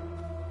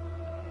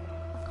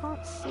 I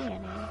can't see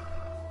any.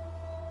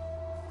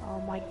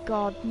 Oh my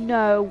god,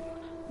 no.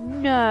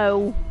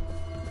 No.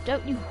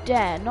 Don't you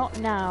dare, not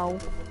now.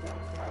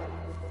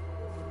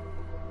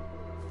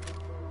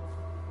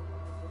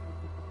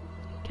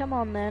 Come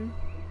on then.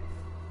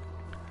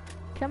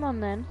 Come on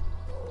then.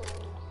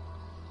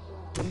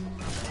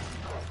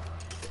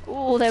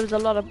 Oh, there was a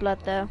lot of blood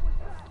there.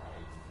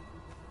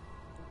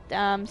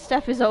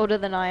 Steph is older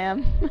than I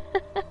am.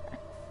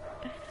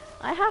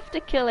 I have to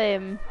kill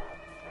him.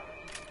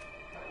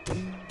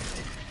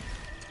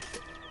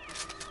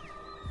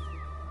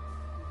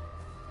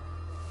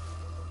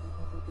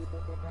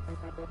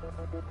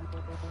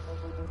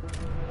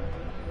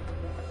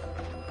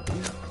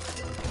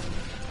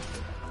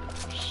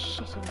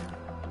 Shit.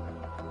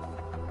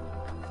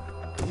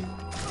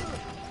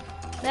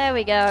 There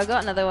we go, I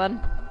got another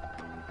one.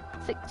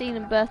 16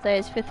 and birthday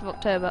is 5th of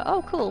October.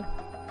 Oh, cool.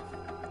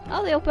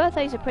 Oh, your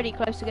birthdays are pretty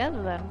close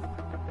together then.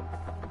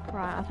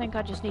 Right, I think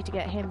I just need to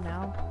get him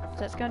now.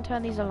 So let's go and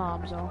turn these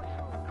alarms off.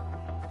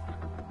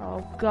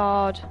 Oh,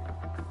 God.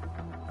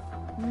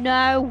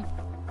 No!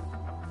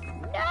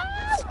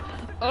 No!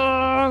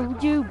 Oh,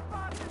 you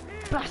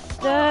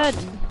bastard!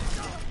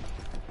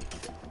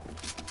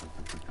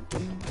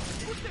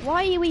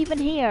 Why are you even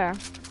here?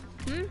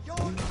 Hmm?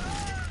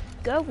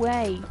 Go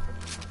away.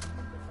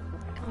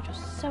 God, you're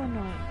so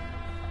annoying.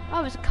 Oh,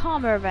 it was a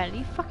karma event. Are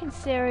you fucking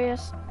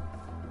serious?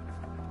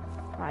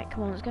 Right,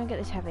 come on, let's go and get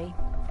this heavy.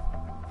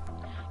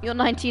 You're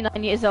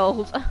 99 years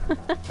old.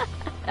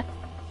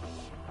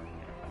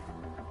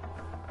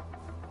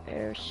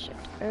 Oh shit.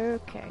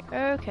 Okay,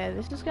 okay,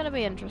 this is gonna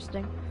be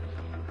interesting.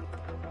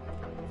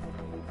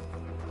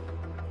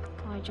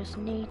 I just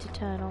need to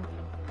turn off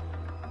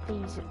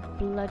these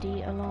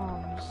bloody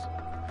alarms.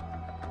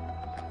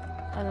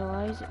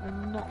 Otherwise, it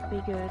will not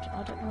be good.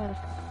 I don't know where the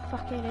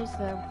fuck it is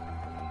though.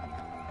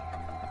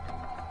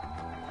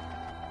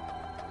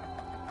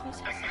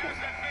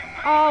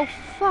 Oh,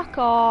 fuck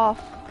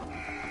off.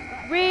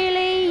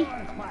 Really?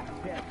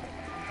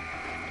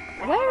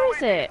 Where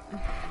is it?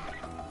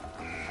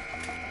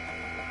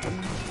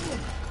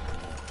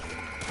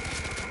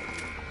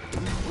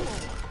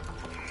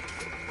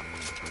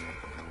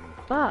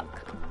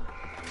 Fuck.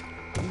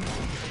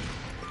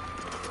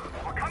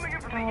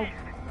 Oh,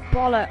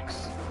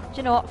 bollocks. Do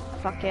you know what?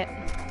 Fuck it.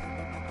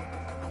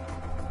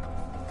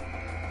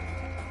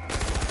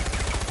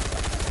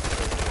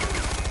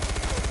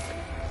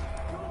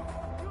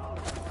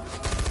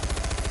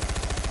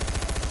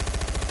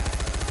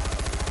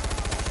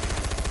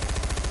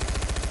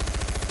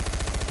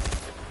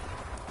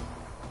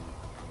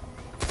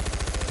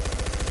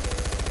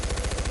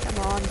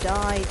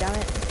 Die, damn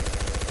it.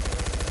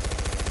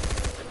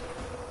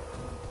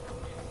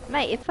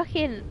 Mate, it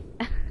fucking...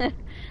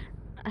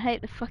 I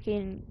hate the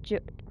fucking...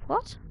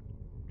 What?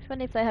 It's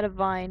funny if they had a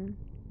Vine.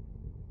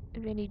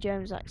 Vinnie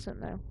Jones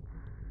accent, though.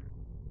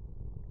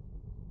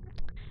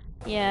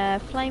 Yeah,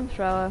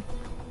 flamethrower.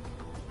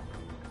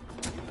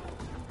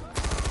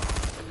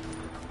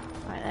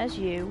 Right, there's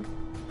you.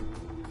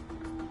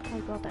 Oh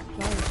god, that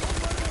close.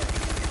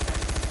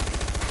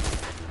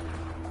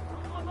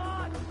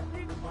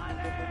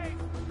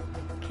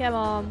 Come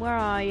on, where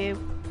are you?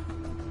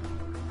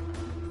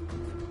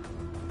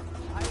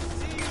 I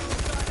see you.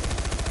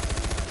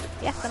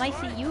 Yes, and I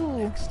see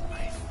you.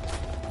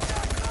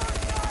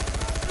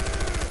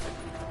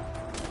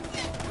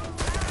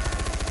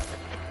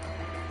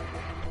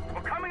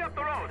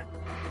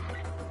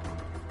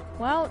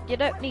 Well, you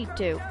don't need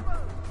to.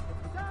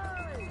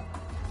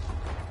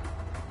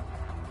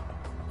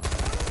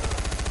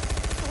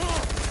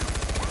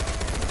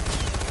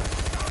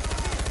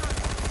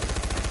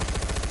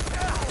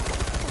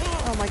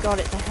 Oh my god,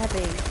 it's a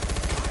heavy.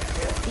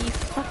 Are you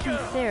fucking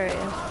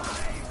serious?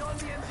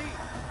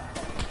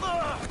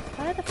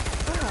 Where the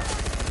fuck?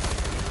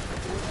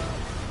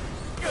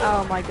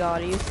 Oh my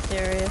god, are you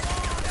serious?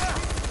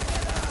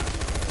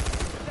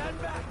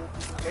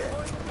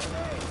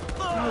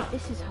 Mate,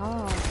 this is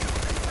hard.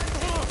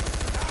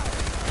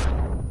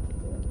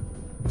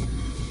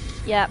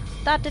 Yep,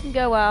 that didn't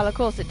go well, of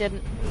course it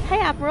didn't. Hey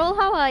Admiral,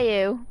 how are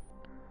you?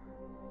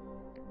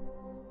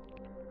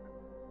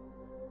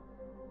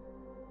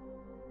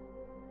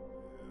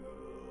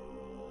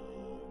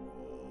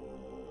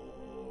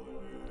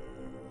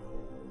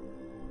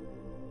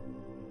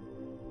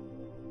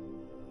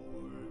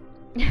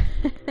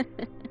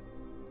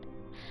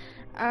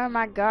 Oh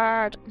my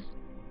god.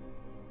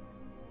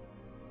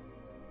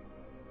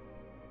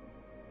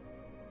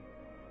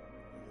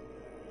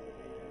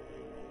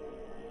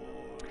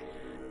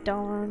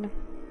 Darn.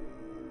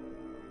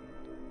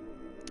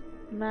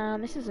 Man,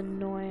 this is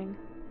annoying.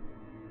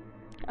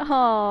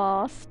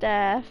 Oh,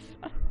 Steph.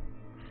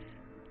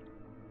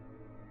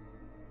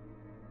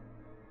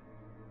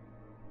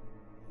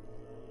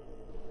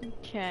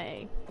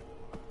 Okay.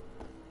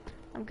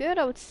 I'm good,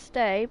 I would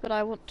stay, but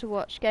I want to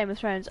watch Game of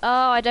Thrones. Oh,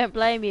 I don't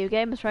blame you.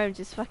 Game of Thrones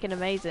is fucking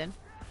amazing.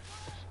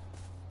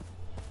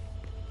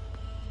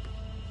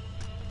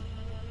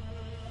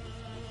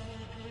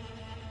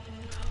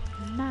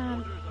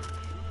 Man.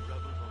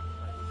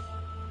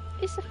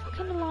 Is the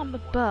fucking alarm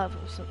above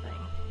or something?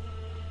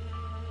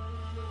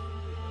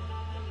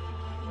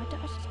 I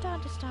just don't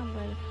understand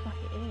where the fuck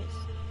it is.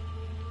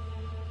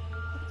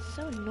 It's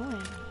so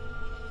annoying.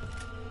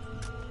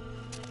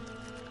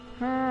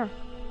 Hurr.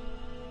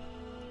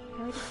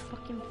 Hurry the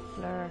fucking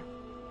flare.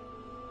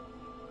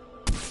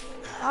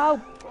 Oh,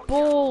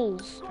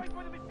 balls!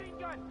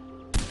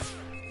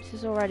 This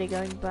is already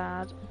going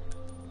bad.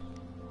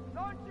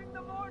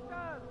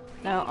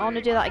 No, I want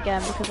to do that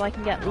again because I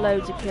can get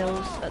loads of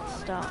kills at the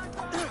start.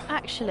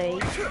 Actually,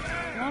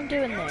 while I'm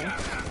doing this...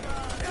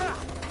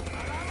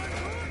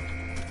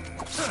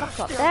 Fuck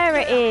off. There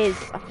it is!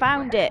 I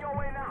found it!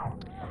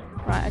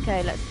 Right,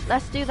 okay,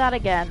 let's do that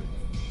again.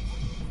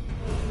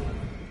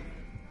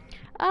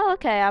 Oh,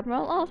 okay,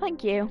 Admiral. Oh,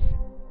 thank you.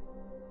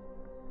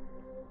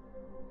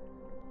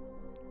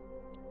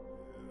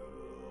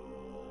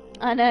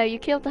 I know, you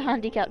killed the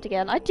handicapped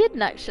again. I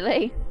didn't,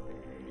 actually.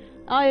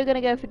 Oh, you're gonna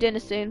go for dinner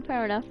soon.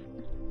 Fair enough.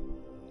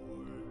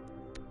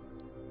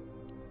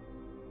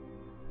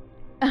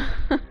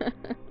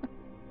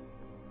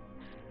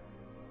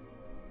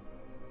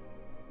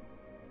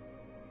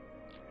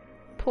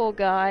 Poor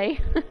guy.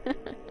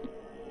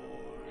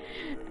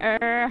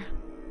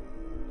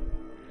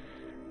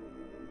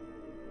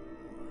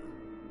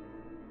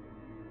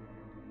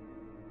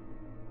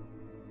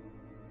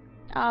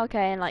 Oh,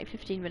 okay, in like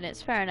 15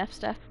 minutes. Fair enough,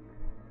 Steph.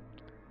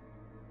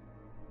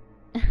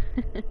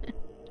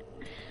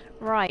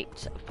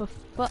 Right, for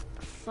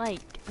fuck's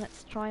sake,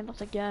 let's try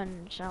that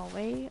again, shall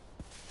we?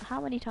 How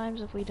many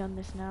times have we done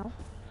this now?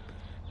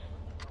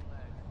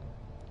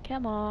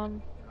 Come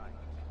on.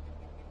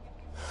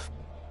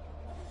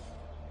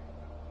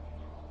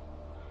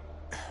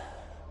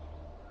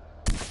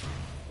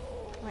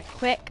 Right,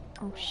 quick.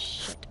 Oh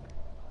shit.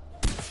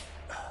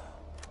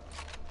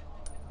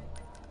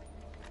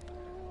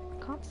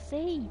 Can't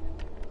see.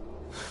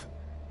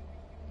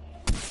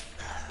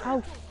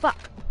 Oh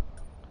fuck.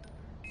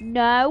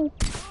 No.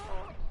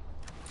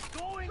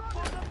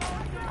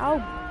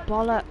 Oh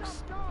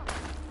bollocks.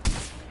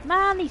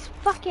 Man, these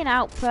fucking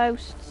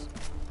outposts.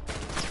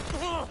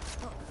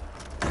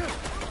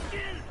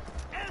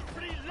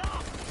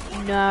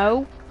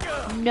 No.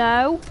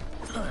 No.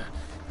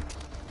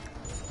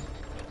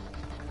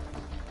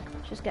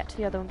 Just get to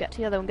the other one, get to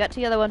the other one, get to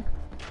the other one.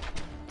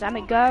 Damn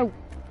it, go.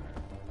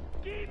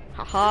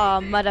 Haha,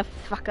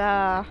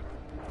 motherfucker.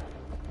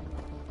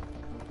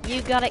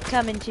 You got it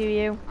coming to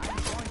you.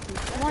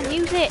 Come on,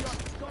 use it.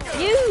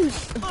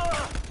 Use!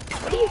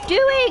 What are you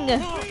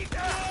doing?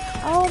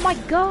 Oh my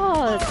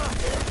god.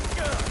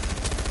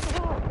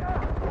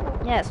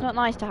 Yeah, it's not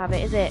nice to have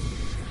it, is it?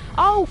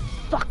 Oh,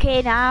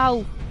 fucking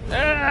hell.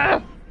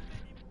 Ugh.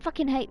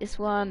 Fucking hate this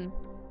one.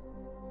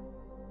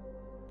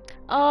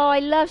 Oh, I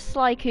love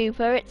Sly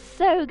Cooper. It's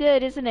so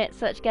good, isn't it,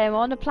 such game? I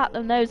want to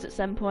platinum those at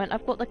some point.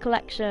 I've got the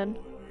collection.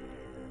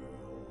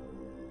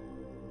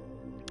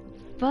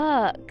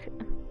 Fuck.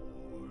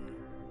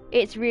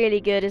 It's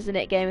really good, isn't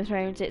it, Game of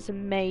Thrones? It's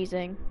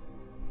amazing.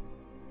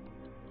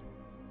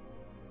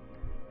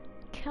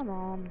 Come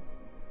on.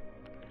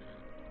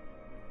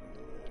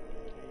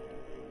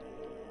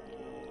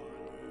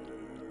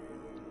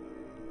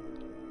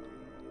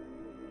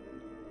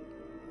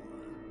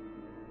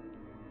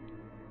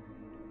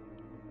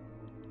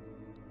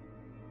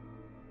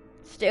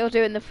 Still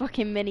doing the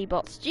fucking mini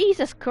bots.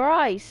 Jesus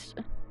Christ.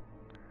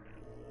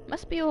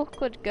 Must be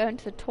awkward going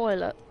to the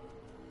toilet.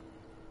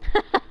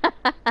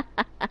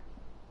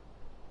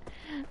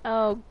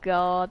 Oh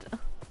god.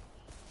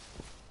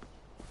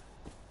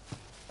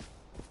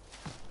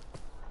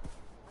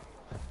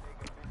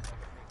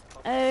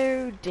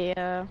 Oh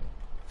dear.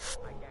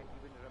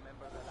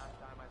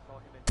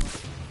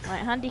 Right,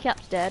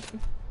 handicap's dead.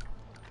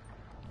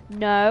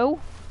 No.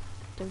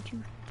 Don't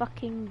you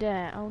fucking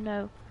dare. Oh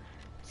no.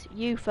 It's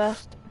you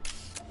first.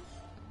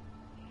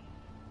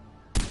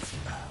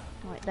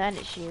 Right, then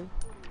it's you.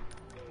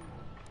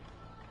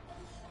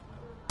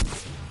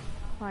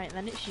 Right,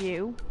 then it's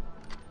you.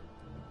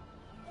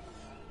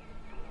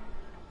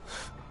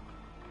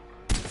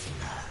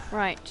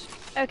 Right,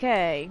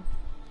 okay.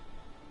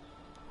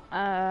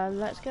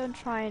 Let's go and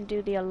try and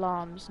do the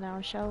alarms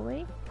now, shall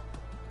we?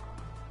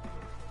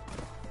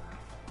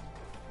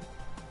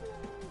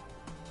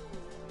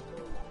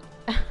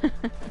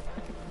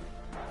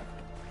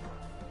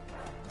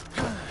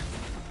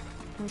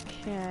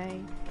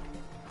 Okay.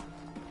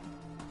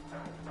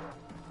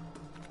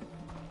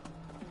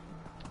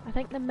 I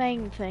think the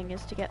main thing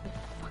is to get the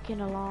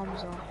fucking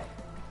alarms off.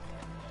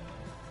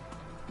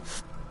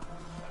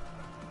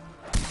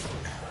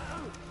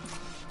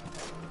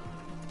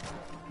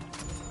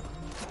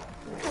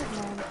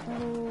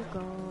 Oh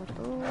god,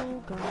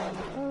 oh god,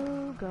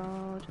 oh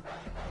god.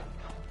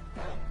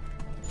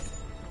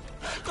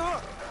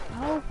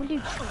 Oh, will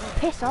you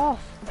piss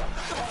off?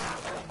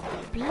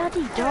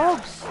 Bloody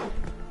dogs!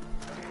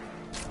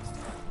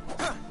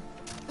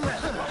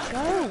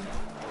 Go!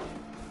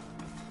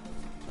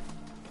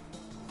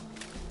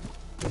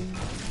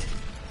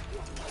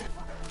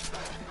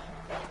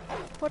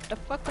 What the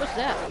fuck was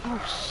that?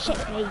 Oh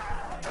shit me!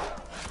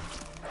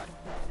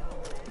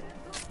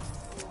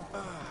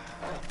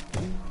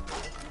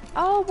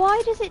 Oh,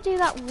 why does it do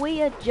that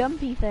weird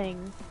jumpy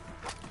thing?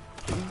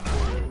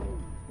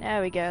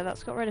 There we go,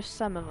 that's got rid of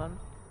some of them.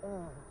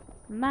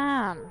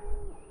 Man!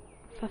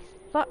 For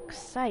fuck's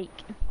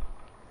sake.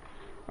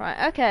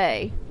 Right,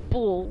 okay.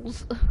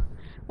 Balls.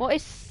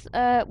 What's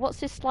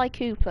this Sly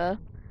Cooper?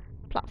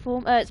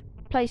 Platform? It's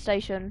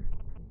PlayStation.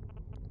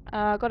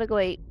 Gotta go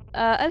eat.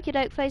 Okie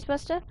doke,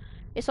 Facebuster.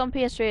 It's on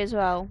PS3 as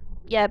well.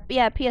 Yeah,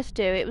 PS2.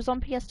 It was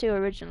on PS2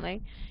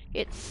 originally.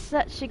 It's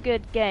such a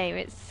good game.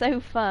 It's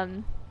so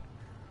fun.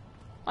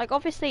 Like,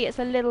 obviously it's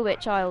a little bit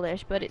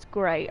childish, but it's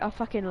great. I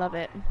fucking love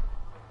it.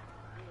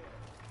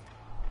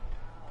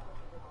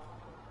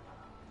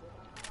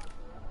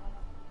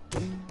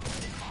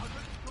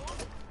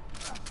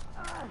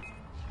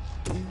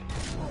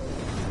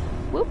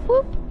 Whoop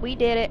whoop, we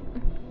did it.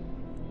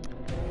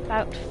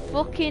 About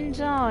fucking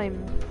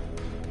time.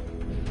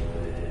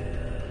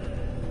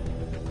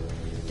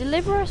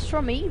 Deliver us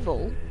from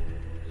evil.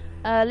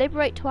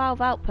 Liberate 12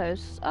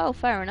 outposts. Oh,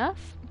 fair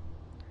enough.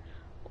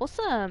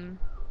 Awesome.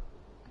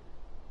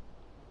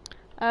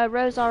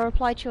 Rose, I'll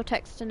reply to your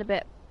text in a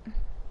bit.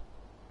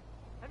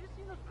 Have you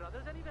seen those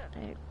brothers anywhere?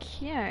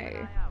 Okay.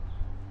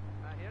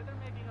 I hear they're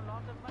making a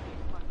lot of money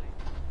smuggling.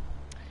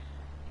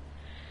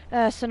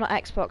 So not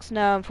Xbox,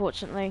 no,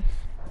 unfortunately.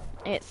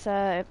 It's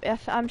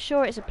I'm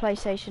sure it's a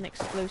PlayStation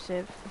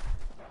exclusive.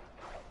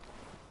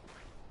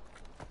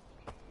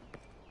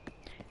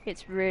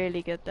 It's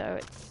really good though.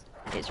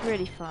 It's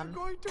really fun.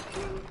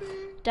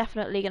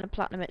 Definitely gonna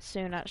platinum it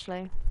soon,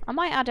 actually. I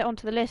might add it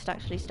onto the list,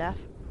 actually, Steph.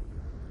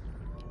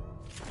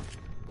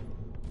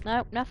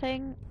 Nope,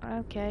 nothing.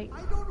 Okay.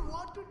 I don't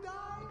want to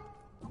die.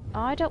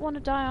 I don't want to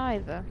die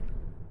either.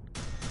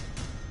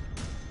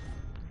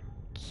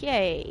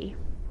 Okay.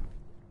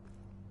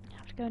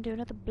 Have to go and do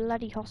another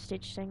bloody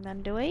hostage thing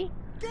then, do we?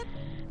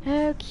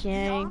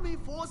 Okay.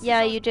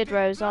 Yeah, you did,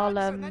 Rose. I'll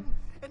And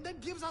then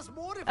gives us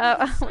more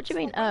if what do you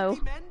mean, oh?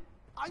 men.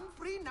 I'm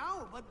free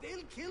now, but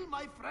they'll kill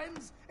my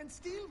friends and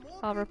steal more.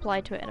 I'll reply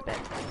to it in a bit.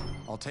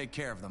 I'll take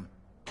care of them.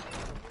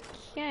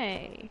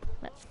 Okay,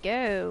 let's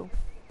go.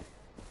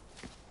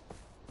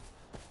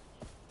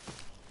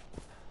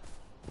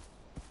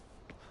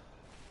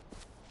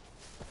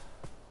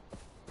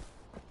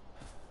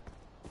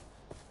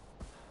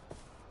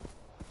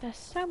 There's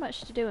so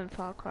much to do in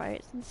Far Cry,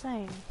 it's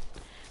insane.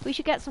 We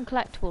should get some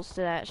collectibles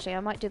today, actually.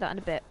 I might do that in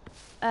a bit.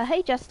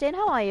 Hey Justin,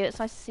 how are you? It's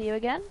nice to see you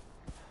again.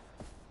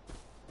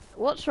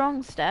 What's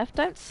wrong, Steph?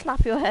 Don't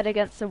slap your head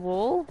against the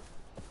wall.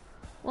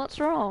 What's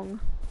wrong?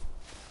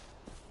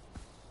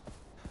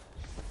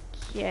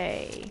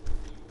 Okay.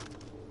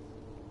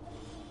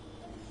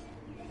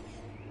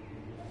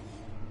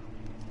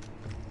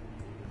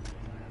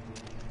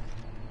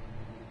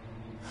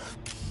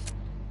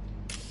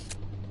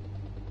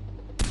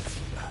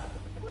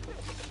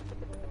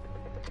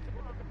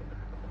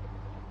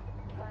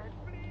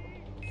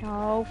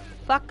 Oh,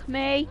 fuck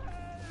me.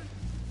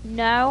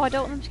 No, I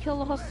don't want them to kill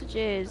the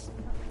hostages.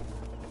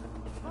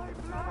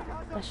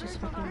 Let's just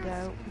fucking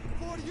go.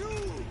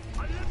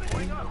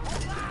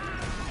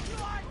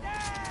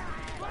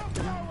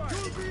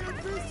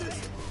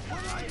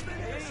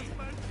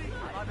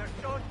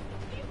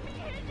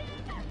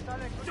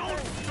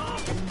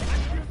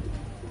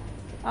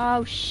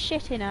 Oh,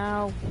 shitting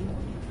hell.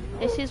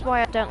 This is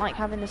why I don't like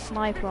having the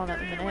sniper on at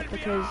the minute,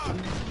 because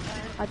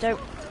I don't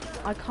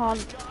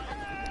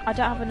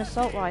have an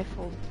assault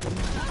rifle.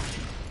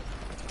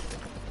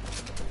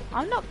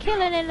 I'm not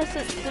killing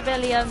innocent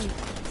civilians.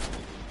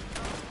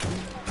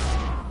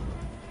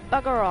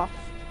 Bugger off.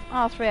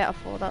 Oh, 3 out of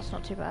 4, that's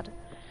not too bad.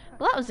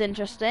 Well, that was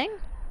interesting.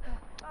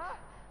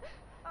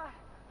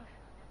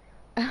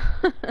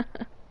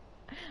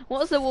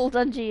 What's the wall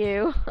done to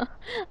you?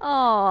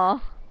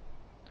 Aww.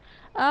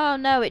 Oh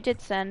no, it did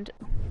send.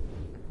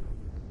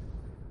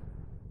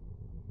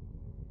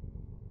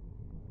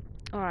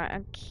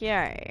 Alright,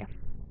 okay.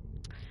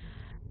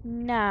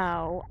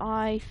 Now,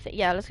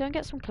 yeah, let's go and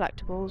get some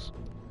collectibles.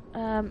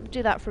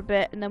 Do that for a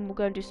bit, and then we'll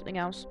go and do something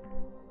else.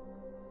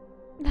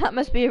 That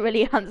must be a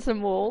really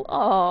handsome wall.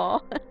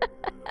 Aww.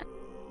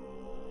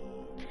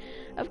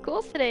 Of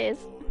course it is.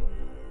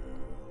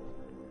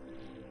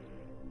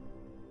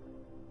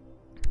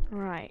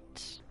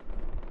 Right.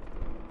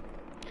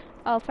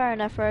 Oh, fair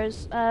enough,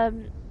 Rose.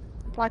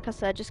 Like I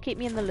said, just keep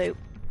me in the loop.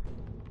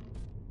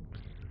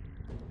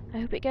 I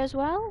hope it goes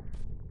well.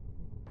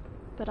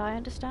 But I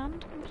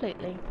understand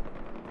completely.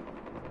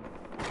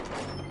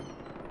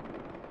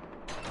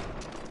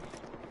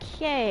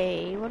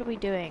 Okay, what are we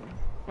doing?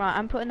 Right,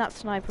 I'm putting that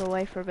sniper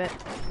away for a bit.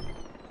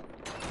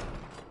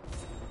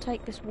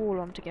 Take this wall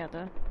on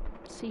together.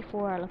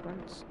 C4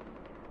 elephants.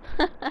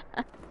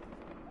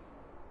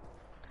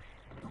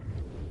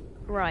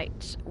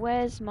 Right,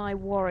 where's my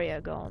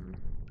warrior gone?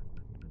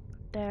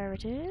 There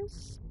it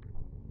is.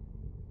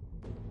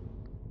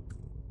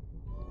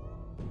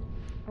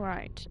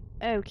 Right,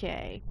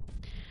 okay.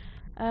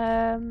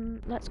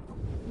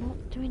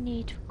 What do we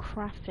need to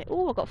craft it?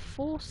 Oh, I've got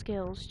 4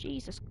 skills.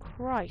 Jesus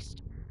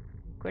Christ.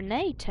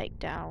 Grenade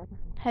takedown.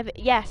 Heavy,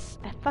 yes,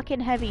 a fucking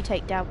heavy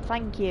takedown.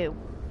 Thank you.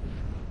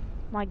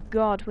 My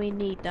God, we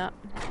need that.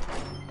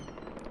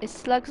 Is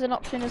slugs an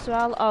option as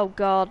well? Oh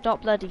God,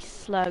 not bloody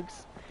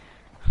slugs.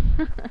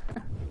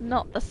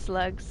 Not the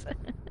slugs.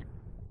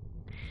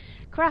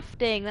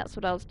 Crafting, that's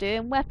what I was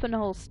doing. Weapon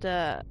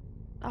holster.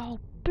 Oh,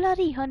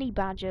 bloody honey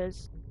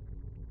badgers.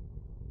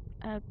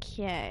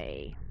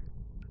 Okay.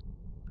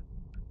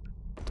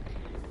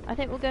 I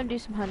think we'll go and do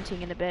some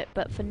hunting in a bit,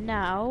 but for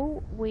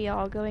now, we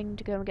are going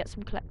to go and get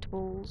some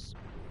collectibles.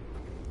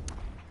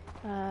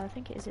 I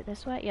think is it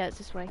this way? Yeah, it's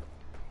this way.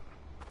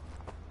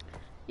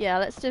 Yeah,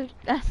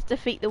 let's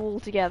defeat the wall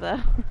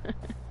together.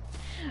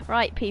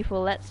 Right,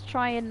 people, let's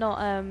try and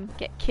not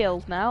get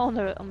killed now on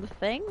the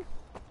thing,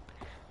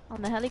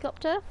 on the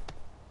helicopter.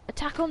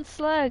 Attack on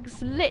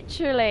slugs,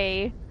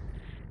 literally.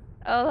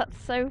 Oh, that's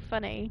so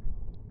funny.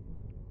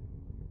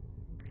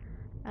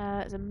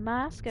 There's a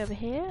mask over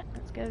here.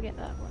 Let's go get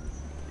that one.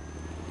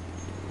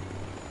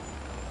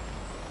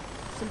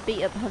 Some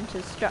beat up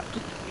hunters strapped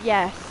to...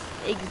 Yes,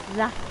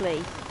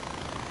 exactly.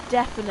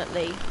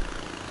 Definitely.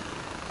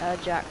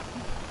 Jack.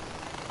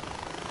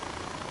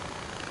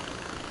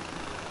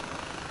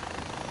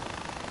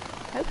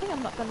 Hoping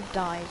I'm not going to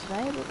die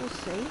today, but we'll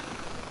see.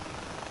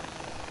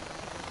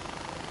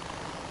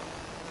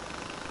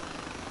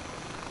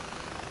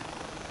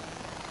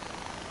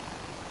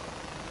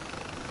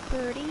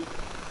 Birdie.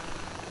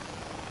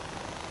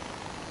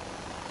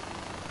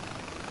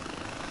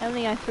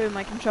 Only I threw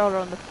my controller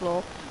on the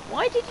floor.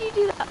 Why did you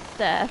do that,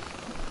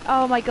 Steph?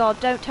 Oh my God,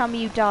 don't tell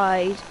me you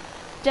died.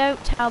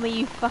 Don't tell me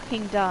you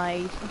fucking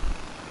died.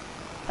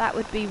 That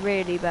would be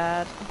really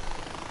bad.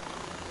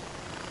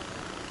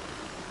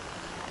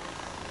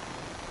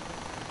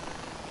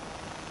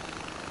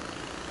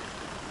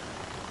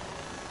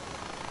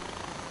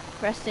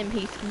 Rest in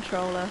peace,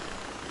 controller.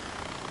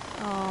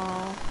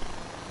 Oh,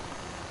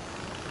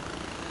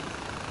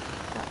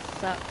 that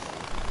sucks.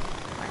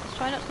 Right, let's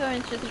try not to go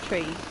into the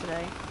trees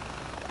today.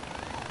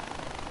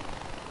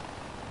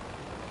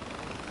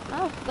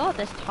 Oh God,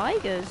 there's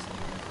tigers.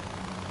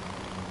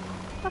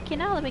 Fucking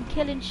hell, I've been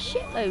killing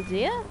shitloads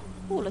here.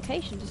 Oh,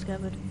 location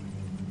discovered.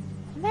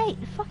 Mate,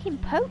 the fucking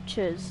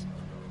poachers.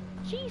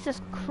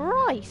 Jesus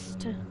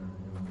Christ.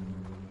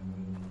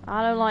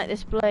 I don't like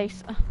this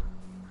place.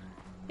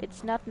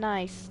 It's not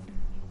nice.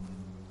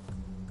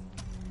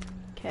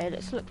 Okay,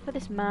 let's look for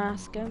this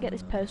mask. Go and get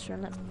this poster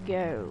and let's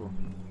go.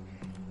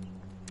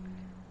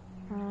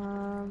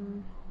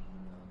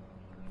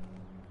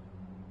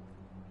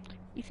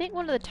 You think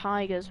one of the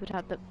tigers would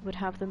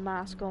have the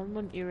mask on,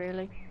 wouldn't you?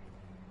 Really?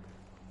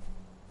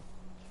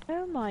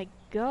 Oh my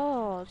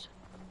God!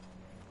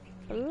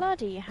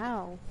 Bloody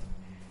hell!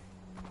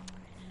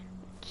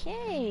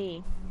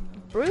 Okay,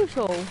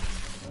 brutal.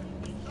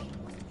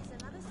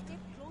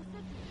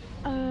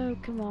 Oh,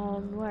 come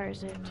on, where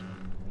is it?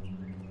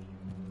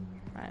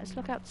 Right, let's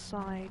look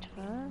outside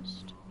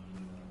first.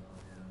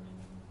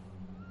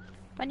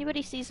 If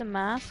anybody sees a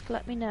mask,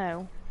 let me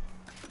know.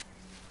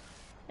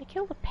 They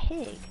killed a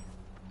pig.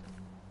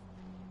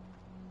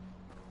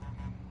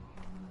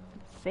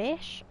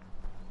 Fish?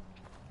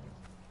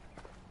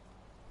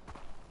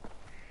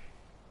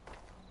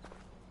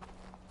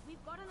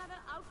 We've got another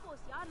outpost,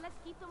 yeah? Let's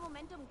keep the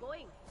momentum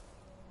going.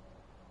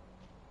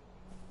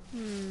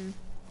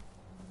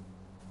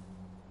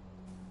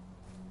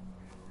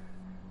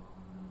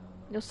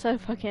 You're so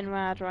fucking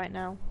mad right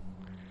now.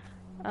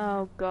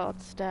 Oh God,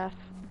 Steph.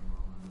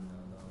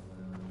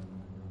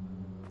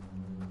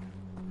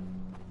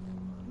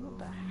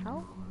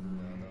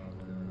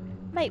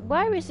 Mate,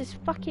 where is this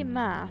fucking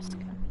mask?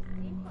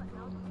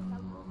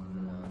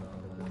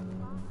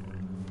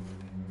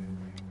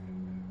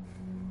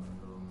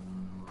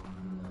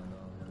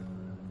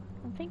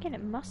 I'm thinking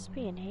it must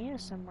be in here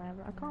somewhere,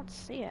 but I can't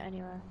see it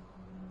anywhere.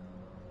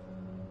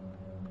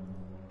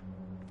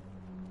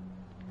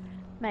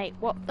 Mate,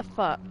 what the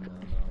fuck?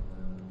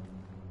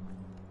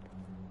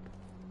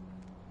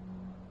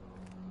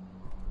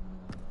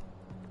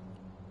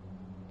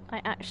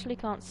 I actually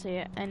can't see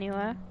it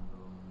anywhere.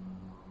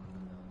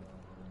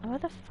 Where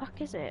the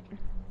fuck is it?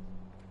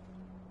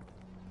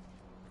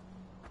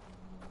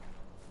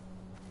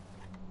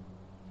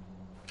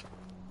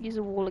 Use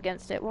a wall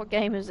against it. What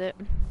game is it?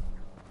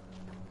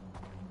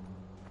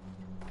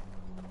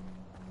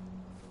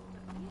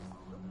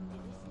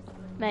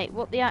 Mate,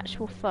 what the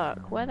actual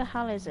fuck? Where the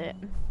hell is it?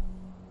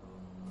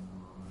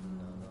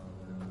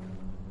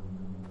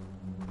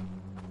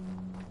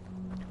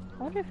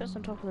 I wonder if it's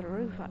on top of the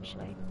roof,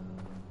 actually.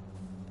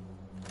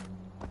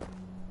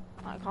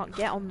 I can't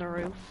get on the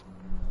roof.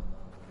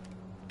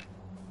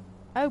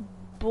 Oh,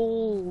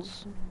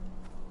 balls.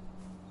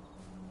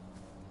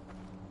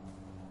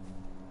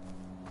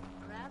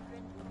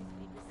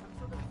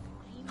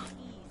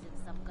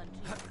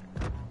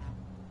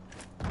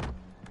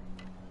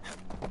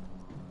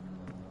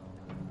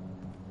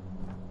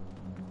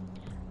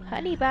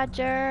 Honey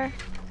badger.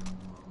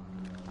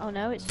 Oh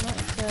no, it's not.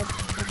 It's a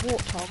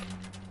warthog.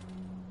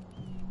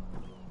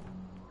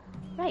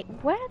 Right,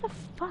 where the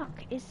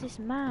fuck is this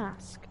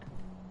mask?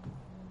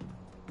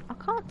 I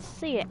can't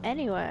see it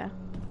anywhere.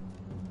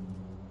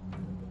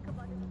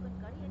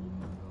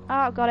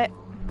 Oh, got it.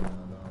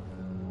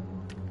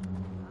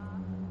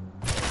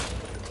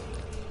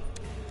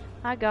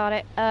 I got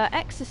it.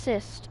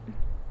 Exorcist.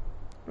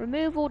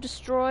 Remove or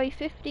destroy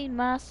 15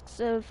 masks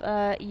of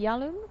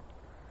Yalung.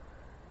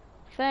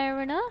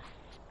 Fair enough.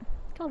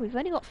 God, we've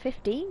only got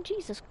 15?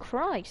 Jesus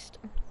Christ.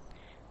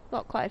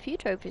 Got quite a few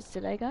trophies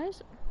today,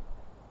 guys.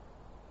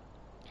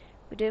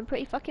 We're doing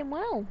pretty fucking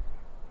well.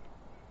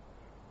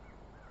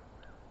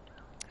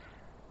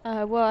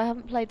 Well, I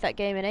haven't played that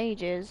game in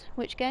ages.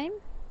 Which game?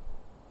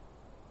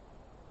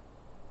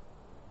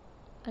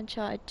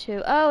 Uncharted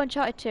 2. Oh,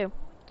 Uncharted 2.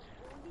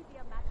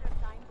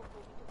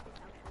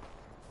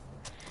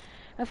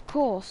 Of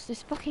course,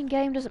 this fucking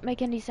game doesn't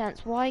make any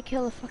sense. Why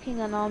kill a fucking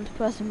unarmed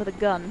person with a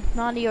gun?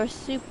 Nani, you're a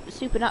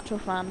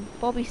Supernatural fan.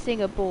 Bobby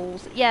Singer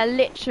balls. Yeah,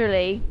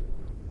 literally.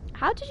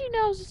 How did you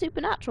know I was a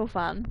Supernatural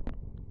fan?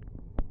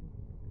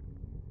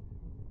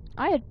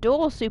 I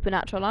adore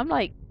Supernatural. I'm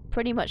like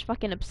pretty much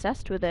fucking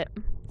obsessed with it.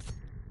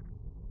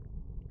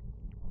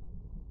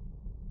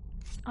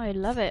 I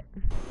love it.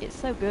 It's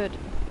so good.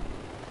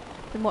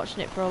 Been watching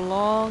it for a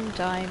long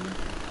time.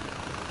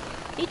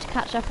 Need to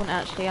catch up on it,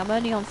 actually. I'm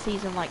only on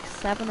season like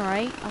 7 or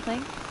 8, I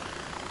think.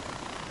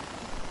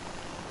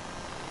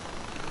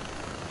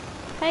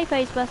 Hey,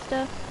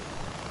 Facebuster.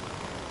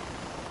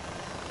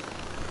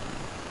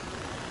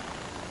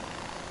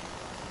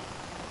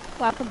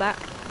 Welcome back.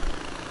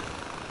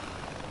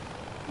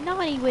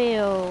 Nani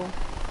wheel.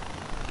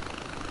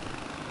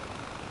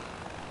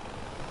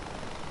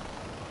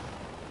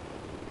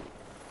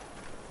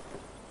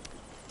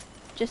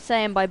 Just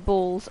saying by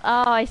balls.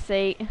 Ah, I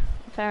see.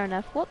 Fair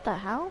enough. What the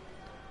hell?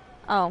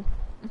 Oh.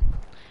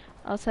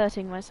 I was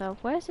hurting myself.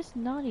 Where's this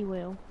Nani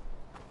wheel?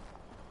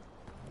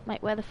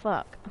 Mate, where the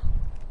fuck?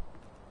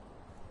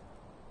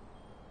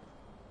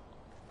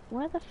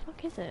 Where the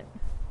fuck is it?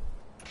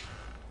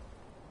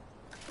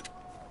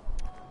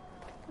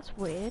 That's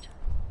weird.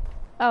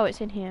 Oh,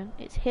 it's in here.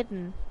 It's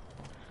hidden.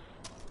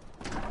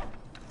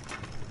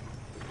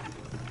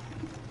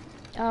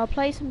 I'll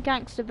play some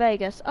Gangster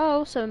Vegas.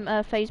 Oh, some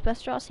FaZe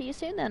Buster. I'll see you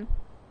soon then.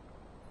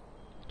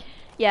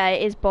 Yeah,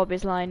 it is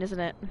Bobby's line, isn't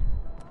it?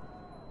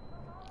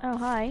 Oh,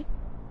 hi.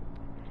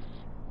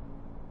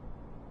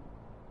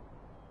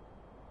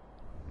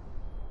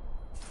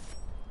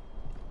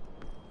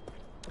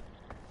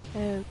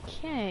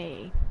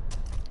 Okay.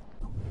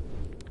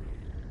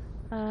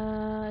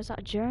 Is that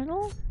a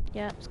journal?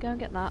 Yeah, let's go and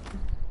get that.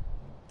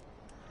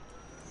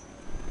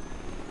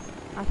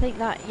 I think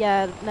that,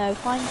 yeah, no,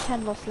 find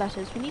 10 lost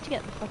letters. We need to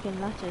get the fucking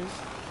letters.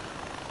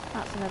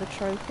 That's another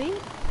trophy.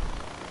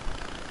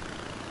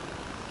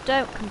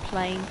 Don't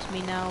complain to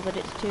me now that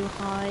it's too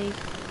high.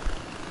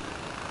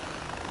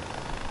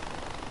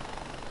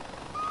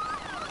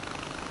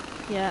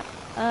 Yeah,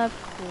 of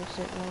course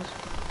it was.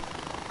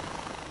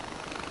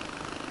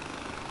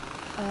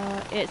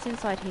 It's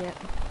inside here.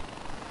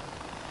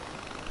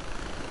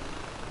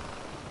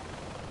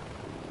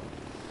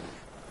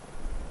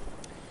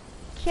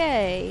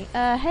 Okay,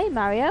 hey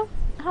Mario,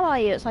 how are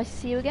you? It's nice to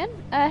see you again.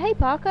 Hey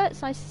Parker,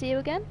 it's nice to see you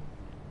again.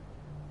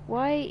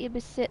 Why you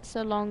been sit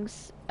so long?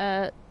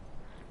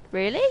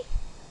 Really?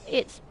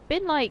 It's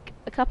been like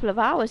a couple of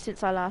hours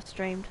since I last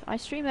streamed. I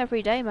stream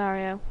every day,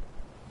 Mario.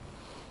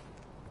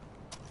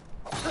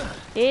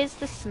 Here's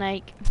the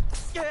snake.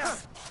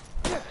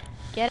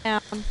 Get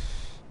down.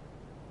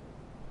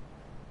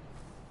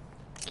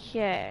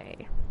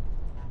 Okay.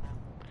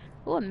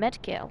 Oh, a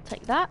medkit. I'll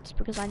take that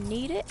because I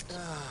need it.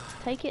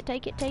 Take it,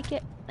 take it, take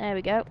it. There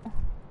we go.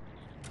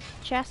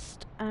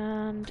 Chest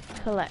and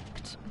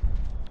collect.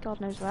 God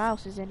knows what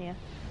else is in here.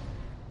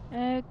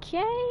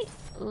 Okay,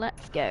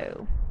 let's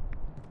go.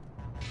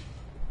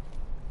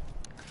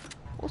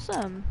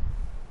 Awesome.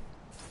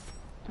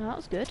 Oh, that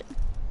was good.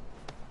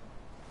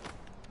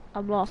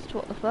 I'm lost,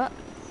 what the fuck?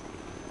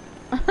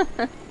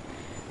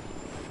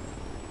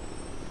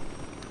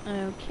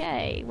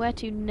 Okay, where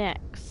to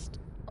next?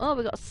 Oh,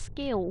 we got a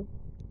skill.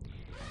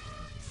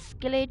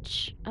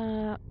 Skillage,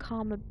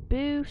 karma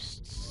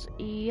boosts.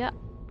 Yep,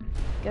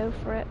 go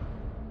for it.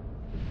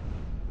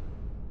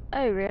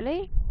 Oh,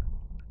 really?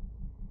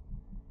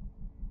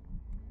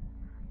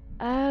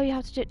 Oh, you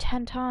have to do it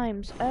 10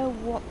 times. Oh,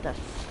 what the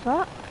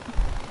fuck?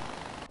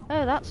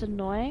 Oh, that's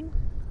annoying.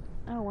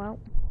 Oh, well.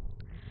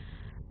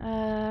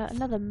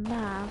 Another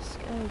mask.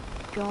 Oh,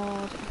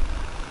 God.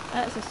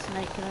 There's a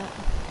snake in it.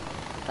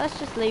 Let's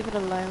just leave it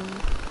alone.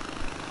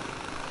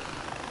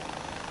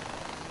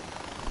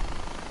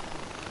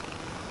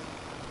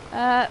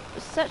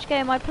 Such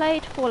game, I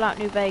played Fallout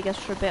New Vegas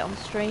for a bit on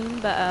stream,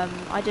 but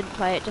I didn't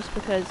play it just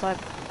because I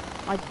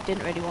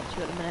didn't really want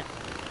to at the minute.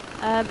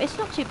 It's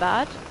not too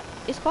bad.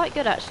 It's quite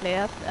good actually.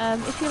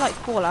 If you like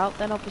Fallout,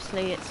 then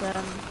obviously it's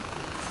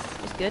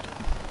good.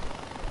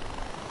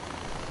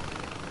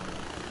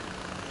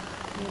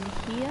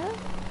 In here,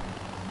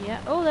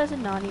 yeah. Oh, there's a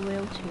nanny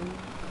wheel too.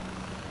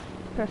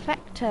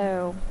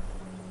 Perfecto.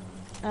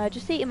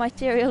 Just eating my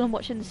cereal and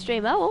watching the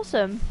stream. Oh,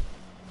 awesome.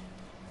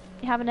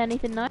 You having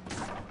anything nice?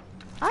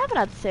 I haven't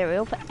had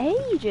cereal for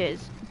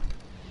ages.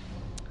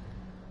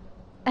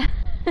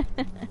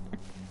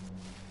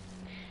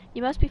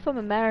 You must be from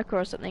America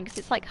or something, because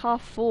it's like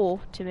 4:30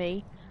 to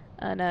me.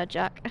 And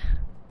Jack.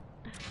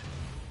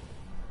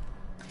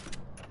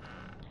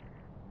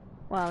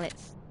 Well,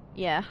 it's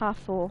yeah,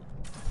 4:30.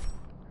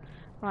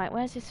 Right,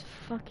 where's this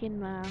fucking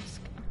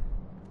mask?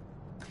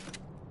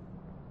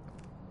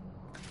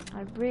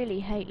 I really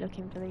hate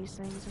looking for these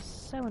things. They're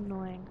so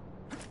annoying.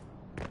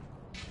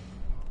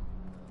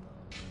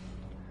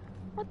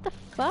 What the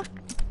fuck?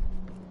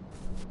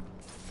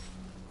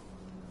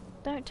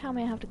 Don't tell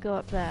me I have to go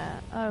up there.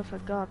 Oh, for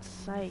God's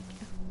sake.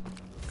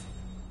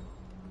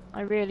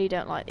 I really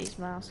don't like these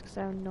masks.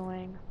 They're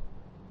annoying.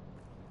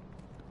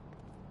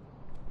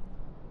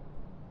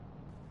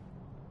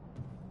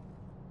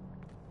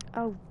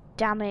 Oh,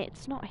 damn it.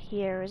 It's not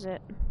here, is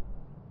it?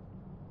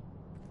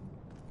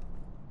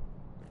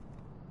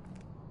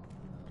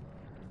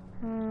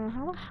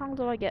 How the hell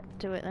do I get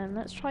to it then?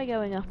 Let's try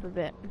going up a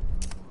bit.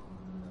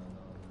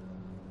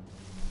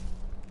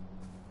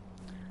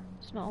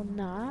 It's not on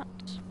that.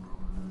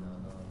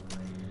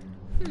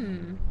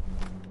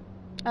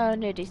 Oh,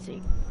 no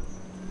DC.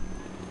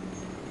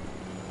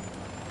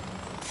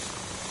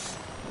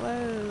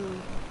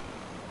 Whoa.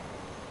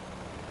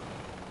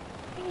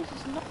 I think it's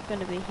just not going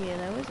to be here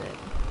though, is it?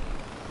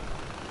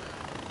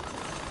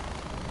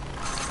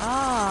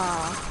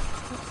 Ah,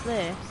 what's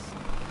this?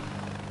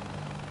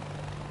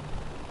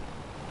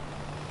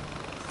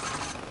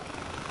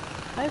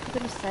 Oh, for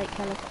goodness sake,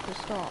 helicopter,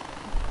 stop.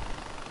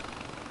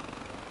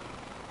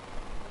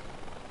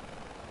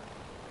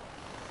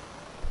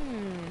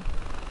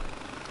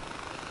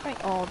 Very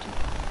odd.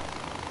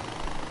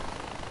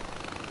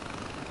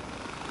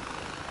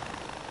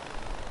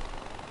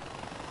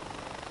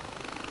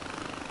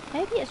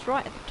 Maybe it's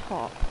right at the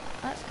top.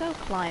 Let's go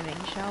climbing,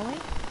 shall we?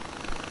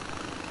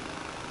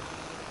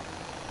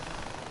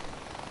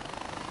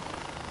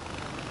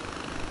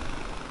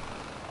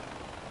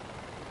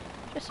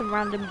 Just some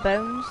random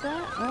bones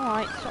there.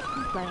 Alright, stop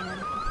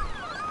complaining.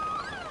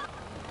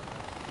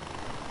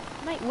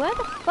 Mate, where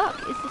the fuck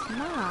is this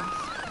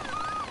mask?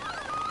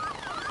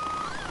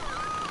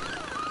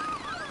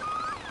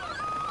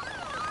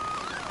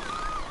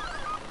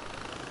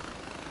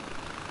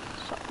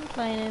 Stop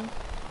complaining.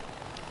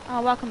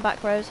 Oh, welcome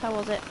back, Rose. How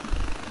was it?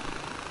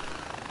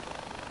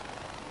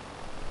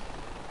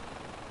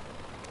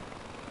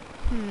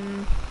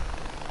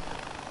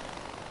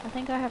 I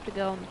think I have to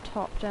go on the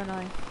top, don't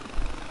I?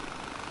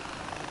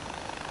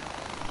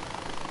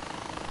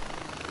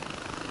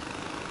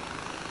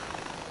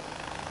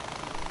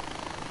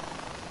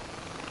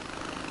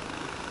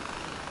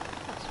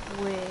 That's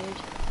weird.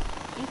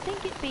 You'd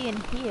think it'd be in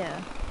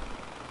here,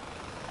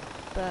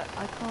 but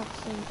I can't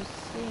seem to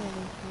see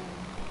anything.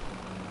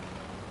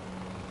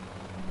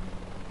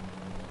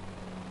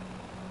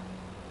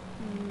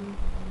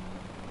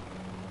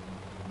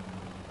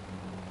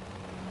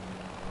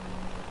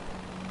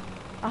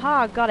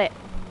 Aha, got it.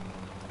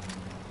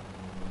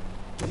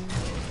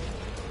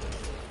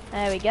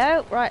 There we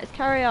go. Right, let's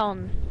carry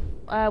on.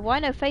 Why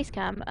no face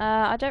cam?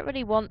 I don't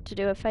really want to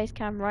do a face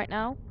cam right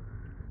now.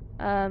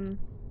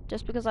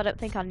 Just because I don't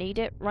think I need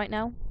it right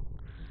now.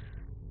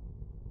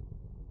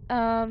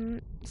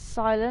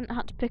 Silent.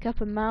 Had to pick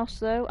up a mouse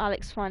though.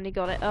 Alex finally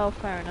got it. Oh,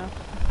 fair enough.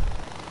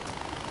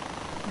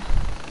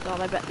 God,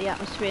 I bet the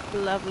atmosphere is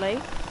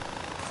lovely.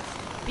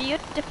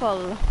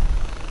 Beautiful.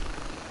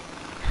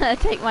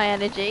 Take my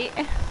energy.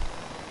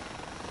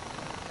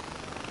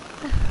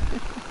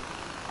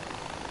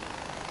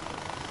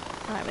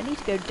 Right, we need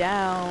to go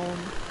down.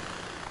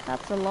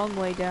 That's a long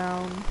way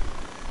down.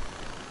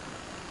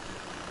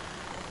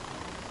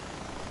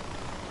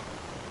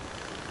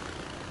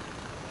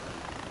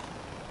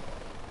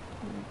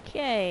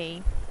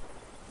 Okay.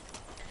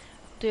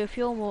 Do a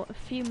few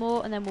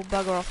more, and then we'll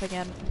bugger off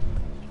again.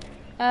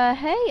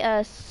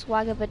 Hey,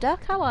 Swag of a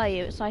Duck, how are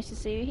you? It's nice to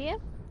see you here.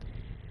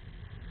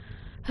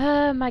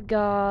 Oh my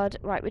god.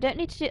 Right, we don't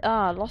need to do...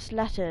 lost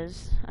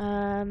letters.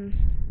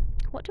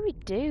 What do we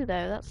do,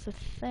 though? That's the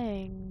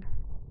thing.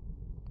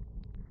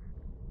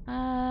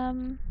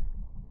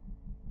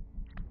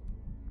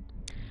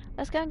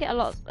 Let's go and get a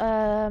lot...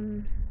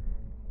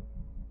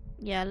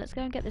 yeah, let's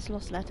go and get this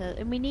lost letter.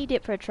 And we need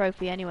it for a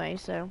trophy anyway,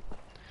 so...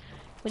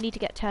 We need to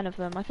get 10 of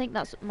them. I think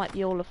that might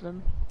be all of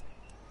them.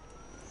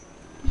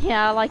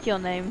 Yeah, I like your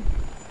name.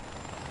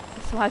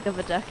 Swag of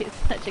a Duck, it's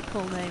such a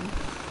cool name.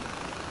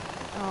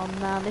 Oh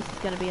man, this is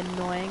going to be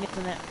annoying,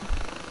 isn't it?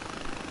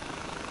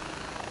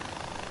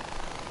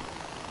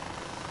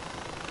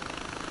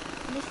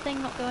 Can this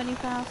thing not go any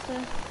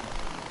faster?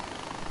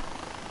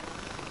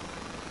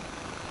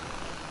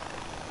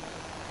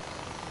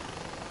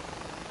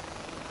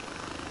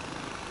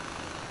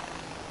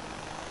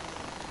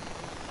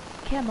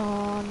 Come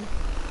on.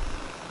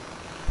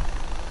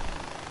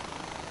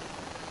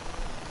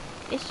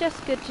 It's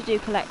just good to do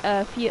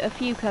a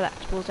few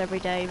collectibles every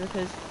day,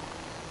 because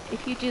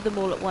if you do them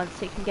all at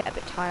once it can get a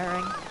bit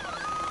tiring.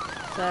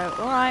 So,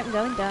 alright, I'm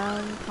going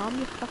down. Calm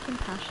your fucking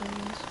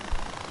passions.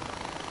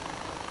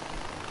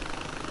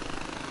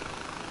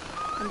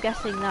 I'm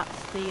guessing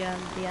that's the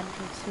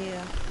entrance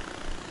here.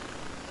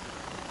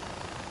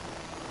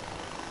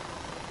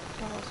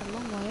 Oh, it's a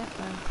long way up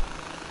there.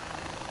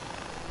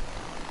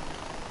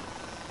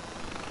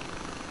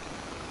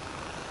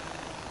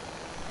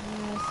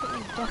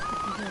 Something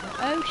definitely here.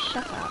 Oh,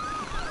 shut up.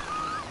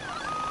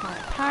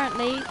 Right,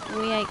 apparently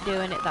we ain't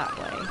doing it that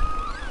way.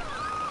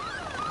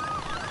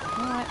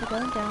 Alright, we're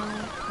going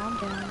down. Calm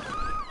down.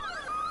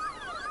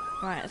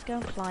 Right, let's go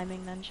on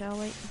climbing then, shall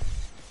we?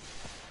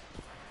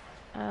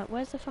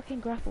 Where's the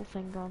fucking grapple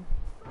thing gone?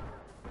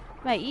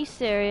 Mate, you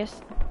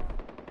serious?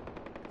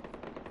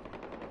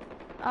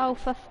 Oh,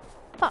 for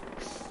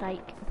fuck's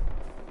sake.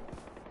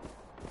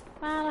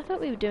 Man, I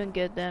thought we were doing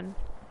good then.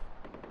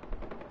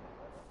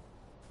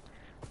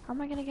 How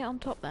am I gonna get on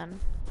top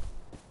then?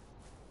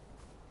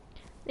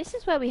 This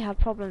is where we had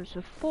problems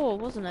before,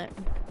 wasn't it?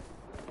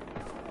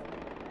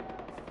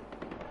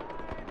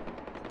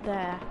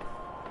 There.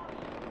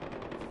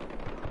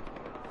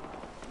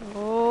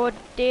 Oh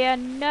dear,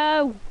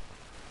 no!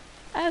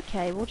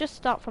 Okay, we'll just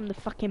start from the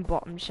fucking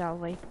bottom, shall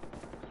we?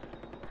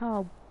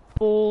 Oh,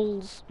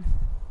 balls.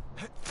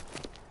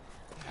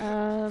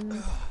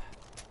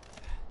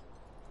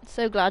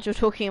 So glad you're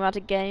talking about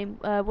a game.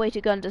 Waiter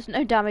gun does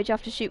no damage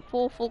after shoot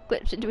 4 full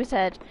clips into his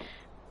head.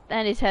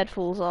 Then his head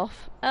falls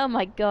off. Oh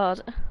my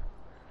god.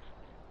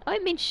 Oh,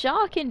 it means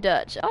shark in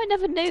Dutch. Oh, I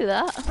never knew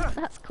that.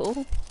 That's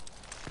cool.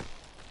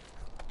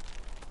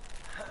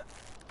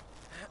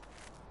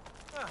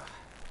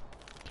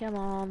 Come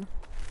on.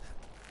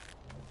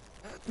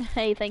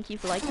 Hey, thank you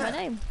for liking my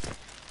name.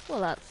 Well,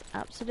 that's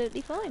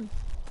absolutely fine.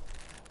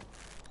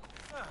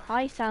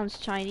 Hi sounds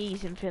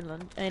Chinese in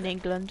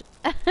England.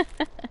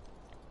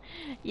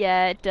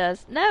 Yeah, it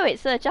does. No,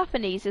 it's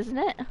Japanese, isn't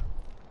it?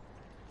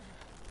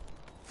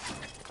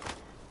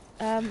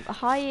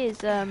 Hi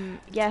is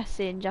yes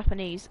in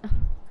Japanese.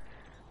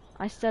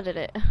 I studied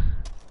it.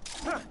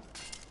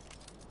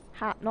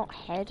 Hat, not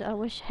head. I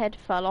wish head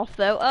fell off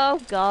though. Oh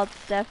god,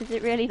 Steph, is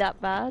it really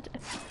that bad?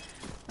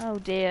 Oh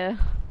dear.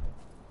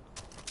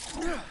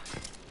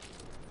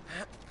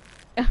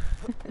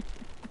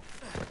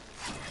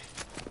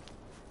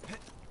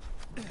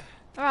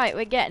 Alright,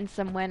 we're getting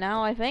somewhere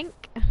now, I think.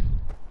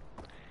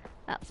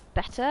 That's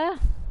better.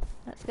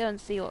 Let's go and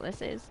see what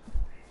this is.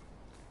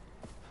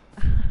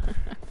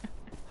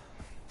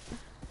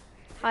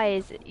 Hi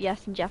is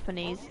yes in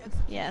Japanese.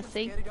 Yeah,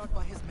 see?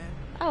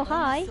 Oh,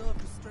 hi.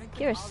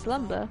 You're a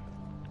slumber.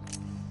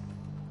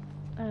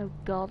 Oh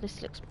god,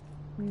 this looks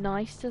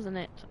nice, doesn't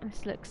it?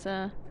 This looks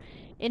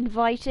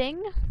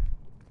inviting.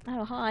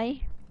 Oh,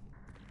 hi.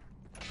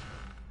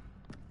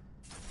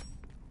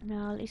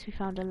 No, at least we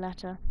found a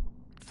letter.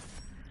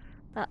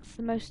 That's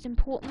the most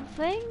important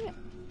thing.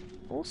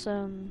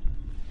 Awesome.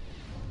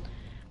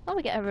 Oh,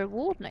 we get a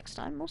reward next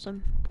time.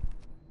 Awesome.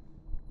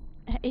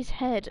 His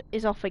head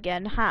is off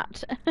again.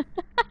 Hat.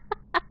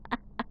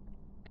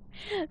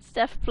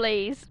 Steph,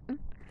 please.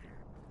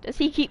 Does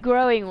he keep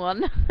growing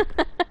one?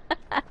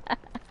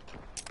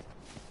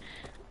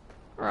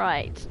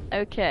 Right.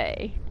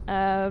 Okay.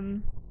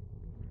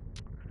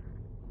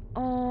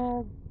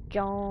 Oh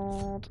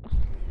god.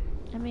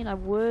 I mean, I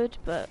would,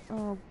 but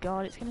oh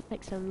god, it's gonna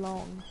take so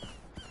long.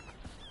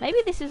 Maybe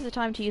this is the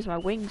time to use my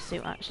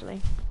wingsuit,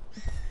 actually.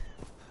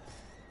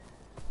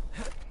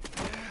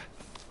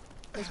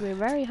 Because we're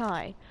very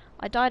high.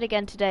 I died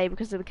again today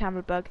because of the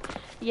camera bug.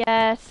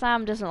 Yeah,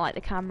 Sam doesn't like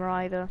the camera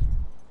either.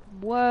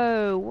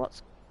 Whoa,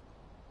 what's...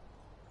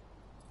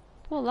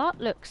 Well, that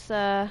looks,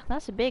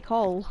 that's a big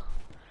hole.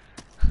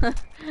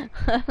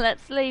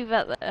 Let's leave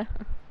it there.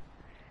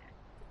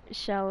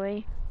 Shall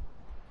we?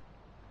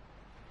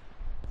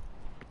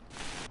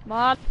 Come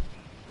on.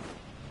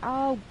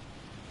 Oh,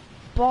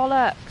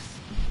 bollocks.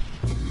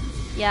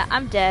 Yeah,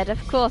 I'm dead.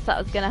 Of course that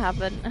was gonna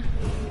happen.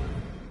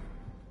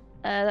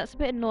 That's a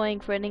bit annoying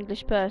for an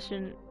English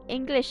person.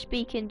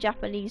 English-speaking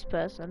Japanese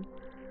person.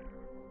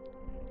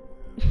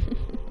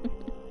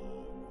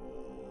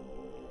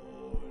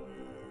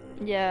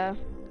 Yeah,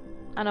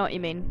 I know what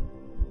you mean.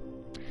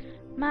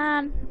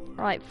 Man,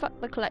 right, fuck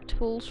the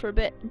collectibles for a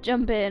bit.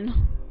 Jump in.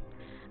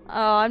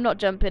 Oh, I'm not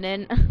jumping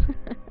in.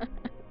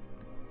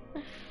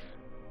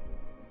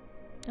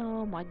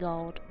 Oh my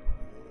god.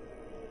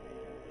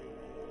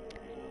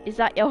 Is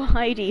that your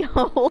hidey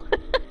hole?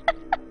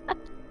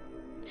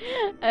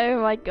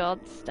 Oh my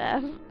god,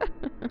 Steph.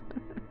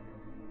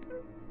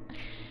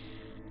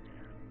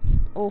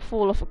 Or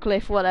fall off a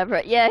cliff,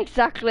 whatever. Yeah,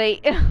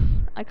 exactly.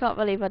 I can't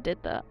believe I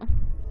did that.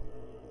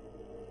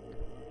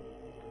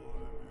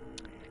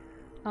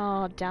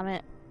 Oh, damn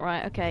it.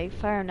 Right, okay,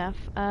 fair enough.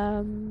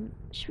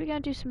 Should we go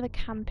and do some of the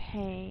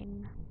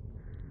campaign?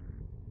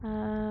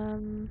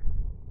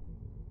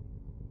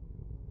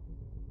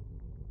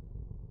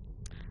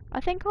 I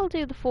think I'll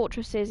do the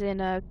fortresses in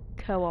a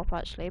co-op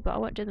actually, but I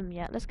won't do them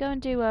yet. Let's go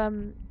and do a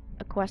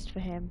quest for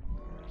him.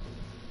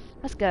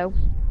 Let's go.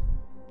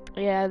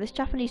 Yeah, this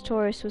Japanese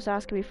tourist was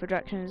asking me for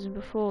directions, and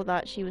before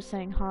that she was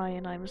saying hi,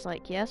 and I was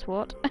like, yes,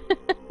 what?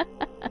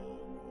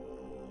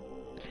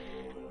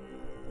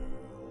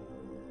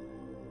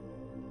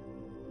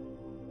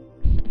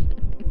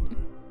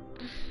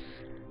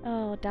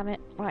 Oh, damn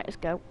it. Right, let's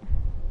go.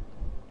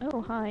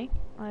 Oh, hi.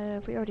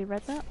 Have we already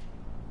read that?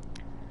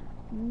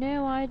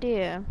 No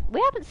idea.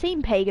 We haven't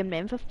seen Pagan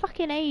Min for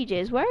fucking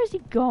ages. Where has he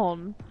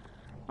gone?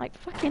 Like,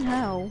 fucking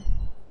hell.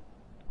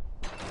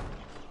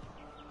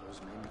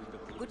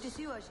 Good to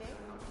see you, Ashay.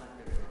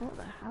 What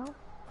the hell?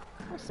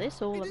 What's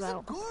this all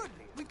about? Good.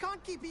 We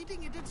can't keep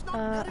eating it. It's not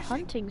nourishing.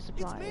 Hunting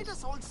supplies. It's made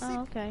us all sick.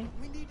 Oh, okay.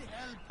 We need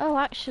help. Oh,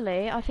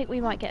 actually, I think we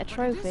might get a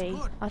trophy.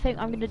 I think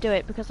I'm gonna do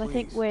it because I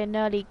think we're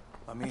nearly.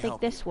 I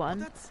think this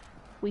one,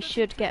 we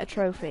should get a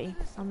trophy.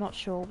 I'm not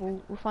sure.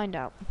 We'll find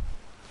out.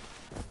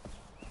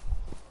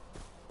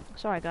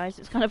 Sorry, guys.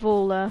 It's kind of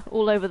all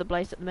over the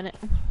place at the minute.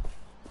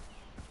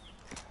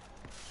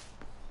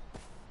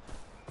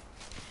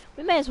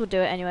 We may as well do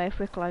it anyway if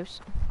we're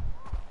close.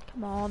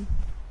 Come on.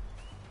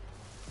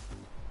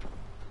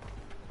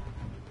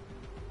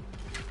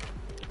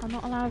 I'm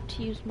not allowed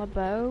to use my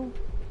bow.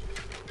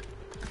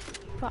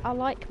 But I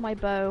like my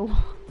bow.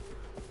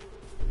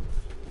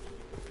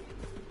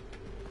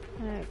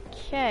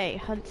 Okay,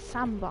 hunt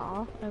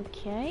sambar.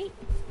 Okay.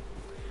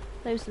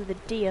 Those are the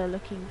deer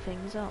looking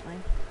things, aren't they?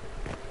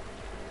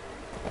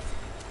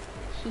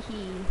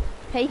 Hehe.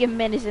 Pagan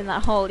Min is in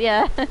that hole,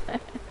 yeah.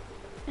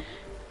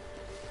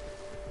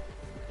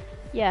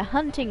 Yeah,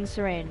 hunting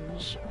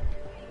syringe.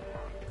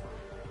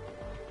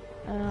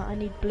 I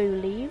need blue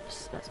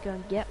leaves. Let's go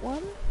and get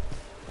one.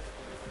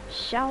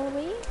 Shall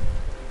we?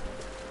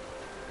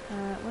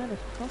 Where the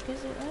fuck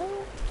is it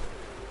though?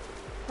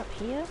 Up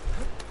here?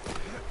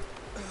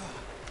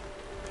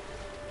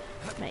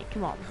 Mate,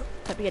 come on.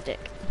 Don't be a dick.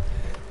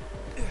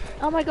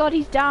 Oh my god,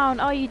 he's down!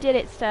 Oh, you did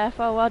it, Steph.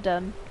 Oh, well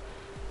done.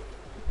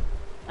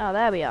 Oh,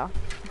 there we are.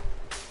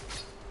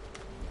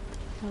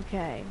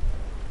 Okay.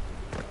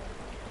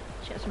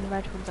 Let's get some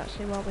red ones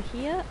actually while we're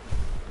here.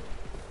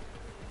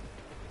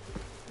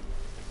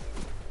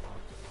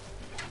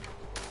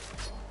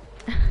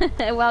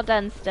 Well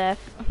done, Steph.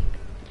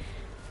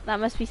 That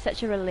must be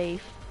such a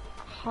relief.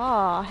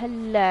 Ah,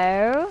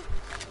 hello.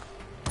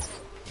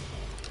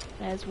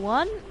 There's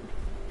one.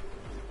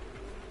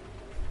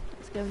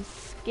 Let's go and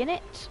skin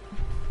it.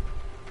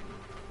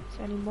 Is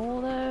there any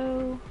more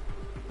though?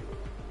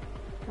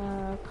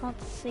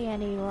 Can't see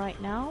any right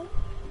now.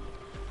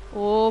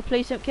 Oh,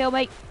 please don't kill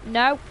me.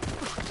 No.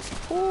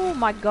 Oh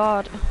my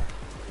god.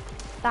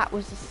 That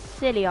was a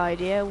silly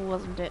idea,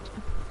 wasn't it?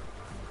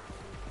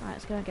 Right,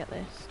 let's go and get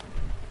this.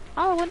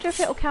 Oh, I wonder if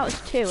it'll count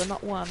as 2 and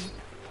not 1.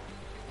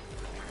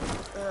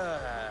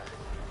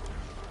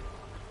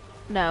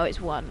 No, it's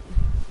 1.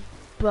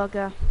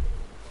 Bugger.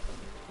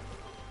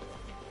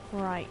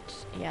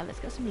 Right, yeah, let's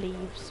get some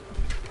leaves.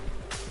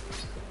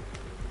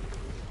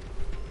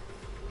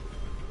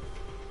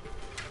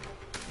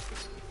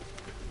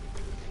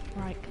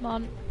 Right, come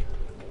on.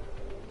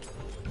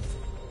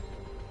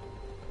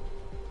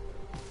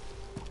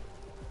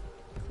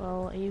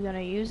 Well, are you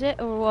gonna use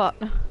it or what?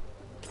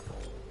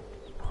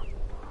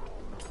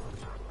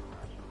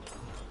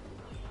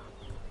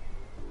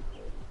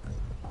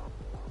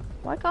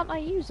 Why can't I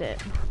use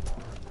it?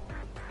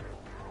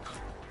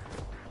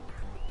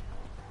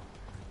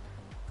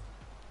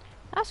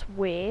 That's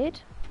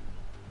weird.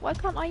 Why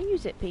can't I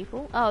use it,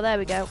 people? Oh, there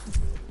we go.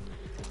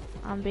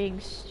 I'm being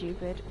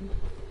stupid.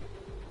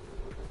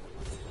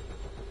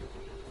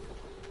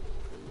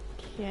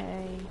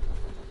 Okay.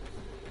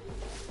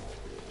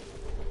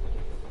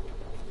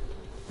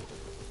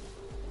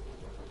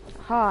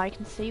 Aha, I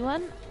can see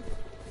one.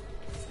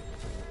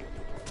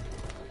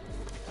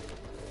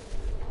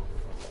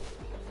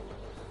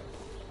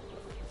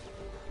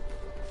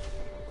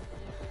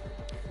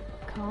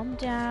 Calm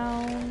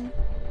down.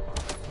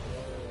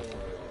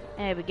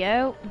 There we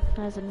go.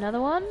 There's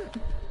another one.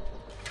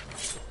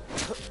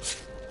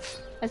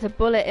 There's a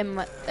bullet in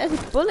my... There's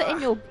a bullet in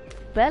your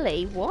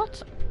belly.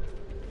 What?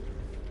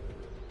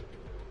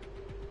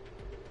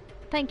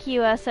 Thank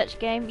you, Such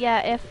Game.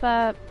 Yeah, if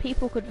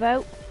people could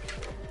vote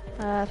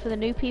for the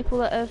new people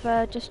that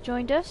have just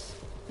joined us,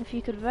 if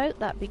you could vote,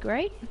 that'd be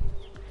great.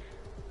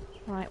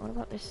 Right, what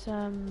about this?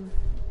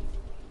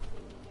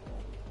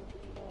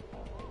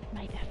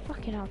 Mate, they're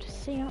fucking hard to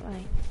see, aren't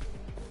they?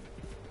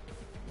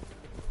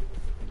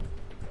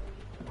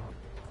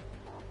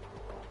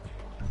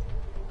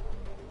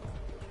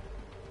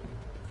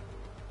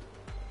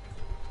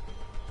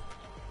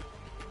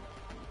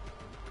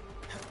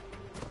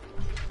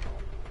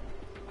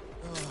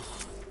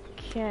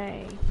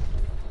 Okay.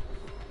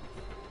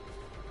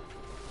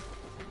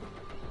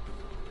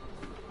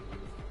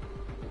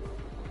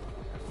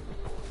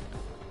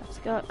 Let's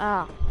go.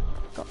 Ah,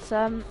 got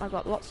some. I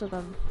got lots of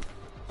them.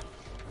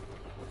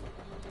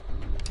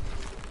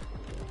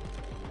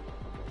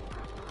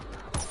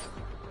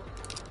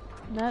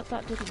 Nope,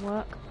 that didn't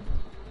work.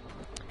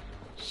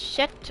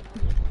 Shit.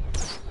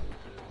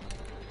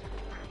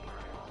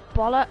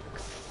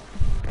 Bollocks.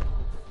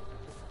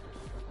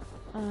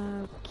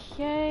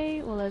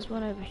 Okay, well there's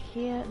one over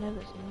here. No,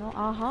 there's not.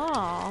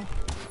 Aha!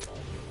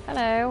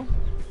 Hello.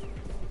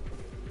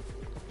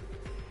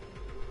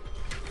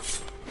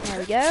 There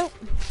we go.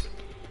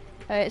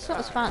 It's not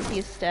as fancy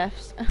as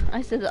Steph's.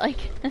 I said that I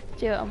can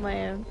do it on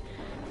my own.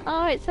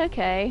 Oh, it's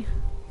okay.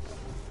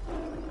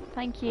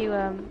 Thank you,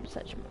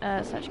 Such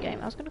Game.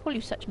 I was going to call you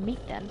Such Meat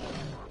then.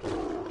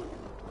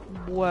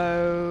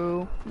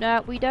 Whoa.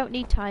 No, we don't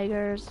need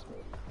tigers.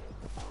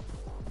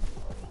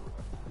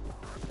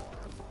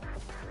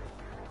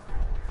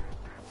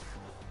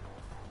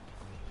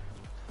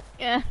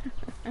 Yeah.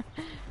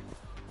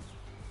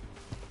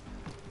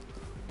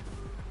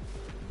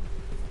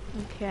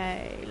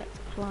 Okay, let's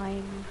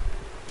climb.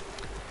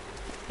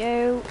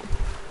 Go.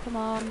 Come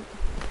on.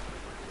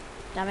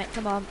 Damn it,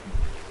 come on.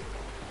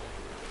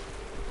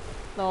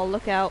 Oh,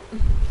 look out.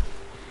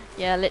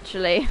 Yeah,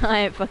 literally, I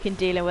ain't fucking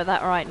dealing with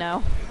that right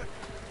now.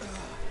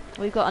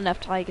 We've got enough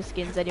tiger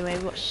skins anyway,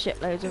 we've got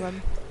shitloads of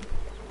them.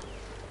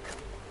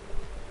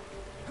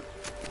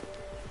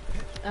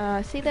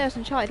 See, there's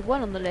Uncharted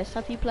 1 on the list.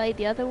 Have you played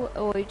the other,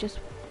 or you just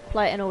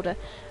play it in order?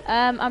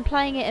 I'm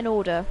playing it in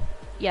order.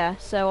 Yeah,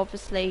 so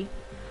obviously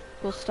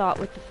we'll start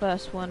with the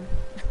first one,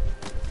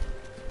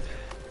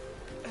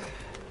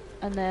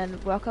 and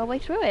then work our way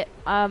through it.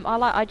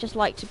 I just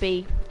like to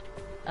be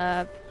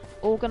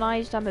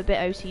organised. I'm a bit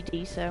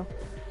OCD, so.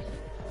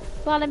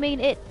 Well, I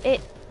mean,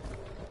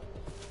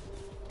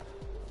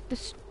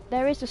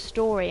 there is a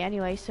story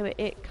anyway, so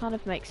it kind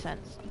of makes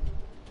sense.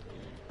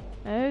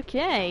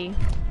 Okay.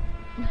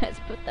 Let's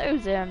put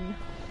those in.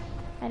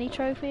 Any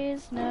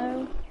trophies?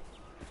 No.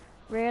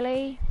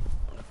 Really?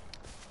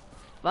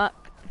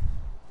 Fuck.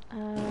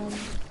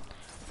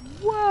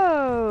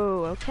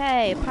 Whoa!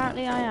 Okay,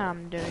 apparently I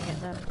am doing it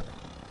then.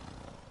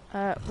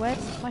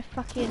 Where's my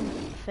fucking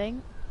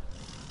thing?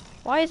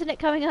 Why isn't it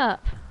coming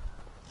up?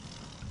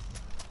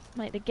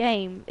 Like, the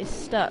game is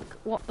stuck.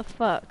 What the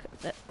fuck?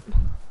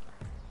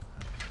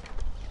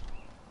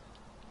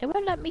 It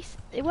won't let me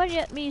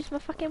use my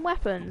fucking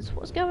weapons.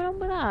 What's going on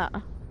with that?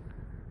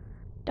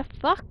 The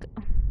fuck?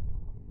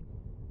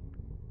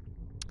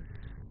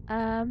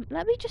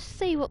 Let me just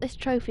see what this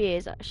trophy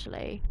is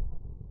actually.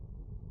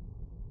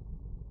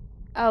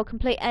 Oh,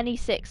 complete any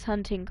 6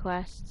 hunting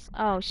quests.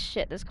 Oh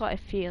shit, there's quite a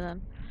few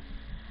then.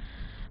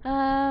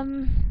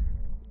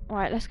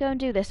 Right, let's go and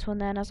do this one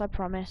then, as I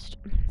promised.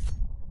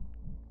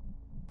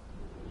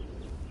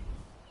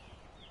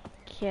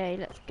 Okay,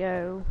 let's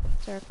go.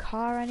 Is there a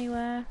car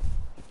anywhere?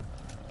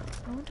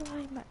 I wonder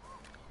why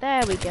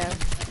there we go.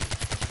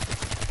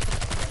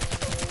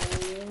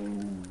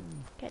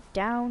 Get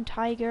down,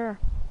 tiger.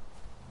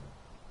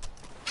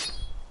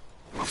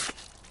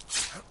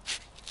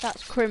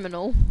 That's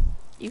criminal.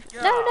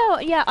 No,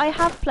 yeah, I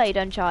have played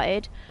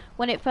Uncharted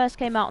when it first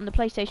came out on the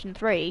PlayStation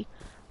 3.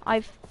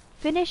 I've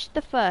finished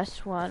the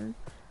first one,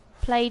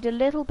 played a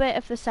little bit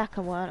of the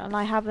second one, and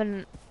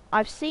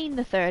I've seen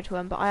the third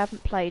one, but I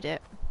haven't played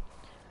it.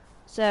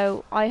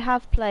 So I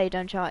have played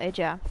Uncharted,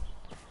 yeah,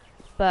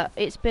 but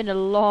it's been a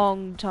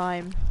long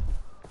time.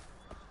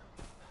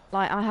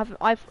 Like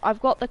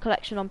I've got the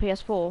collection on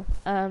PS4,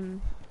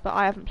 but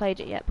I haven't played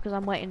it yet because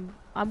I'm waiting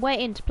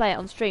to play it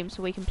on stream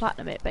so we can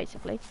platinum it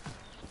basically.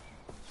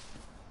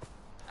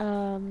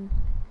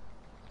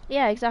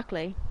 Yeah,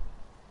 exactly.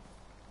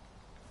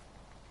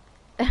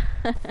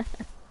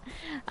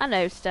 I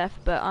know, Steph,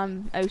 but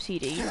I'm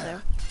OCD,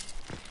 so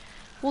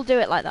we'll do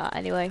it like that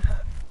anyway.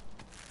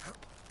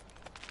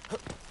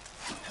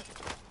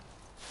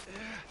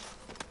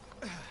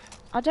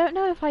 I don't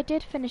know if I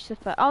did finish the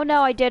first. Oh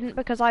no, I didn't,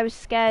 because I was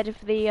scared of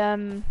the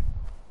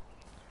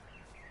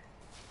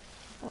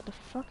What the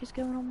fuck is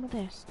going on with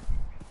this?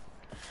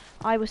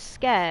 I was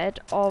scared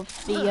of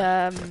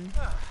the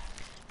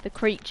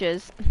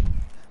creatures,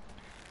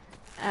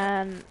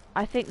 and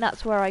I think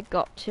that's where I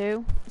got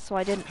to, so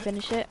I didn't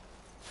finish it.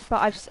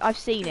 But I've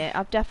seen it.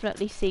 I've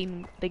definitely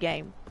seen the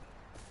game,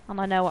 and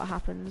I know what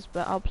happens.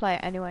 But I'll play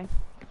it anyway.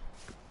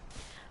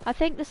 I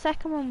think the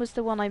second one was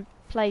the one I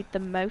played the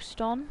most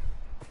on,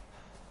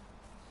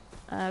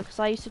 because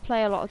I used to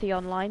play a lot of the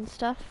online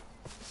stuff.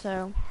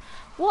 So,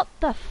 what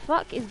the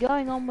fuck is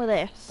going on with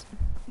this?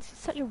 It's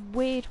such a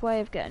weird way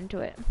of getting to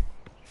it.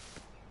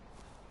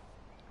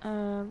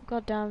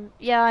 Goddamn.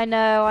 Yeah, I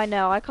know.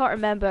 I can't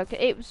remember.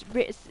 It's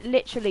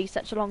literally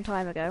such a long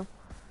time ago.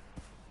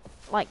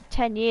 Like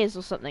 10 years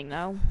or something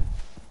now.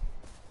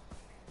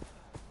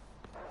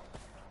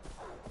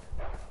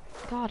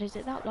 God, is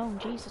it that long?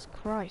 Jesus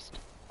Christ.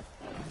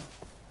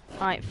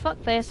 Right,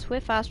 fuck this. We're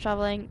fast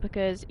traveling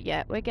because,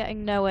 yeah, we're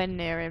getting nowhere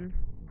near him.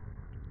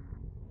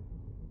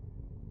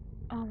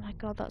 Oh my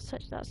god, that's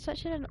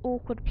such an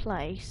awkward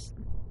place.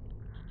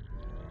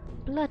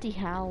 Bloody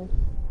hell.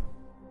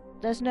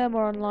 There's no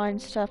more online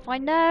stuff. I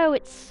know,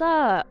 it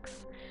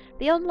sucks.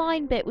 The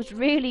online bit was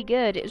really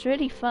good. It was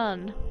really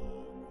fun.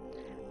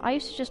 I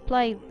used to just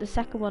play the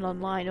second one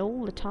online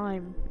all the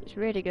time. It's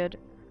really good.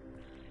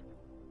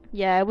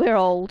 Yeah, we're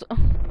old.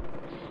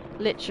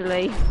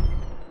 Literally.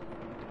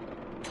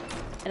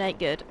 It ain't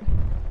good.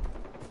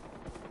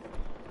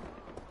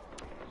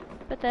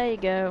 But there you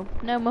go.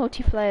 No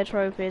multiplayer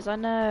trophies. I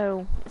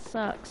know. It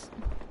sucks.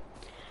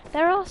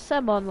 There are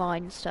some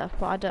online stuff,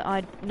 but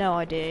I no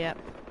idea yet.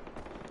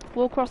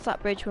 We'll cross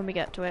that bridge when we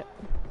get to it.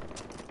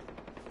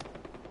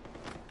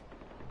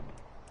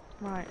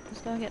 Right,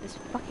 let's go and get this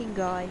fucking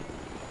guy.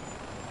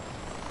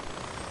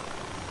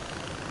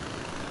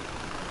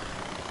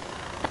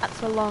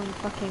 That's a long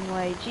fucking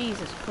way.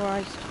 Jesus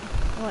Christ.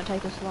 It won't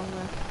take us long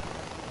though.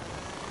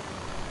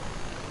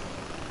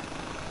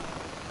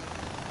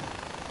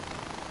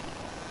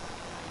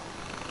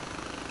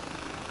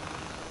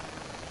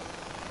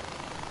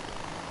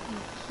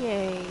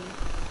 Okay.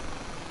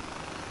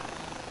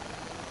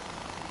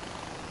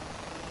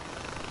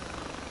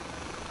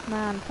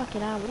 Man,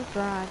 fucking hell, what a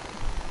drag.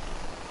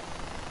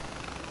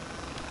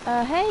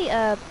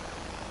 Hey,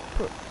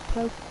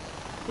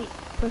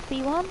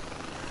 Profi1?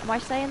 Am I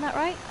saying that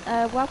right?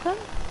 Welcome.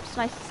 It's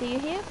nice to see you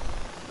here.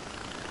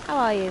 How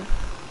are you?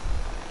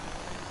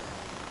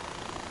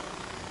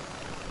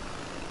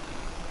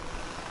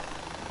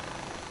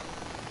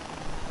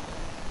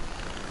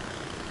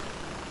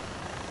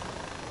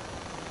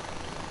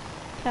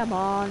 Come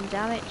on,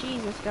 damn it,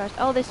 Jesus Christ.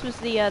 Oh, this was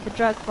the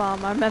drug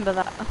farm, I remember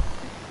that.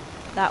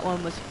 That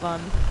one was fun.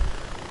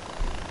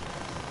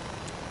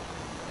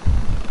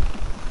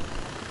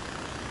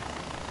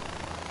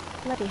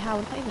 Bloody hell,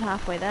 we're not even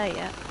halfway there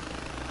yet.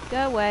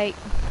 Go away.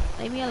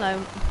 Leave me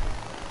alone.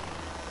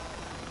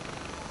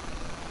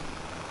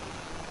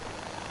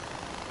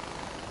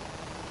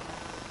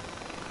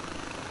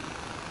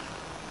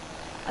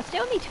 I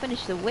still need to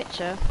finish The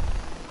Witcher.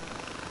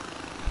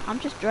 I'm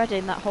just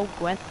dreading that whole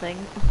Gwent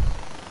thing.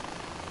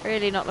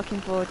 Really not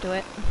looking forward to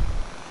it.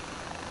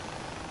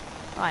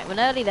 Right, we're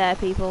nearly there,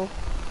 people.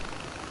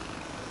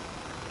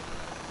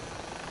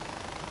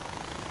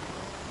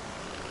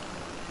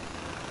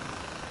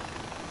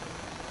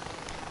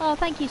 Oh,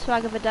 thank you,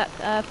 Swag of a Duck,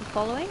 for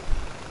following.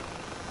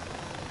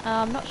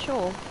 I'm not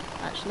sure,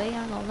 actually.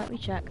 Hang on, let me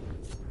check.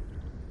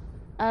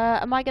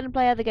 Am I going to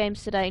play other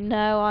games today?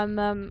 No,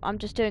 I'm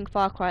just doing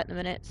Far Cry at the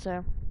minute,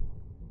 so.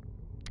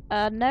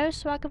 No,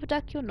 Swag of a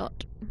Duck, you're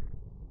not.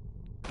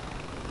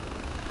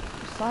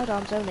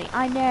 Sidearms only.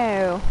 I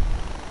know.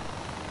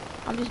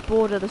 I'm just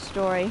bored of the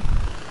story.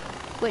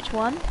 Which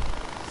one?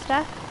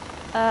 Steph?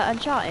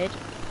 Uncharted?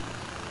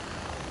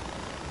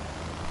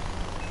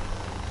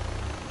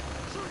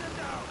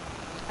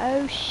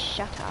 Oh,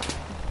 shut up.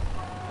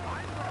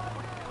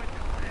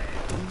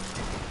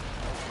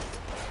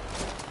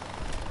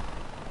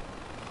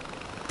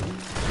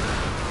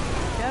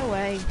 Go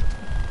away.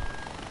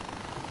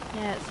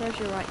 Yeah, it serves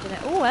you right, didn't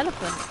it? Oh,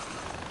 elephant.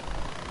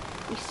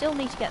 We still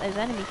need to get those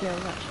enemy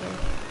kills, actually.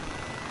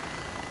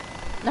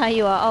 Now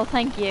you are. Oh,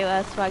 thank you,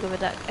 Swag of a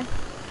Duck.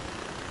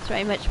 It's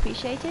very much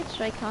appreciated. It's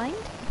very kind.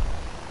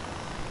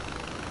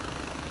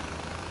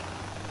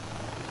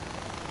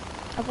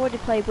 I've already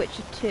played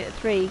Witcher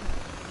 2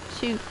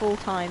 full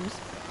times.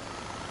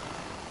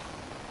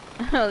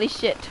 Holy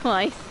shit,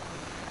 twice.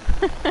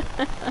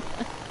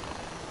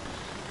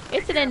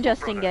 It's an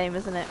interesting game,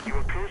 isn't it?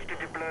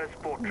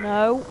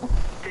 No,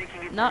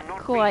 not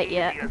quite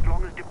yet.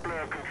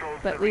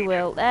 But we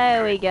will.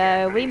 There we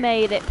go. We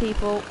made it,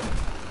 people.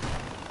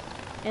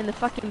 In the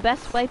fucking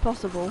best way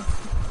possible.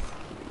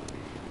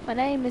 My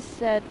name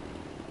is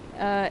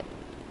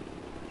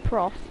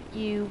Prof.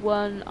 You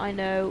won. I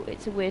know.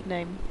 It's a weird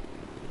name.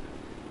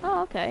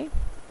 Oh, okay.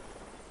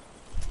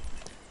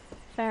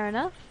 Fair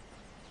enough.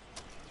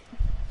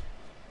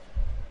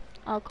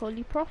 I'll call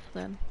you Prof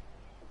then.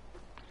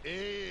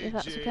 If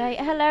that's okay.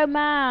 Hello,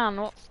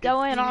 man. What's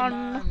going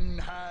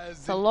on?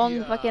 It's a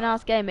long fucking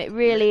ass game. It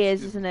really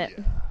is, isn't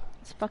it?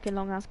 It's a fucking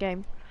long ass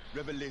game.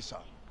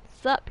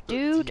 Sup,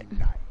 dude?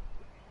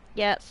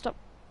 Yeah, stop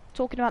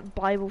talking about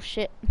Bible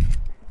shit.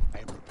 I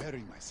am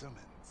preparing my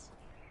sermons.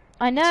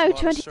 I know,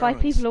 25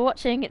 people are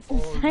watching, it's All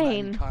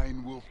insane.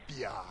 mankind will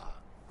fear.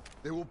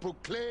 They will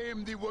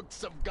proclaim the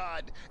works of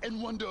God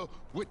and wonder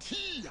what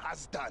he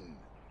has done.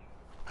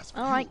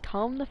 Alright,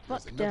 calm the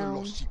fuck there's another down.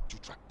 lost sheep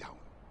to track down.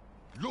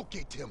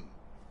 Locate him,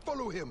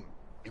 follow him,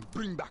 and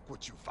bring back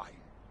what you find.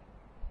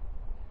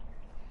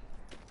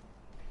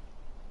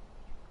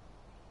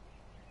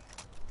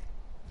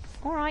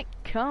 Alright,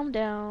 calm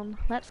down.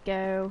 Let's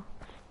go.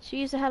 Should we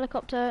use a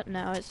helicopter?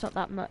 No, it's not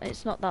that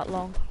it's not that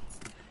long.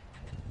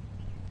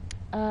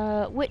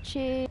 Which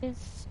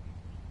is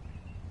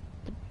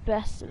the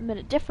best at the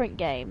minute? Different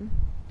game.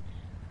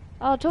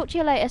 I'll talk to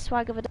you later,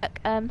 Swag of a Duck.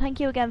 Thank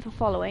you again for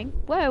following.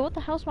 Whoa, what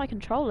the hell's my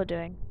controller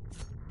doing?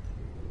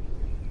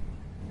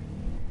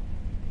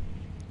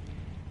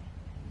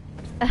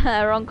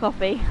 Wrong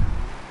coffee.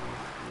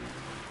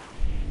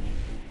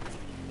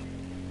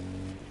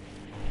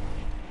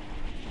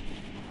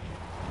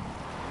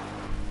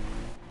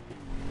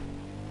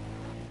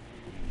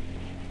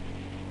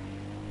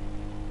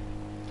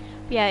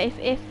 Yeah,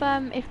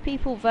 if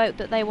people vote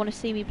that they want to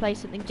see me play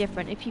something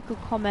different, if you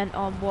could comment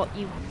on what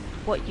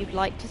you'd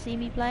like to see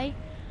me play,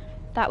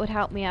 that would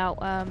help me out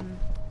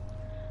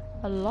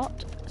a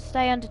lot.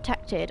 Stay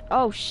undetected.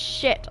 Oh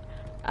shit.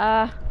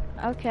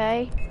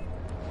 Okay.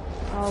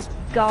 Oh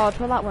god,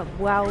 well that went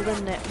well,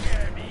 didn't it?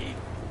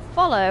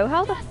 Follow?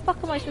 How the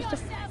fuck am I supposed to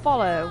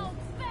follow?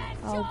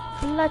 Oh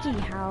bloody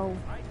hell.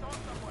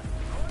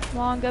 Come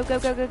on, go go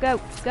go go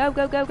go. Go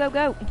go go go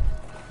go.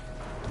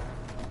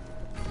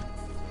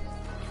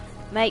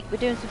 Mate, we're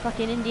doing some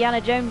fucking Indiana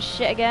Jones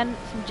shit again.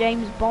 Some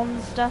James Bond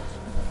stuff.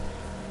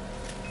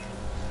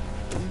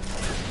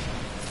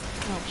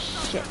 Oh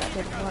shit, that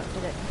didn't work,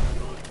 did it?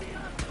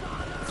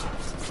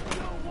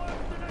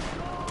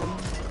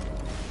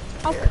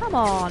 Oh, come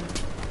on!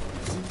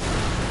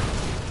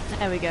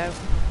 There we go.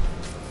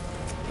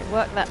 It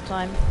worked that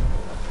time.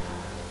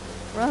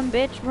 Run,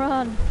 bitch,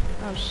 run!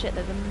 Oh shit,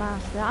 there's a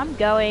mass there. I'm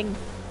going!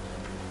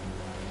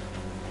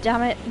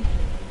 Damn it!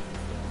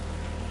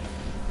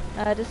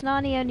 Does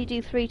Nani only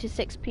do 3 to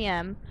 6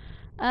 PM?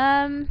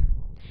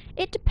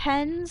 It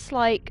depends,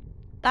 like,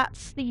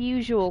 that's the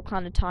usual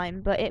kind of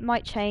time, but it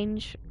might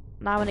change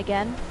now and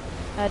again,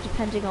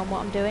 depending on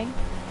what I'm doing.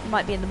 It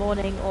might be in the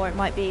morning, or it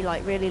might be,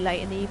 like, really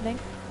late in the evening.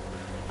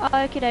 Oh,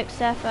 okie doke,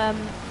 Steph,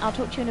 I'll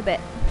talk to you in a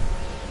bit.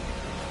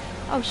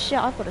 Oh shit,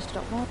 I've got to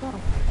stop now as well.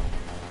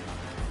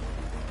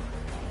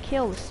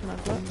 Kill the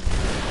smuggler.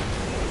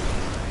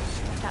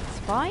 That's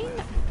fine.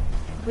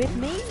 With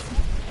me.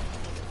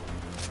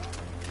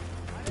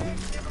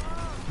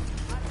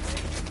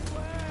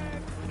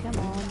 Come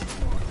on.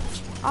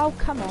 Oh,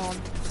 come on.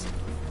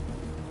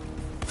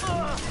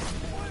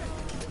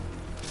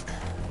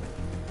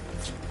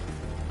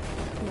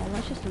 Come on,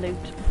 let's just loot.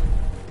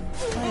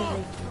 Where is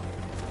he?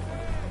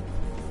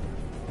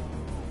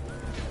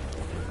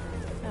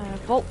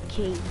 Vault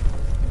key.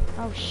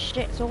 Oh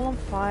shit, it's all on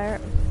fire.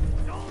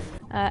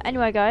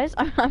 Anyway guys,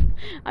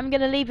 I'm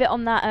gonna leave it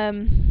on that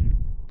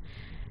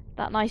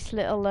that nice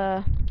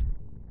little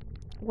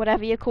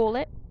whatever you call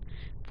it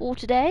for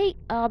today.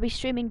 I'll be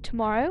streaming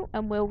tomorrow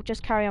and we'll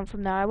just carry on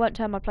from there. I won't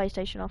turn my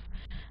PlayStation off.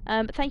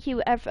 But thank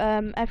you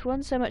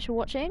everyone so much for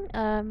watching.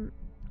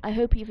 I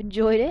hope you've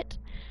enjoyed it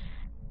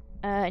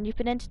and you've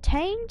been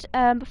entertained.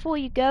 Before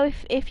you go,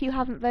 if you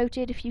haven't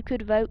voted, if you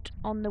could vote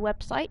on the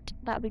website,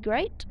 that'd be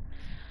great.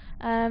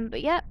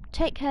 But yeah,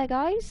 take care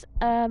guys,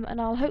 and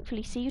I'll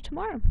hopefully see you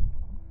tomorrow.